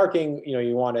is it parking,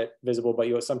 you want it visible,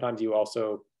 but sometimes you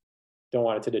also don't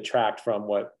want it to detract from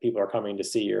what people are coming to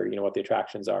see, or what the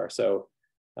attractions are. So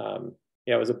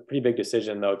it was a pretty big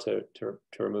decision though to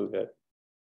remove it.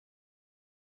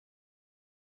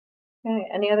 Okay,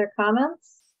 any other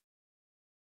comments?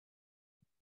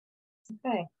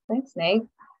 Okay, thanks, Nate.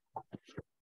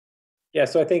 Yeah,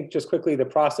 so I think just quickly, the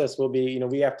process will be,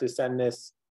 we have to send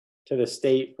this to the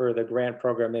state for the grant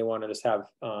program. They want to just have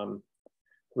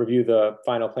review the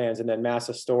final plans, and then Mass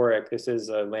Historic, this is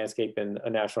a landscape in a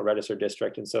National Register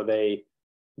district. And so they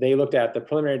looked at the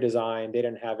preliminary design. They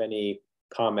didn't have any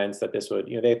comments that this would,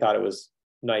 they thought it was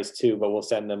nice too, but we'll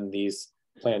send them these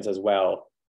plans as well.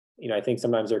 I think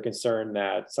sometimes they're concerned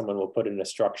that someone will put in a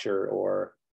structure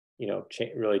or,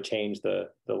 really change the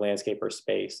landscape or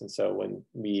space. And so when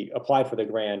we applied for the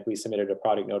grant, we submitted a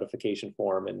project notification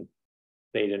form, and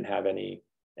they didn't have any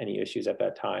issues at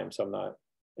that time. So I'm not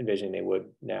envisioning they would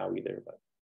now either. But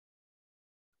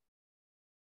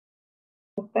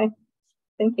okay,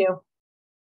 thank you.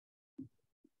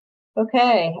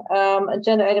 Okay,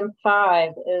 agenda item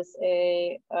 5 is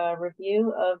a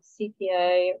review of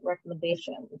CPA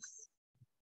recommendations.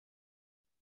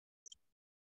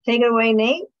 Take it away,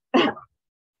 Nate.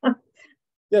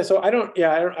 Yeah, so I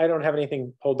don't have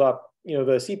anything pulled up. The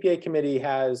CPA committee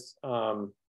has,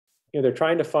 they're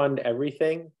trying to fund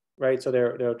everything, right? So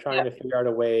they're trying to figure out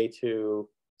a way to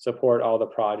support all the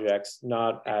projects,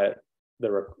 not at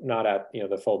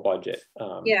the full budget.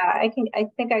 Yeah, I think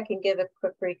I can give a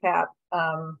quick recap.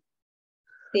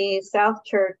 The South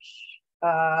Church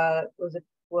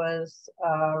was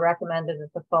recommended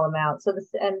at the full amount. So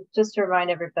and just to remind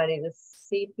everybody, the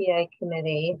CPA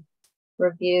committee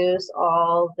reviews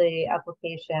all the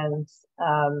applications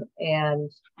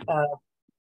and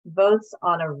votes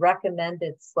on a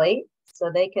recommended slate, so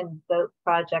they can vote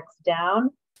projects down.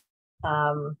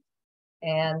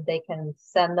 And they can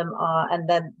send them on, and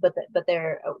then, but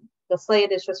the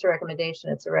slate is just a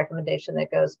recommendation. It's a recommendation that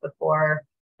goes before,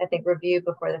 I think, review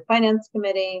before the finance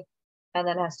committee, and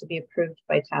then has to be approved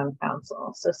by town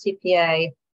council. So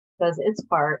CPA does its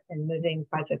part in moving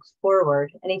projects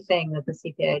forward. Anything that the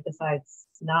CPA decides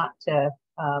not to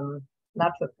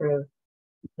approve,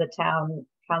 the town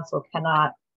council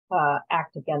cannot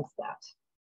act against that.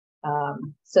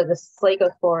 So the slate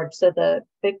goes forward. So the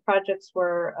big projects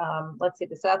were, let's see,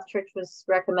 the South Church was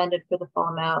recommended for the full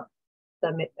amount.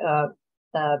 The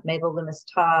Mabel Loomis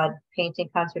Todd painting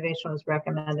conservation was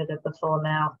recommended at the full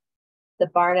amount. The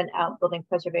barn and outbuilding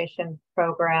preservation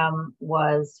program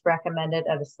was recommended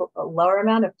at a lower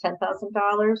amount of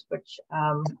 $10,000, which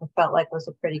I felt like was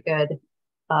a pretty good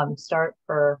start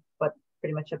for what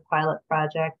pretty much a pilot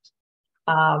project.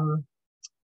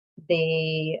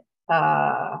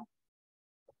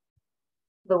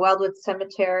 The Wildwood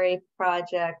Cemetery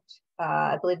project,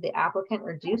 I believe the applicant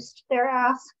reduced their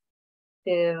ask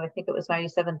to, I think it was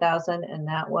 $97,000, and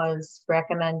that was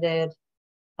recommended.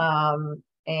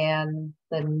 And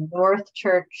the North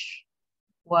Church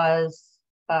was,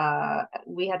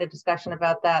 we had a discussion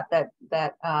about that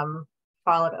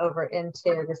followed over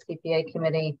into the CPA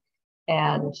committee,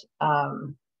 and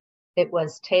it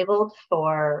was tabled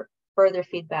for further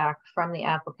feedback from the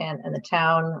applicant, and the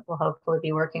town will hopefully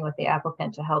be working with the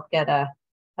applicant to help get a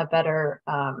better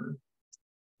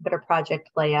project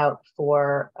layout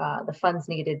for the funds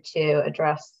needed to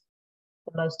address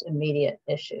the most immediate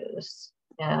issues.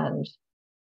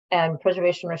 And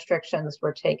preservation restrictions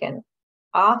were taken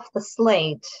off the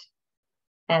slate,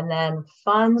 and then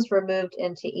funds were moved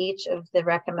into each of the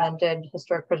recommended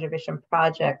historic preservation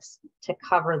projects to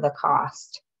cover the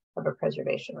cost of a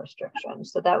preservation restriction.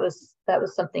 So that was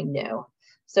something new.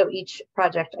 So each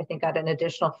project, I think, got an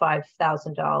additional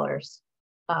 $5,000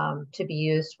 to be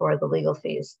used for the legal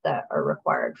fees that are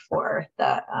required for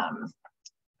the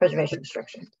preservation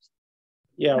restriction.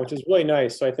 Yeah, which is really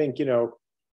nice. So I think,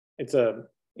 it's a,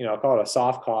 I'll call it a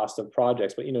soft cost of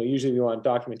projects, but, usually we want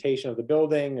documentation of the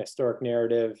building, historic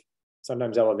narrative,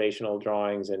 sometimes elevational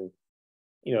drawings. And,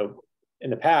 in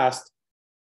the past,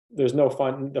 there's no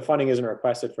fund, the funding isn't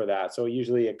requested for that. So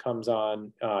usually it comes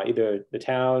on either the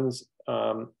town's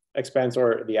expense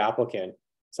or the applicant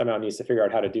somehow needs to figure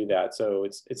out how to do that. So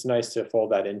it's nice to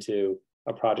fold that into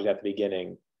a project at the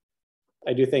beginning.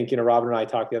 I do think, Robin and I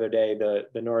talked the other day,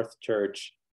 the North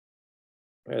Church,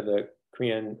 or the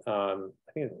Korean, I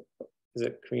think, is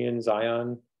it Korean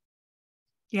Zion?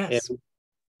 Yes.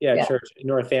 Yeah, Church in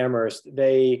North Amherst.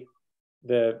 The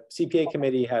CPA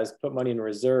committee has put money in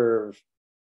reserve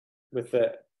with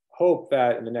the hope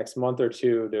that in the next month or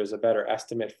two, there's a better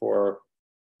estimate for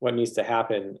what needs to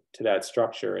happen to that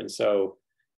structure. And so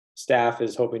staff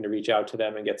is hoping to reach out to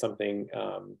them and get something.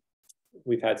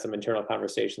 We've had some internal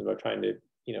conversations about trying to,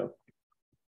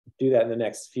 do that in the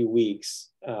next few weeks.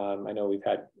 I know we've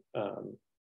had,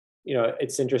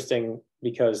 it's interesting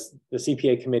because the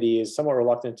CPA committee is somewhat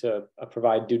reluctant to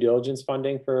provide due diligence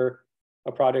funding for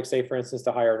a project, say, for instance,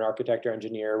 to hire an architect or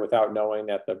engineer without knowing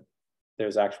that the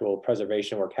there's actual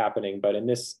preservation work happening. But in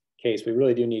this case, we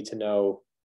really do need to know,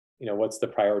 what's the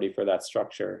priority for that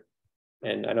structure.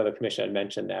 And I know the commission had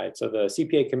mentioned that. So the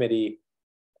CPA committee,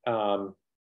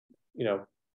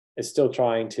 is still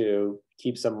trying to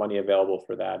keep some money available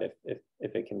for that if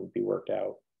it can be worked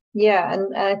out. Yeah,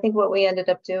 and I think what we ended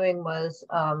up doing was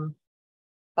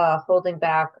holding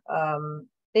back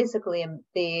basically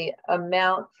the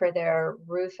amount for their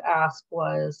roof ask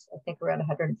was, I think, around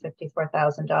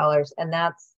 $154,000, and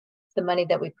that's the money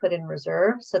that we put in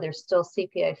reserve. So there's still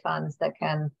CPA funds that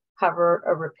can cover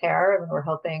a repair, and we're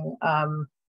hoping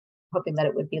that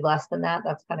it would be less than that.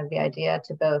 That's kind of the idea,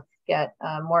 to both get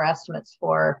more estimates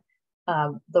for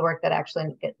the work that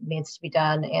actually needs to be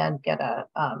done and get a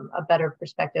better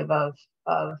perspective of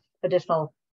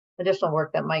additional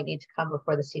work that might need to come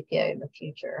before the CPA in the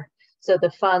future. So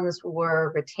the funds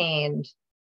were retained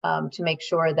to make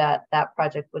sure that that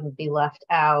project wouldn't be left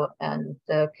out, and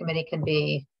the committee can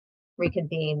be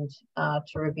reconvened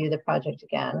to review the project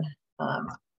again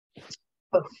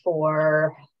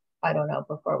before, I don't know,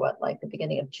 before what, like the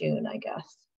beginning of June, I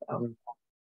guess. So.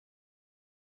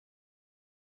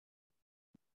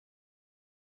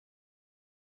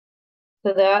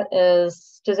 So that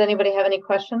is, does anybody have any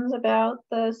questions about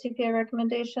the CPA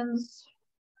recommendations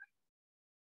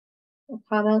or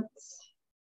comments?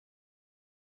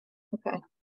 Okay.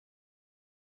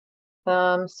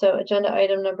 So agenda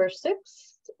item number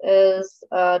 6 is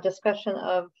a discussion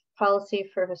of policy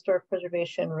for historic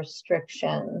preservation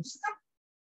restrictions.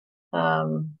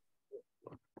 So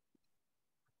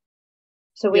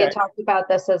we had talked about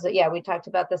this as we talked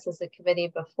about this as a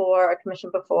committee before, a commission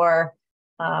before.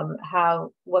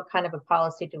 What kind of a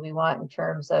policy do we want in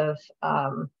terms of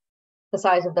the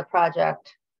size of the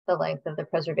project, the length of the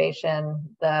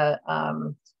preservation, the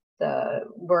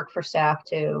work for staff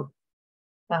to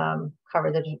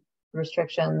cover the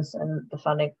restrictions and the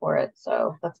funding for it.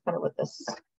 So that's kind of what this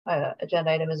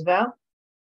agenda item is about.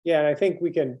 Yeah, and I think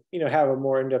we can, have a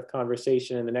more in-depth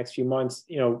conversation in the next few months.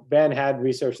 Ben had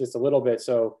researched this a little bit.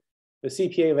 So the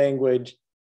CPA language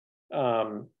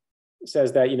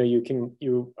says that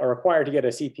you are required to get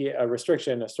a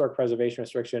restriction, a historic preservation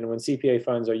restriction, when CPA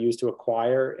funds are used to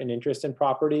acquire an interest in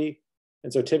property.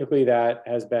 And so typically that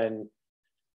has been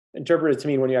interpreted to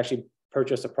mean when you actually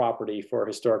purchase a property for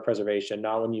historic preservation,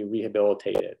 not when you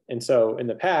rehabilitate it. And so in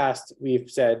the past, we've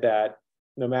said that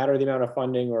no matter the amount of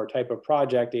funding or type of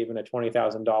project, even a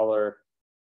 $20,000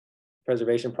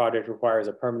 preservation project requires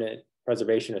a permanent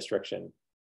preservation restriction.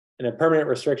 And a permanent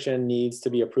restriction needs to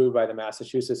be approved by the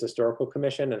Massachusetts Historical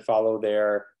Commission and follow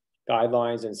their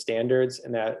guidelines and standards.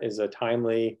 And that is a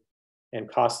timely and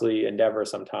costly endeavor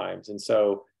sometimes. And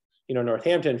so,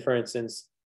 Northampton, for instance,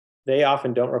 they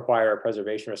often don't require a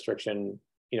preservation restriction,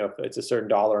 if it's a certain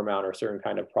dollar amount or a certain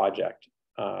kind of project.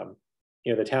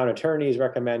 The town attorneys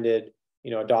recommended,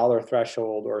 a dollar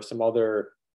threshold or some other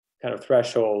kind of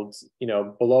thresholds,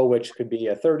 below which could be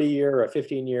a 30-year or a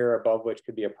 15-year, above which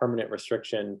could be a permanent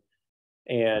restriction.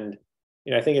 And,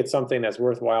 I think it's something that's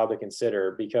worthwhile to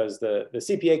consider, because the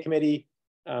CPA committee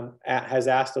has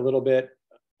asked a little bit,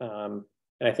 and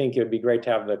I think it would be great to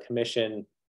have the commission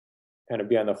kind of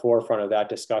be on the forefront of that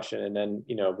discussion, and then,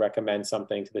 recommend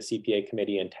something to the CPA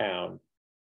committee in town.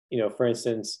 For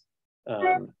instance,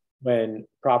 when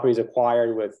property is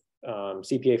acquired with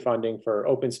CPA funding for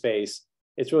open space,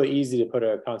 it's really easy to put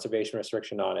a conservation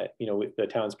restriction on it. The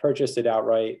town's purchased it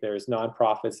outright. There's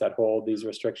nonprofits that hold these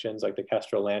restrictions, like the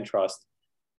Kestrel Land Trust.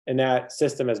 And that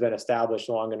system has been established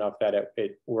long enough that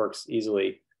it works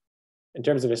easily. In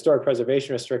terms of historic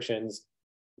preservation restrictions,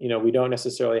 we don't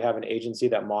necessarily have an agency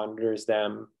that monitors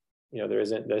them.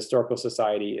 The Historical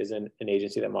Society isn't an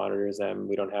agency that monitors them.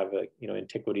 We don't have a,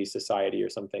 Antiquity Society or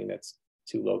something that's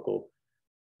too local.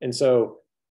 And so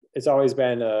it's always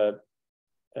been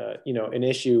an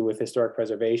issue with historic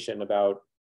preservation about,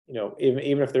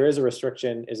 even if there is a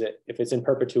restriction, if it's in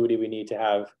perpetuity, we need to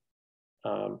have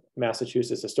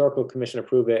Massachusetts Historical Commission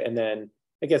approve it, and then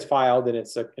it gets filed and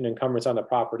it's an encumbrance on the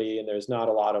property, and there's not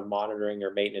a lot of monitoring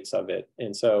or maintenance of it.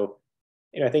 And so,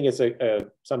 I think it's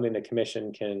something the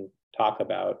commission can talk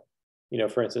about.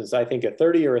 For instance, I think a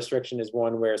 30-year restriction is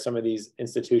one where some of these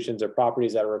institutions or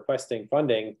properties that are requesting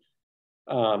funding,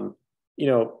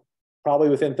 probably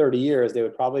within 30 years, they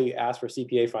would probably ask for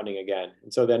CPA funding again.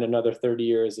 And so then another 30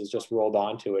 years is just rolled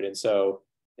onto it. And so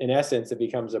in essence, it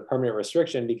becomes a permanent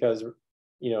restriction, because,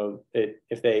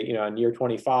 if they, on year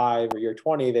 25 or year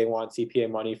 20, they want CPA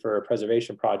money for a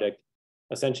preservation project,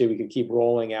 essentially we could keep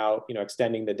rolling out,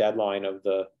 extending the deadline of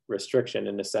the restriction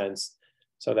in a sense,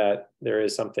 so that there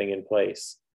is something in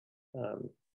place.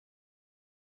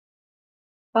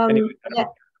 Anyway, yeah.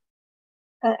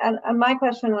 And my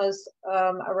question was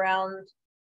around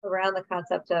the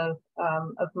concept of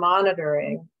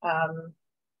monitoring.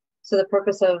 So the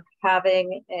purpose of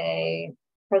having a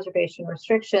preservation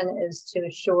restriction is to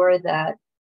assure that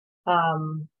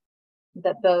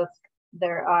that both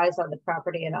their eyes on the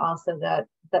property and also that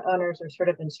the owners are sort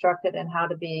of instructed in how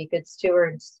to be good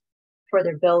stewards for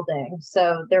their building.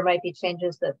 So there might be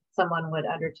changes that someone would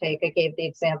undertake. I gave the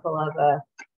example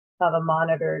of a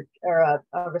monitored or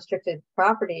a restricted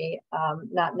property,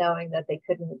 not knowing that they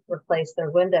couldn't replace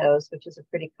their windows, which is a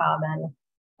pretty common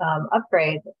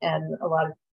upgrade, and a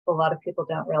lot of people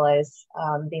don't realize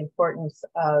the importance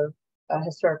of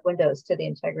historic windows to the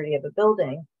integrity of a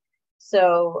building.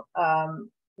 So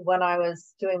when I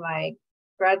was doing my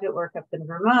graduate work up in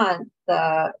Vermont,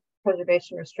 the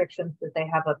preservation restrictions that they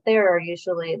have up there are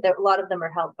usually, a lot of them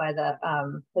are held by the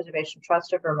Preservation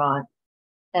Trust of Vermont,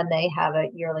 and they have a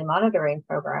yearly monitoring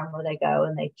program where they go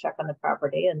and they check on the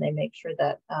property and they make sure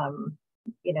that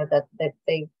that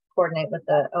they coordinate with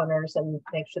the owners and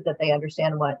make sure that they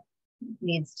understand what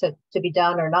needs to be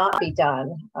done or not be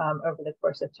done over the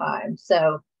course of time.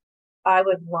 So I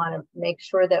would want to make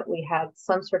sure that we had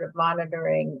some sort of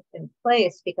monitoring in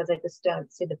place, because I just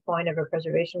don't see the point of a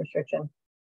preservation restriction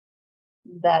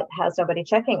that has nobody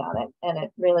checking on it. And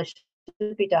it really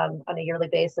should be done on a yearly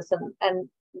basis. And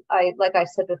I, like I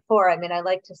said before, I mean, I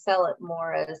like to sell it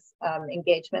more as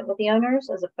engagement with the owners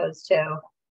as opposed to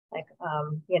like,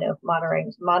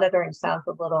 monitoring sounds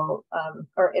a little,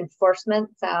 or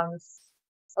enforcement sounds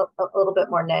a little bit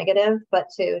more negative, but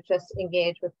to just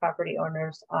engage with property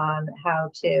owners on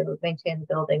how to maintain the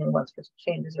building and what sorts of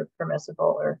changes are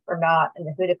permissible or not,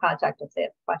 and who to contact if they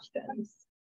have questions.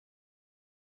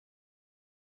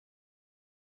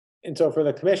 And so for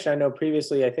the commission, I know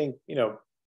previously, I think,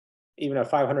 even a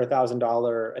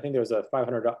 $500,000, I think there was a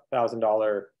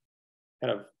 $500,000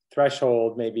 kind of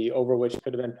threshold, maybe over which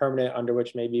could have been permanent, under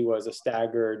which maybe was a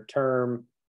staggered term.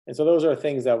 And so those are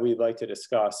things that we'd like to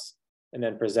discuss and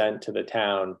then present to the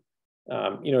town.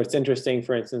 It's interesting,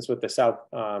 for instance, with the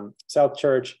South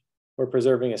Church, we're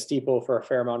preserving a steeple for a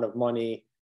fair amount of money.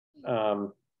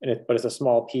 But it's a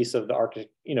small piece of the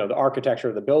architecture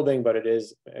of the building, but it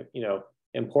is,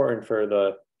 important for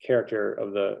the character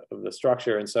of the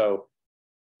structure. And so,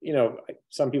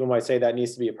 some people might say that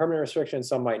needs to be a permanent restriction,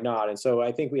 some might not. And so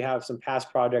I think we have some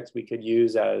past projects we could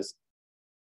use as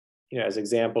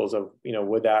examples of,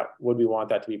 would we want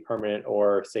that to be permanent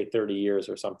or say 30 years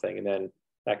or something, and then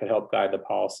that could help guide the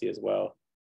policy as well.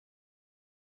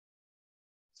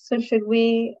 So should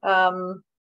we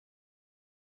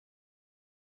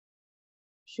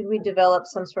develop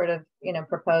some sort of,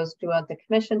 proposed, do you want the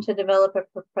commission to develop a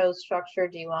proposed structure?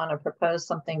 Do you want to propose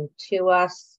something to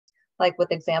us, like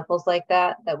with examples like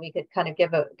that we could kind of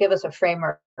give us a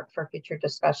framework for future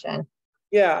discussion?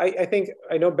 Yeah,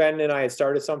 I know Ben and I had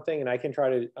started something, and I can try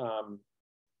to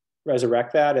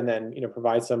resurrect that and then,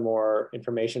 provide some more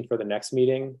information for the next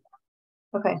meeting.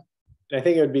 Okay. And I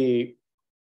think it would be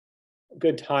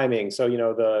good timing. So,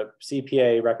 the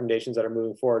CPA recommendations that are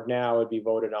moving forward now would be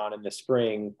voted on in the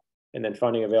spring, and then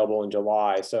funding available in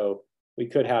July. So we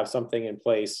could have something in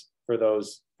place for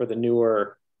the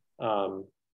newer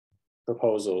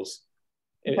proposals.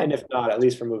 Okay. And if not, at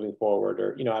least for moving forward,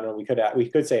 or, I don't know, we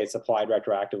could say it's applied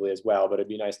retroactively as well, but it'd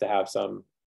be nice to have some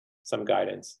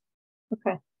guidance.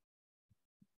 Okay.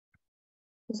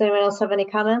 Does anyone else have any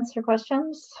comments or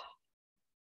questions?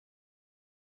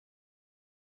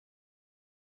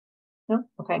 No?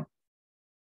 Okay.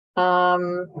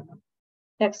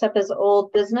 Next up is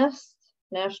old business,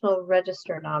 National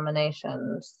Register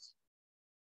nominations.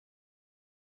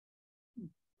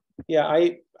 Yeah,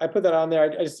 I put that on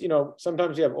there. I just,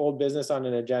 sometimes you have old business on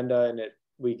an agenda, and it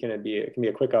can be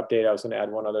a quick update. I was going to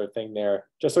add one other thing there,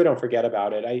 just so we don't forget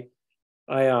about it.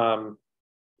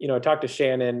 I talked to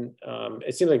Shannon.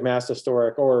 It seems like Mass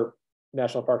Historic or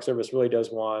National Park Service really does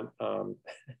want,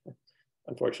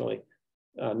 unfortunately,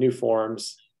 new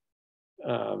forms.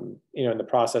 In the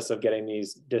process of getting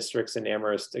these districts in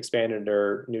Amherst expanded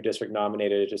or new district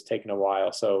nominated, it's just taken a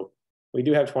while. So we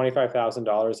do have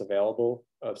 $25,000 available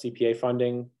of CPA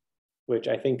funding, which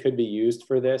I think could be used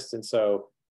for this. And so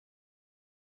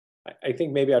I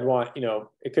think maybe I'd want,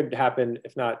 it could happen,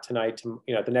 if not tonight,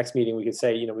 at the next meeting, we could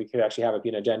say, we could actually have it be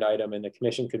an agenda item, and the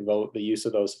commission could vote the use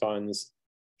of those funds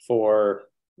for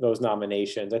those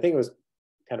nominations. I think it was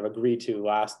kind of agreed to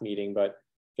last meeting, but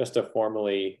just to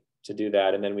formally to do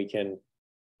that, and then we can,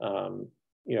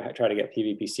 try to get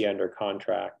PVPC under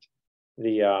contract.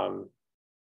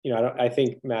 I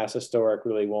think Mass Historic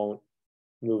really won't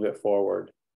move it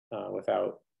forward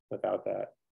without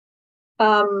that.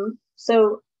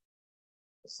 So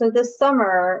So this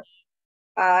summer,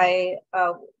 I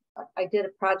did a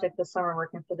project this summer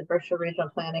working for the Berkshire Regional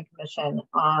Planning Commission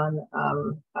on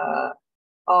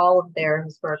all of their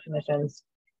historic commissions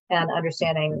and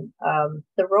understanding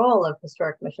the role of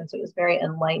historic commissions. It was very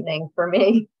enlightening for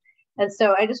me. And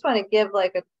so I just want to give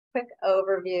like a quick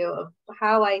overview of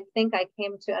how I think I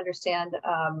came to understand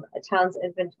a town's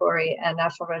inventory and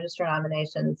National Register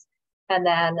nominations. And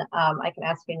then I can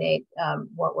ask you, Nate,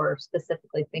 what we're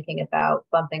specifically thinking about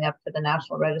bumping up to the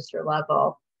National Register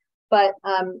level. But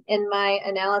in my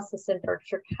analysis in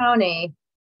Berkshire County,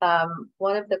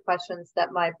 one of the questions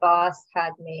that my boss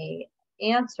had me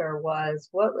answer was,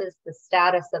 what was the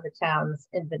status of a town's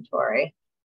inventory?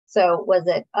 So was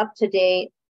it up to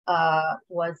date?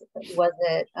 Was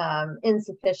it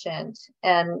insufficient?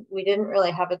 And we didn't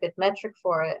really have a good metric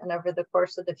for it. And over the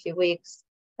course of the few weeks,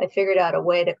 I figured out a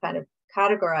way to kind of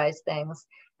categorize things.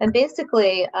 And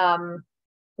basically,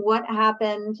 what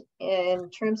happened in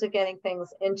terms of getting things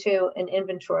into an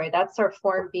inventory, that's our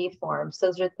Form B forms.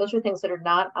 Those are things that are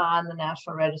not on the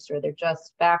National Register. They're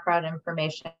just background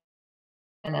information,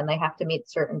 and then they have to meet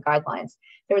certain guidelines.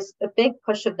 There's a big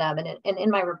push of them. And in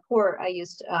my report, I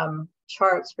used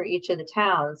charts for each of the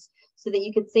towns so that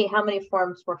you could see how many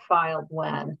forms were filed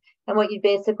when. And what you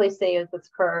basically see is this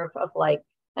curve of like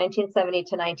 1970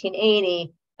 to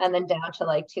 1980, and then down to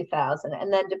like 2000.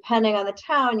 And then depending on the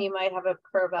town, you might have a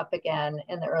curve up again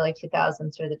in the early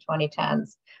 2000s or the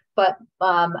 2010s. But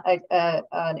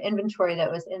an inventory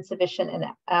that was insufficient and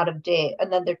out of date.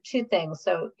 And then there are two things.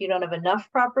 So you don't have enough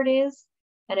properties,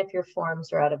 and if your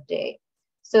forms are out of date.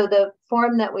 So the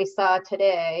form that we saw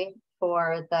today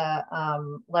for the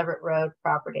Leverett Road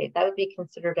property, that would be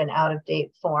considered an out of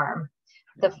date form.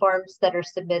 The forms that are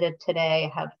submitted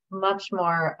today have much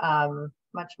more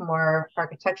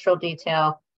architectural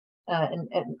detail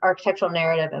and architectural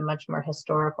narrative and much more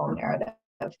historical narrative.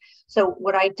 So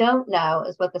what I don't know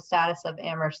is what the status of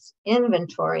Amherst's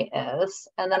inventory is.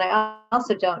 And then I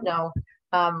also don't know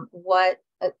what,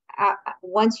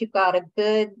 once you've got a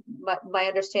good, my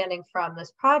understanding from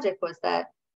this project was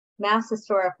that Mass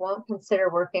Historic won't consider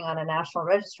working on a National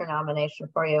Register nomination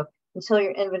for you until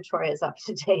your inventory is up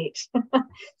to date.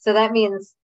 So that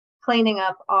means cleaning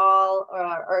up all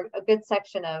or a good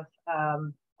section of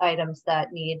items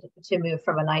that need to move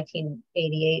from a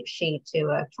 1988 sheet to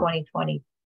a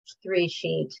 2023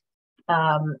 sheet,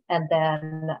 and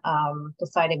then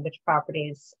deciding which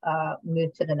properties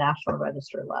move to the National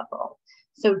Register level.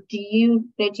 So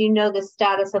did you know the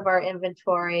status of our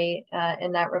inventory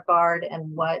in that regard,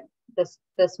 and what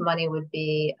this money would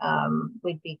be,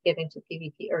 we'd be giving to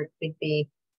PVP, or we'd be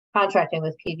contracting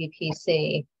with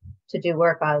PVPC to do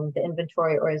work on the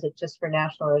inventory, or is it just for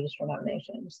National Register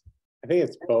nominations? I think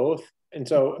it's both. And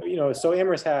so, so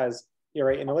Amherst has, you're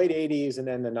right, in the late 80s and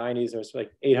then the 90s, there's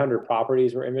like 800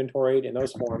 properties were inventoried, and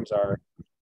those forms are,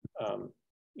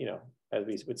 as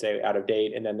we would say, out of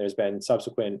date. And then there's been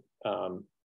subsequent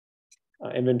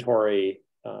inventory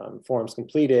forms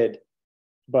completed.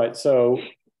 But so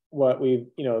what we've,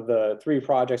 the three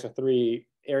projects or three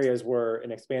areas were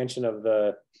an expansion of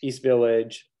the East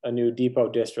Village, a new depot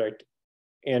district,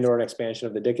 and or an expansion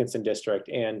of the Dickinson district.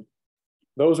 And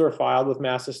those were filed with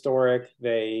Mass Historic.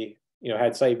 They,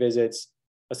 had site visits.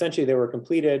 Essentially, they were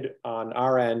completed on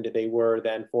our end. They were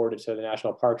then forwarded to the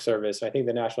National Park Service. And I think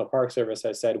the National Park Service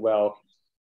has said, well,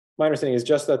 my understanding is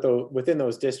just that within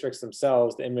those districts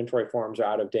themselves, the inventory forms are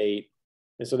out of date.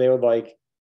 And so they would like,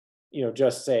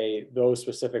 just say those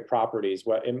specific properties.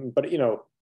 But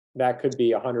that could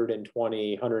be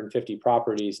 120, 150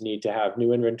 properties need to have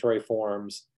new inventory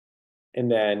forms,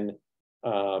 and then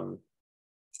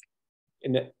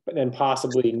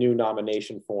possibly new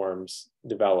nomination forms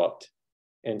developed.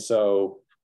 And so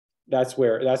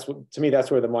to me,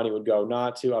 that's where the money would go,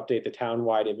 not to update the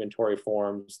townwide inventory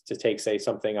forms to take, say,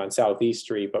 something on Southeast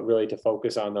Street, but really to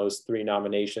focus on those three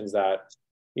nominations that,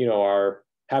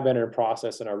 have been in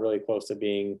process and are really close to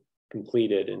being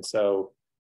completed. And so,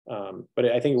 but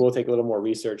I think it will take a little more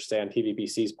research, say, on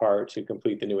PVPC's part to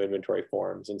complete the new inventory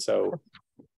forms. And so,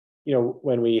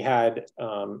 when we had,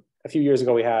 a few years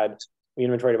ago, we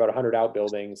inventoried about 100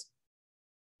 outbuildings,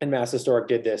 and Mass Historic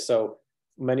did this. So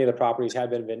many of the properties had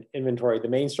been inventoried, the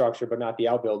main structure, but not the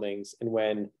outbuildings. And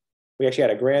when we actually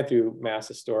had a grant through Mass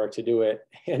Historic to do it,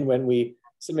 and when we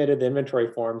submitted the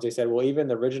inventory forms, they said, well, even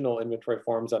the original inventory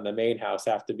forms on the main house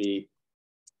have to be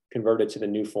converted to the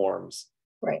new forms.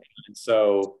 Right. And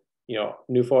so,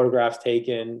 new photographs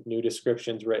taken, new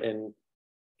descriptions written,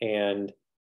 and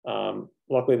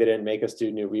luckily they didn't make us do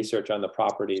new research on the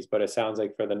properties, but it sounds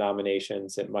like for the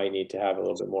nominations, it might need to have a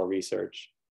little bit more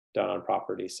research done on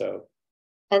property. So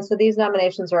And so these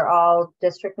nominations are all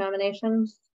district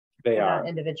nominations? They They're are not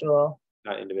individual.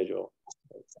 not individual.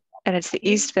 And it's the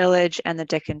East Village and the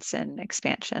Dickinson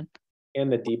expansion.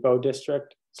 And the Depot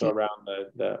district, so Depot. around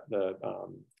the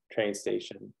train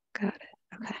station. Got it.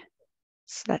 Okay.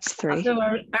 So that's 3. So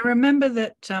I remember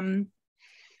that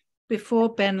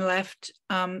before Ben left,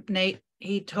 Nate,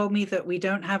 he told me that we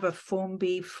don't have a Form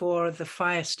B for the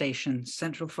fire station,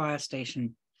 Central Fire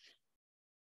Station.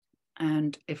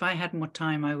 And if I had more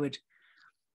time, I would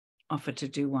offer to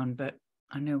do one, but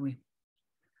I know we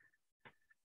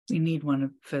need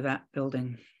one for that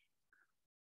building.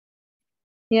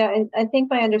 Yeah, and I think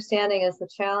my understanding is the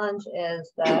challenge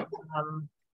is that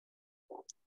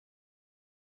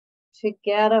to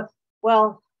get the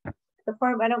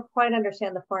form, I don't quite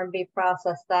understand the Form B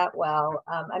process that well.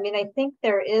 I mean, I think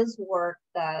there is work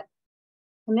that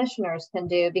commissioners can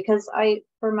do, because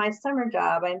for my summer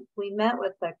job, we met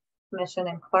with the commission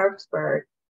in Clarksburg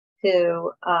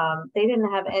who they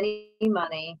didn't have any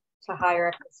money to hire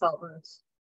a consultant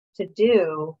to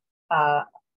do a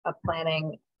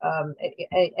planning,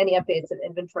 any updates of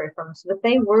inventory forms, but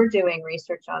they were doing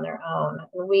research on their own.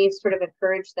 And we sort of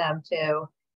encouraged them to,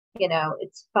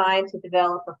 it's fine to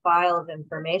develop a file of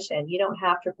information. You don't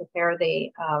have to prepare the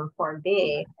Form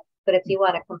B, but if you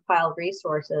want to compile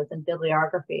resources and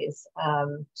bibliographies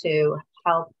to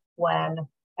help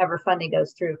whenever funding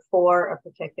goes through for a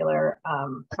particular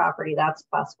property, that's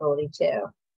a possibility too.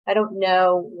 I don't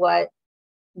know what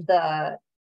the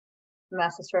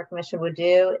Mass Historic Commission would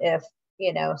do if,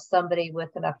 somebody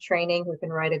with enough training who can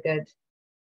write a good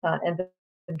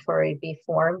inventory B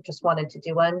form just wanted to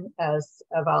do one as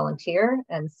a volunteer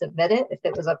and submit it if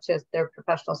it was up to their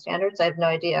professional standards. I have no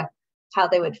idea how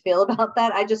they would feel about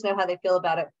that. I just know how they feel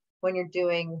about it when you're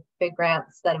doing big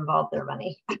grants that involve their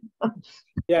money.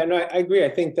 Yeah, no, I agree. I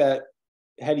think that,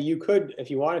 Hetty, you could,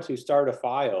 if you wanted to, start a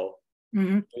file.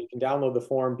 Mm-hmm. You can download the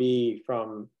Form B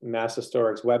from Mass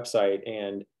Historic's website.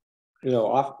 And,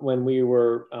 when we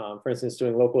were, for instance,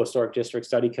 doing local historic district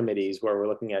study committees where we're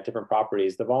looking at different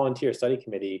properties, the volunteer study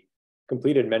committee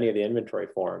completed many of the inventory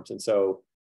forms. And so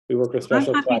we work with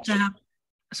special collections.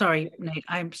 Sorry, Nate,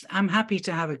 I'm happy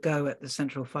to have a go at the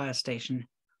Central Fire Station.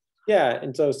 Yeah,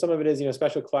 and so some of it is,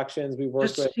 special collections we work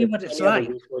Just with. see what it's like.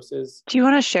 Resources. Do you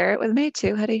want to share it with me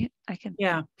too, Hetty? I can.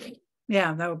 Yeah,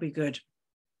 that would be good.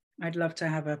 I'd love to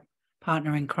have a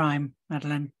partner in crime,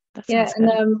 Madeline. Yeah,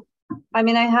 and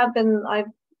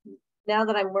now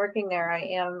that I'm working there,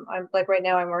 I'm like right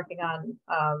now I'm working on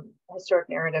historic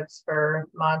narratives for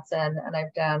Monson, and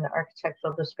I've done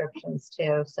architectural descriptions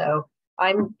too. So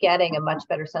I'm getting a much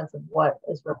better sense of what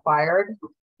is required.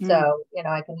 So,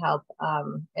 I can help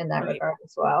in that regard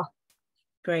as well.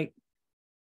 Great.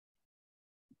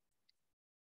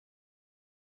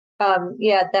 My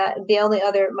only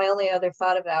other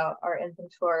thought about our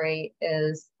inventory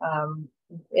is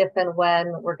if and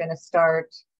when we're going to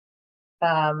start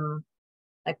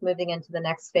moving into the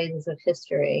next phases of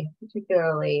history,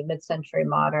 particularly mid-century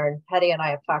modern. Hetty and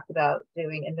I have talked about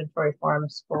doing inventory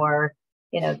forms for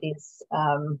these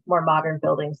more modern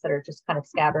buildings that are just kind of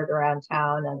scattered around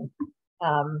town, and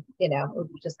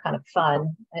just kind of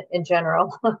fun in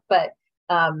general. But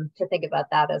to think about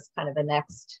that as kind of the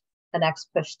next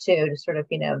push too, to sort of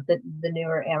the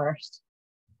newer Amherst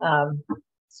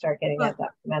start getting that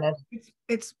documented.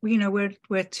 It's we're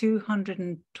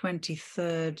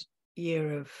 223rd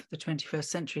year of the 21st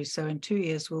century, so in 2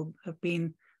 years we'll have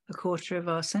been a quarter of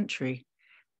our century,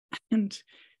 and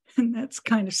that's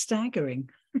kind of staggering.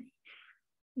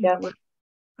 Yeah.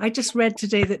 I just read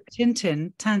today that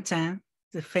Tintin,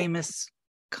 the famous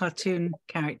cartoon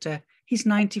character, he's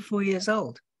 94 years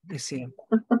old this year.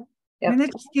 Yep. I mean,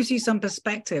 that just gives you some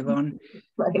perspective on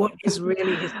what is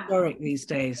really historic these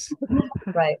days.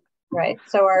 Right.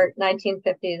 So our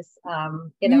 1950s,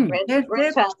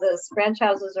 ranch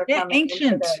houses are coming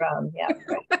ancient. into their own. Yeah,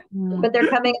 right. But they're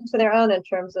coming into their own in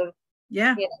terms of,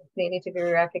 they need to be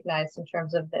recognized in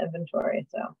terms of the inventory.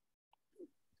 So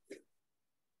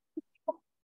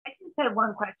I just had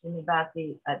one question about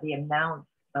the amount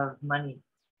of money.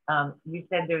 You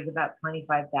said there's about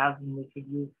 25,000 we could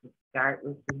use to start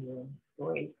with the new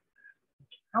story.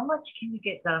 How much can you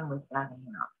get done with that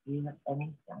amount? Do you have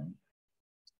any sense?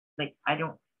 Like, I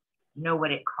don't know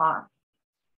what it costs.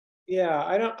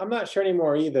 Yeah, I'm not sure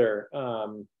anymore either.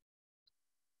 I'm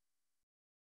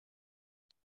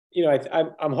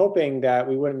hoping that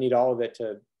we wouldn't need all of it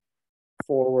to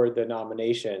forward the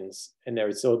nominations, and there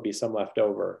would still be some left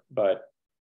over. But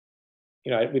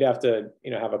we'd have to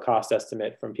have a cost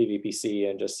estimate from PVPC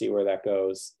and just see where that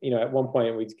goes. At one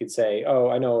point we could say, oh,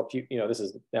 I know this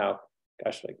is now,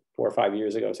 gosh, like 4 or 5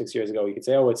 years ago, 6 years ago, we could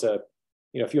say, oh, it's a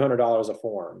a few $100s a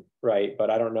form, right? But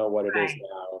I don't know what it is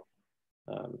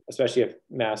now, especially if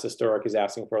Mass Historic is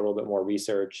asking for a little bit more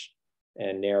research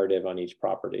and narrative on each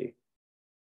property.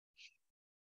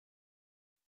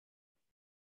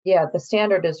 Yeah, the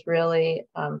standard is really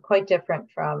quite different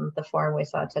from the form we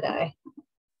saw today.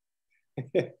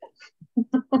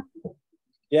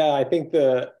 Yeah, I think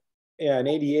in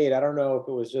 88, I don't know if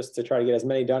it was just to try to get as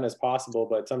many done as possible,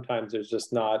 but sometimes there's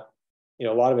just not, a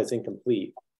lot of it's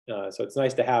incomplete. So it's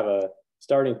nice to have a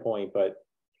starting point, but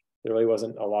there really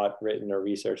wasn't a lot written or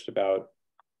researched about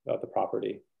the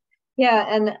property. Yeah,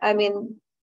 and I mean,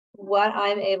 what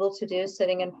I'm able to do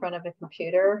sitting in front of a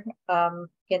computer, in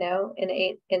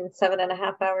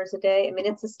 7.5 hours a day. I mean,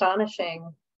 it's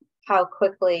astonishing how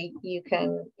quickly you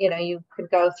can, you could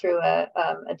go through a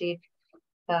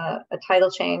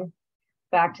title chain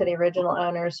back to the original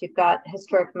owners. You've got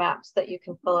historic maps that you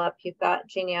can pull up. You've got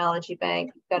genealogy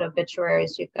bank, you've got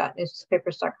obituaries, you've got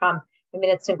newspapers.com. I mean,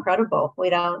 it's incredible.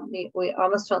 We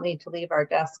almost don't need to leave our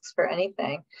desks for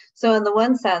anything. So in the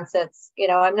one sense, it's,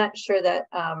 I'm not sure that,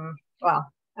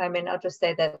 well, I mean, I'll just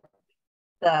say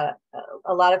that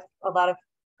a lot of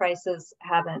prices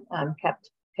haven't kept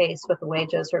pace with the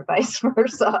wages or vice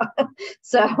versa.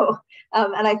 So,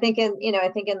 and I think in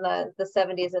the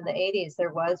 70s and the 80s,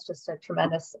 there was just a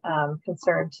tremendous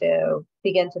concern to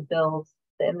begin to build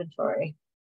the inventory,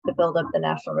 to build up the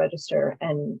National Register,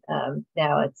 and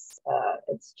now it's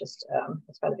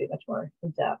got to be much more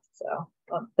in depth. So,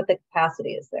 but the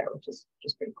capacity is there, which is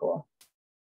just pretty cool.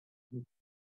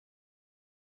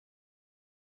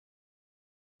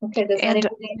 Okay, does and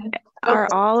anybody? Are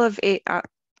all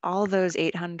of those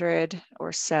 800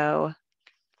 or so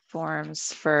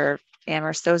forms for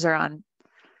Amherst, those are on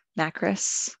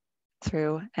Macris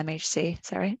through MHC, is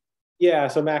that right? Yeah,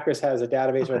 so Macris has a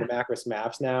database Okay. or the Macris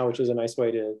maps now, which is a nice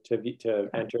way to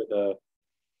enter to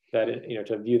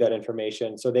view that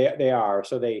information. So they are.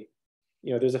 So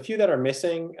there's a few that are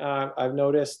missing. I've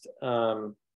noticed,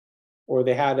 or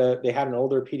they had an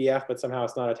older PDF, but somehow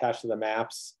it's not attached to the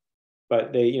maps.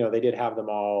 But they did have them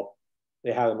all.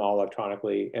 They have them all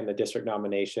electronically, and the district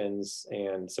nominations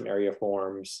and some area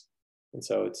forms, and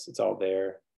so it's all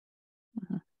there.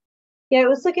 Mm-hmm. Yeah, I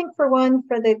was looking for one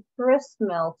for the grist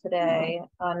mill today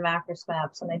on Macris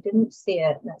Maps, and I didn't see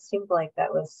it, and it seemed like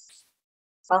that was.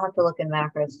 I'll have to look in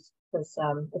Macris because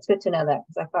it's good to know that,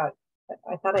 because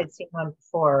I thought I'd seen one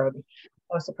before.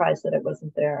 I was surprised that it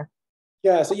wasn't there.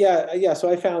 Yeah. So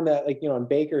I found that, like, on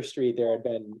Baker Street there had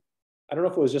been, I don't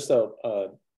know if it was just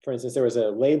for instance, there was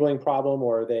a labeling problem,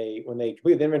 or when they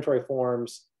completed the inventory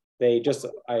forms, they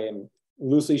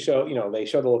loosely show, they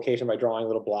show the location by drawing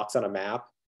little blocks on a map.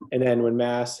 And then when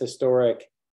Mass Historic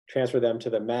transferred them to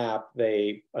the map,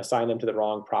 they assigned them to the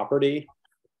wrong property.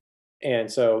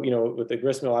 And so, with the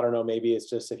grist mill, I don't know, maybe it's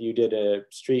just if you did a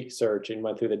street search and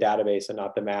went through the database and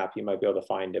not the map, you might be able to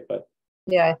find it. But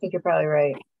yeah, I think you're probably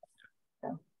right.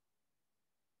 Yeah.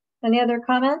 Any other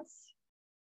comments?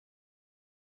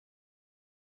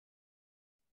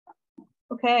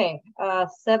 Okay,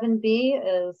 7B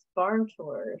is barn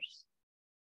tours.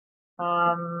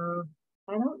 I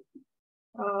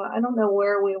don't know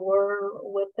where we were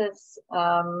with this.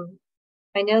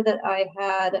 I know that I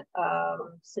had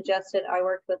suggested, I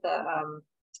worked with a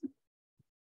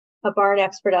barn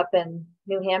expert up in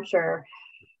New Hampshire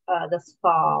this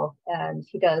fall, and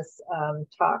he does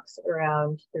talks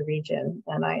around the region.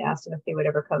 And I asked him if he would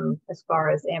ever come as far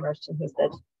as Amherst, and he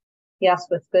said yes,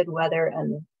 with good weather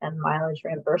and mileage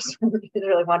reimbursement. He's a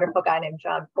really wonderful guy named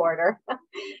John Porter.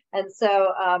 And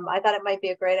so I thought it might be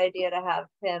a great idea to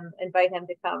invite him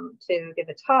to come to give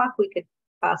a talk. We could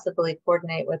possibly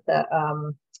coordinate with the,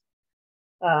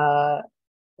 the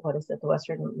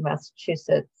Western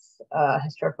Massachusetts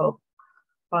Historical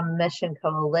Mission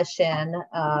Coalition,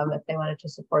 if they wanted to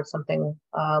support something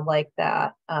like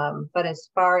that. But as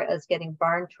far as getting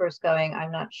barn tours going,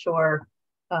 I'm not sure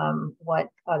what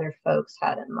other folks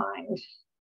had in mind.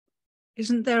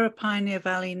 Isn't there a Pioneer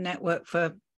Valley network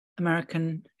for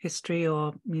American history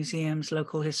or museums,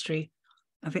 local history?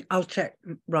 I think I'll check,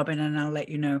 Robin, and I'll let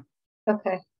you know.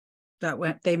 Okay. That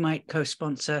way they might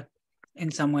co-sponsor in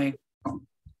some way.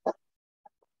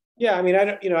 Yeah, I mean,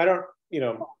 we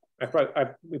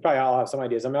probably all have some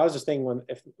ideas. I mean, I was just thinking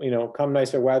if come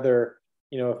nicer weather,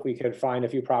 if we could find a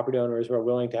few property owners who are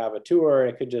willing to have a tour,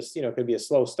 it could just, could be a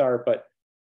slow start, but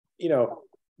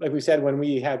like we said, when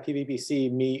we had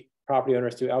PVPC meet property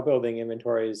owners to outbuilding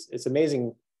inventories, it's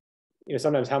amazing,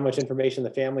 sometimes how much information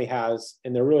the family has,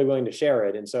 and they're really willing to share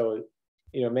it. And so,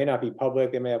 it may not be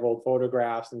public, they may have old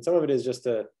photographs, and some of it is just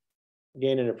to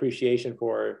gain an appreciation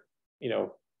for,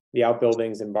 the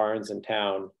outbuildings and barns in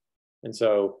town. And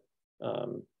so,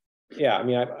 yeah, I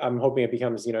mean, I'm hoping it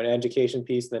becomes, you know, an education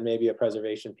piece, then maybe a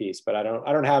preservation piece, but I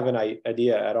don't have an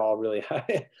idea at all really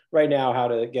right now how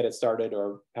to get it started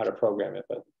or how to program it.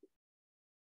 But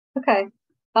okay,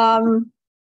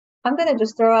 I'm going to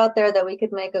just throw out there that we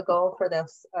could make a goal for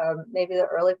this, maybe the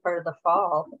early part of the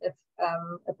fall,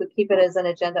 if we keep it as an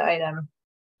agenda item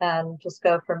and just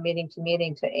go from meeting to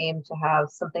meeting to aim to have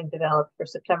something developed for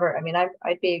September. I mean,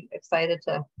 I'd be excited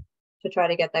to try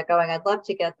to get that going. I'd love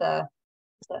to get the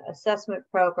assessment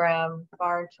program,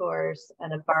 barn tours,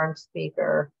 and a barn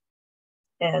speaker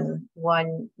in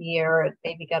 1 year.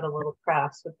 Maybe get a little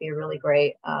press would be a really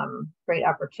great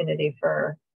opportunity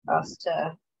for us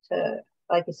to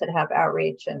like you said, have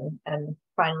outreach and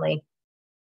finally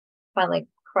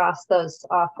cross those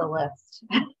off the list.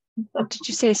 Did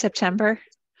you say September?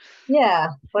 Yeah.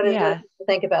 What do you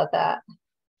think about that?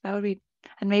 That would be,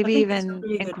 and maybe even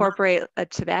incorporate a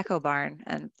tobacco barn.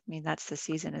 And I mean, that's the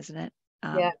season, isn't it?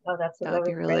 Yeah. Oh, that would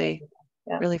be really,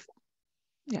 really,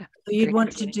 yeah. You'd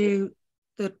want to do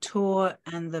the tour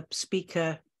and the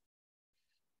speaker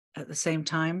at the same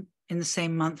time in the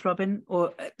same month, Robin,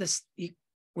 or at this?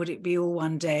 Would it be all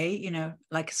one day, you know,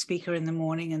 like a speaker in the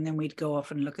morning and then we'd go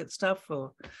off and look at stuff?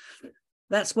 Or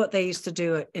that's what they used to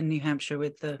do in New Hampshire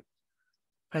with the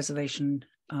Preservation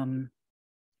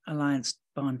Alliance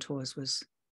barn tours. Was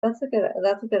that's a good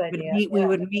idea. We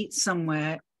would meet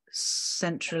somewhere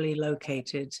centrally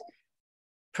located,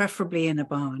 preferably in a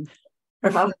barn,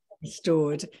 preferably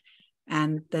stored,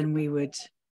 and then we would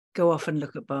go off and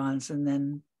look at barns, and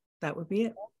then that would be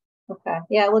it. Okay.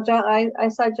 Yeah. Well, John, I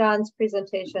saw John's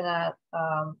presentation at,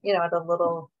 you know, at a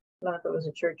little, I don't know if it was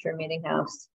a church or a meeting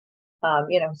house.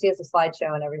 You know, he has a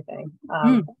slideshow and everything.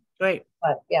 Great.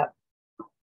 But yeah.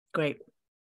 Great.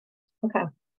 Okay.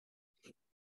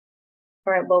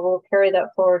 All right. Well, we'll carry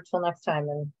that forward till next time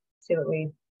and see what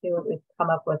we come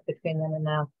up with between then and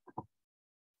now.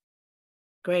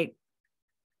 Great.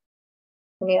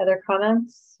 Any other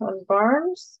comments on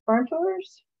barn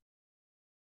tours?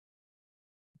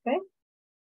 Okay.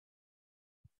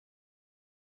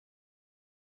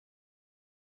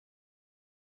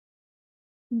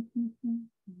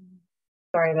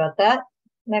 Sorry about that.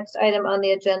 Next item on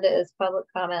the agenda is public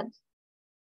comment.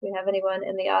 Do we have anyone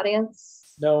in the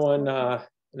audience? No one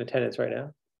in attendance right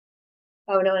now.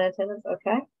 Oh, no one in attendance.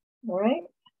 Okay. All right.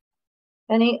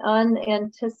 Any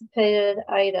unanticipated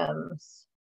items?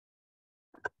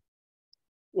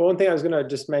 Well, one thing I was going to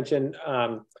just mention,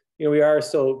 you know, we are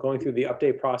still going through the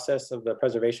update process of the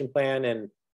preservation plan, and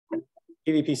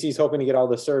PVPC is hoping to get all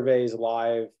the surveys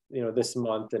live, you know, this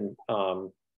month. And,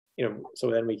 you know,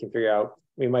 so then we can figure out,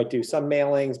 we might do some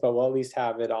mailings, but we'll at least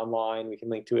have it online. We can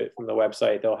link to it from the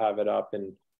website. They'll have it up.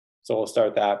 And so we'll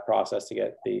start that process to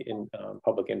get the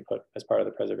public input as part of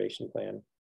the preservation plan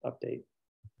update.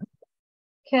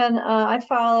 Can I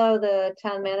follow the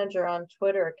town manager on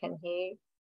Twitter? Can he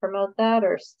promote that,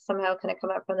 or somehow can it come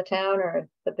out from the town or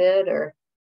the bid? Or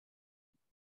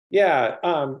yeah,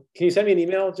 can you send me an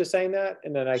email just saying that,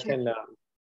 and then I can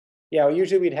yeah,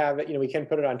 usually we'd have it, you know, we can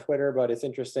put it on Twitter, but it's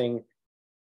interesting,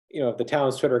 you know, the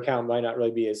town's Twitter account might not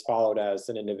really be as followed as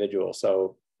an individual.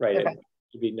 So right, okay.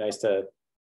 It'd be nice to,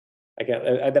 I can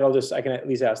at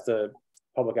least ask the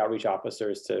public outreach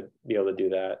officers to be able to do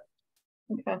that.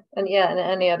 Okay. And yeah, and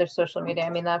any other social media, I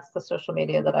mean, that's the social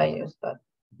media that I use, but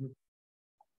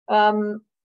I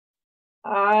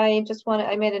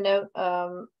made a note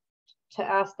to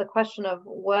ask the question of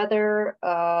whether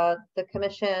the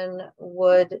commission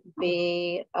would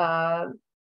be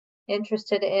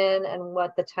interested in and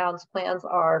what the town's plans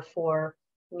are for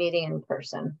meeting in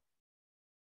person.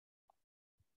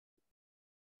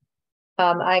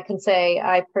 I can say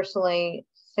I personally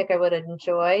think I would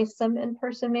enjoy some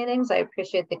in-person meetings. I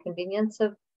appreciate the convenience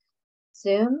of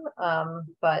Zoom,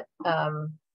 but I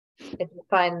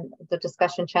find the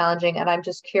discussion challenging, and I'm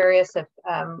just curious if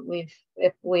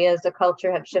we as a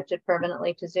culture have shifted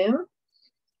permanently to Zoom,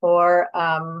 or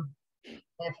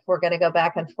if we're going to go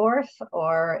back and forth,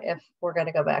 or if we're going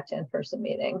to go back to in-person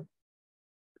meeting.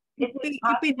 It'd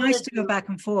be nice to go back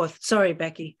and forth. Sorry,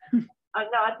 Becky. No,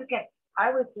 it's okay.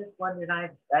 I was just wondering, I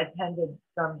attended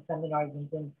some seminars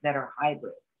and things that are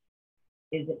hybrid.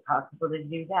 Is it possible to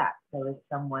do that? So if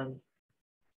someone,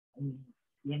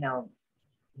 you know,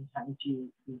 sometimes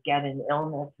you get an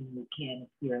illness and you can't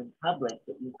appear in public,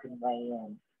 that you can weigh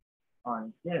in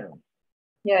on Zoom.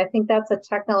 Yeah, I think that's a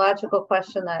technological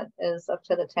question that is up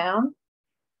to the town.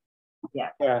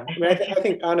 Yeah. Yeah, I mean, I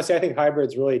think honestly, I think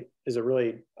hybrid is a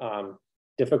really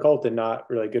difficult and not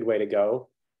really good way to go.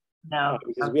 No,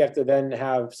 because we have to then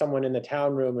have someone in the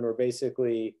town room, and we're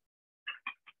basically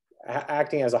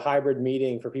acting as a hybrid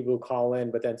meeting for people who call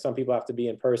in, but then some people have to be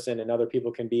in person and other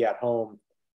people can be at home.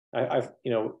 I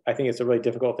think it's a really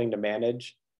difficult thing to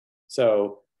manage.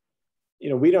 So,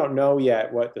 we don't know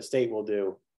yet what the state will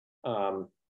do.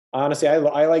 Honestly, I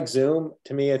like Zoom.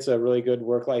 To me, it's a really good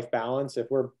work-life balance.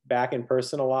 If we're back in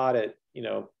person a lot,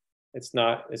 it's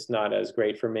not as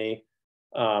great for me.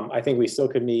 I think we still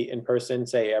could meet in person,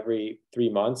 say every 3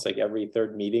 months, like every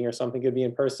third meeting or something could be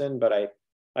in person. But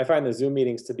I find the Zoom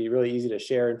meetings to be really easy to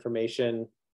share information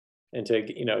and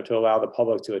to allow the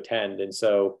public to attend. And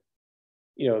so,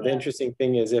 the interesting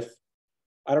thing is, if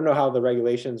I don't know how the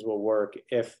regulations will work,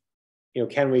 if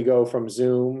can we go from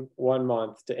Zoom 1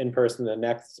 month to in person the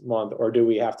next month, or do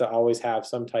we have to always have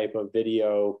some type of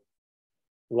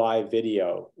live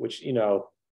video, which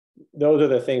those are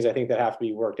the things I think that have to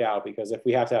be worked out, because if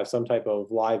we have to have some type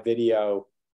of live video,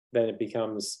 then it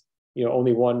becomes,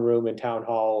 only one room in town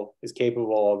hall is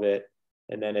capable of it.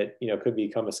 And then it, could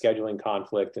become a scheduling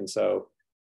conflict. And so,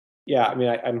 yeah, I mean,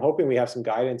 I'm hoping we have some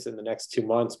guidance in the next 2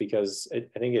 months, because I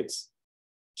think it's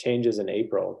changes in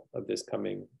April of this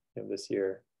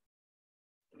year.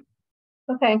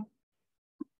 Okay.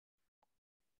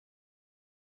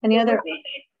 Any other? To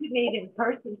meet in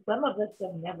person. Some of us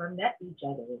have never met each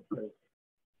other in person.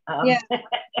 Yeah,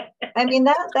 I mean,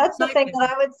 that's the thing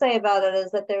that I would say about it,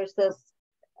 is that there's this,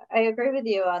 I agree with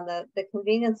you on the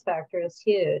convenience factor is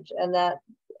huge, and that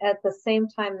at the same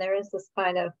time there is this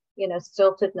kind of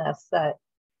stiltedness that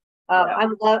I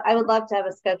would love to have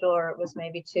a schedule where it was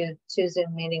maybe two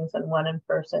Zoom meetings and one in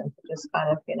person to just kind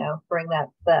of bring that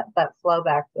flow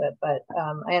back to it. But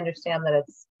I understand that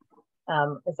it's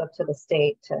up to the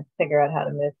state to figure out how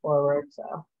to move forward.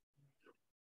 So.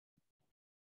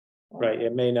 Right.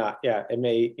 It may not. Yeah. It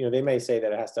may. They may say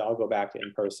that it has to all go back to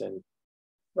in person.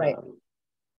 Right.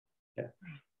 Yeah.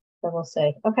 So we'll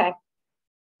see. Okay.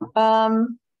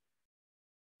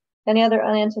 Any other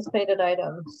unanticipated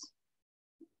items?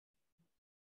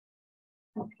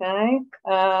 Okay.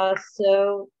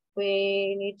 So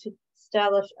we need to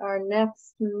establish our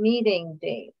next meeting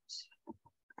date.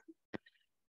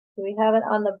 Do we have it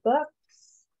on the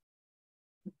books?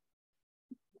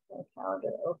 My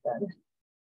calendar open.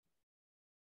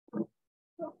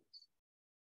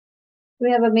 Do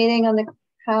we have a meeting on the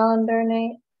calendar,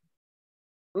 Nate?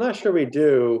 I'm not sure we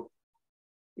do.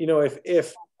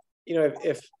 If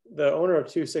the owner of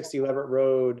 260 Leverett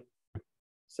Road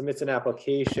submits an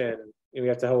application, we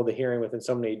have to hold the hearing within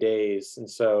so many days, and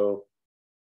so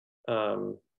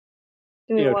when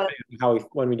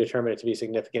we determine it to be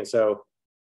significant. So,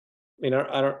 I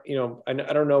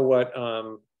don't know what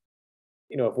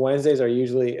if Wednesdays are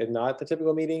usually not the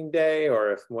typical meeting day,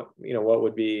 or if what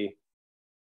would be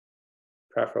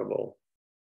preferable.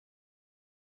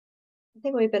 I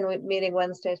think we've been meeting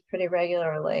Wednesdays pretty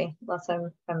regularly, unless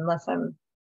I'm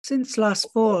since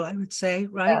last fall, I would say,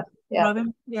 right? Yeah.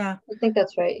 Robin? Yeah. I think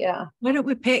that's right. Yeah. Why don't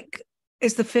we pick?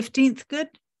 Is the 15th good?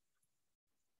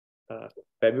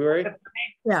 February?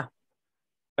 Yeah.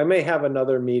 I may have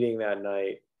another meeting that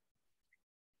night.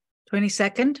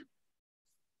 22nd?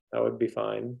 That would be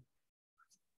fine.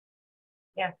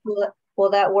 Yeah. Will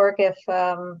that work if,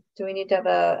 do we need to have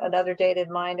another date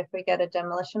in mind if we get a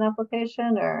demolition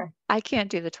application, or? I can't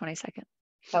do the 22nd.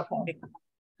 Okay.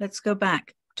 Let's go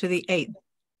back to the 8th.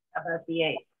 How about the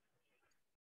 8th?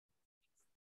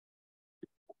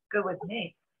 Good with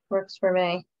me. Works for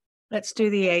me. Let's do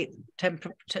the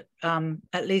 8th,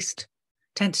 at least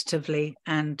tentatively,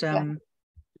 and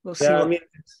we'll see. Yeah, I mean,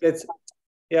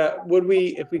 would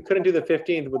we, if we couldn't do the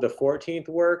 15th, would the 14th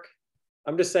work?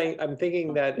 I'm just saying, I'm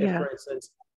thinking that if, for instance,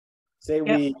 say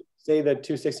the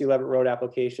 260 Leverett Road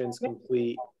application's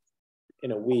complete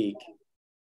in a week,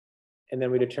 and then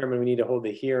we determine we need to hold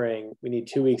the hearing, we need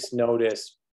 2 weeks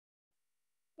notice.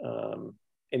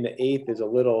 And the 8th is a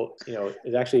little,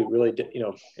 is actually really,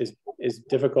 is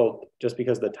difficult just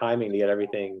because of the timing to get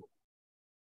everything.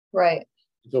 Right.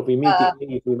 So if we meet the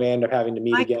 8th, we may end up having to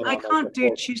meet again. I can't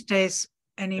do Tuesdays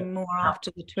anymore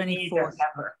after the 24th.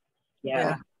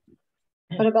 Yeah.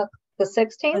 What about the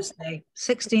 16th? Thursday.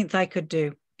 16th I could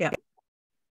do. Yeah.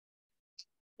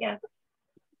 Yeah.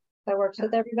 That works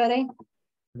with everybody?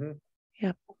 Mm-hmm.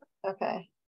 Yep. Okay.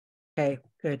 Okay,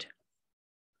 good.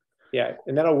 Yeah,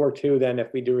 and that'll work too. Then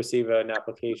if we do receive an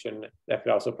application, that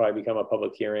could also probably become a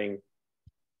public hearing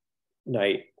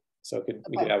night. So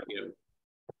we could have,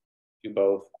 do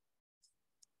both.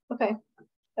 Okay.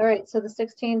 All right. So the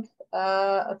 16th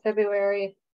of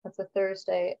February, that's a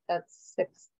Thursday at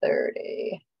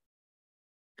 6:30.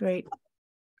 Great.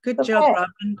 Good job,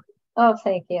 Robin. Oh,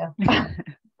 thank you.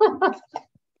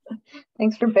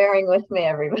 Thanks for bearing with me,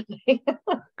 everybody.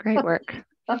 Great work.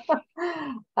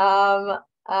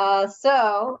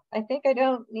 So I think I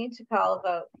don't need to call a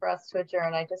vote for us to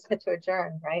adjourn. I just hit to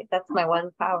adjourn, right? That's my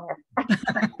one power.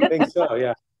 I think so,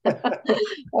 yeah.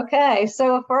 Okay,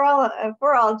 so if we're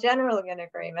all generally in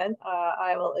agreement,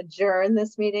 I will adjourn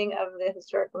this meeting of the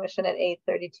Historic Commission at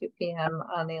 8:32 p.m.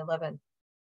 on the 11th,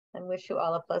 and wish you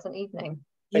all a pleasant evening.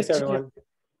 Thanks, everyone.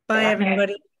 Bye,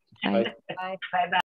 everybody. Bye. Bye. Bye-bye.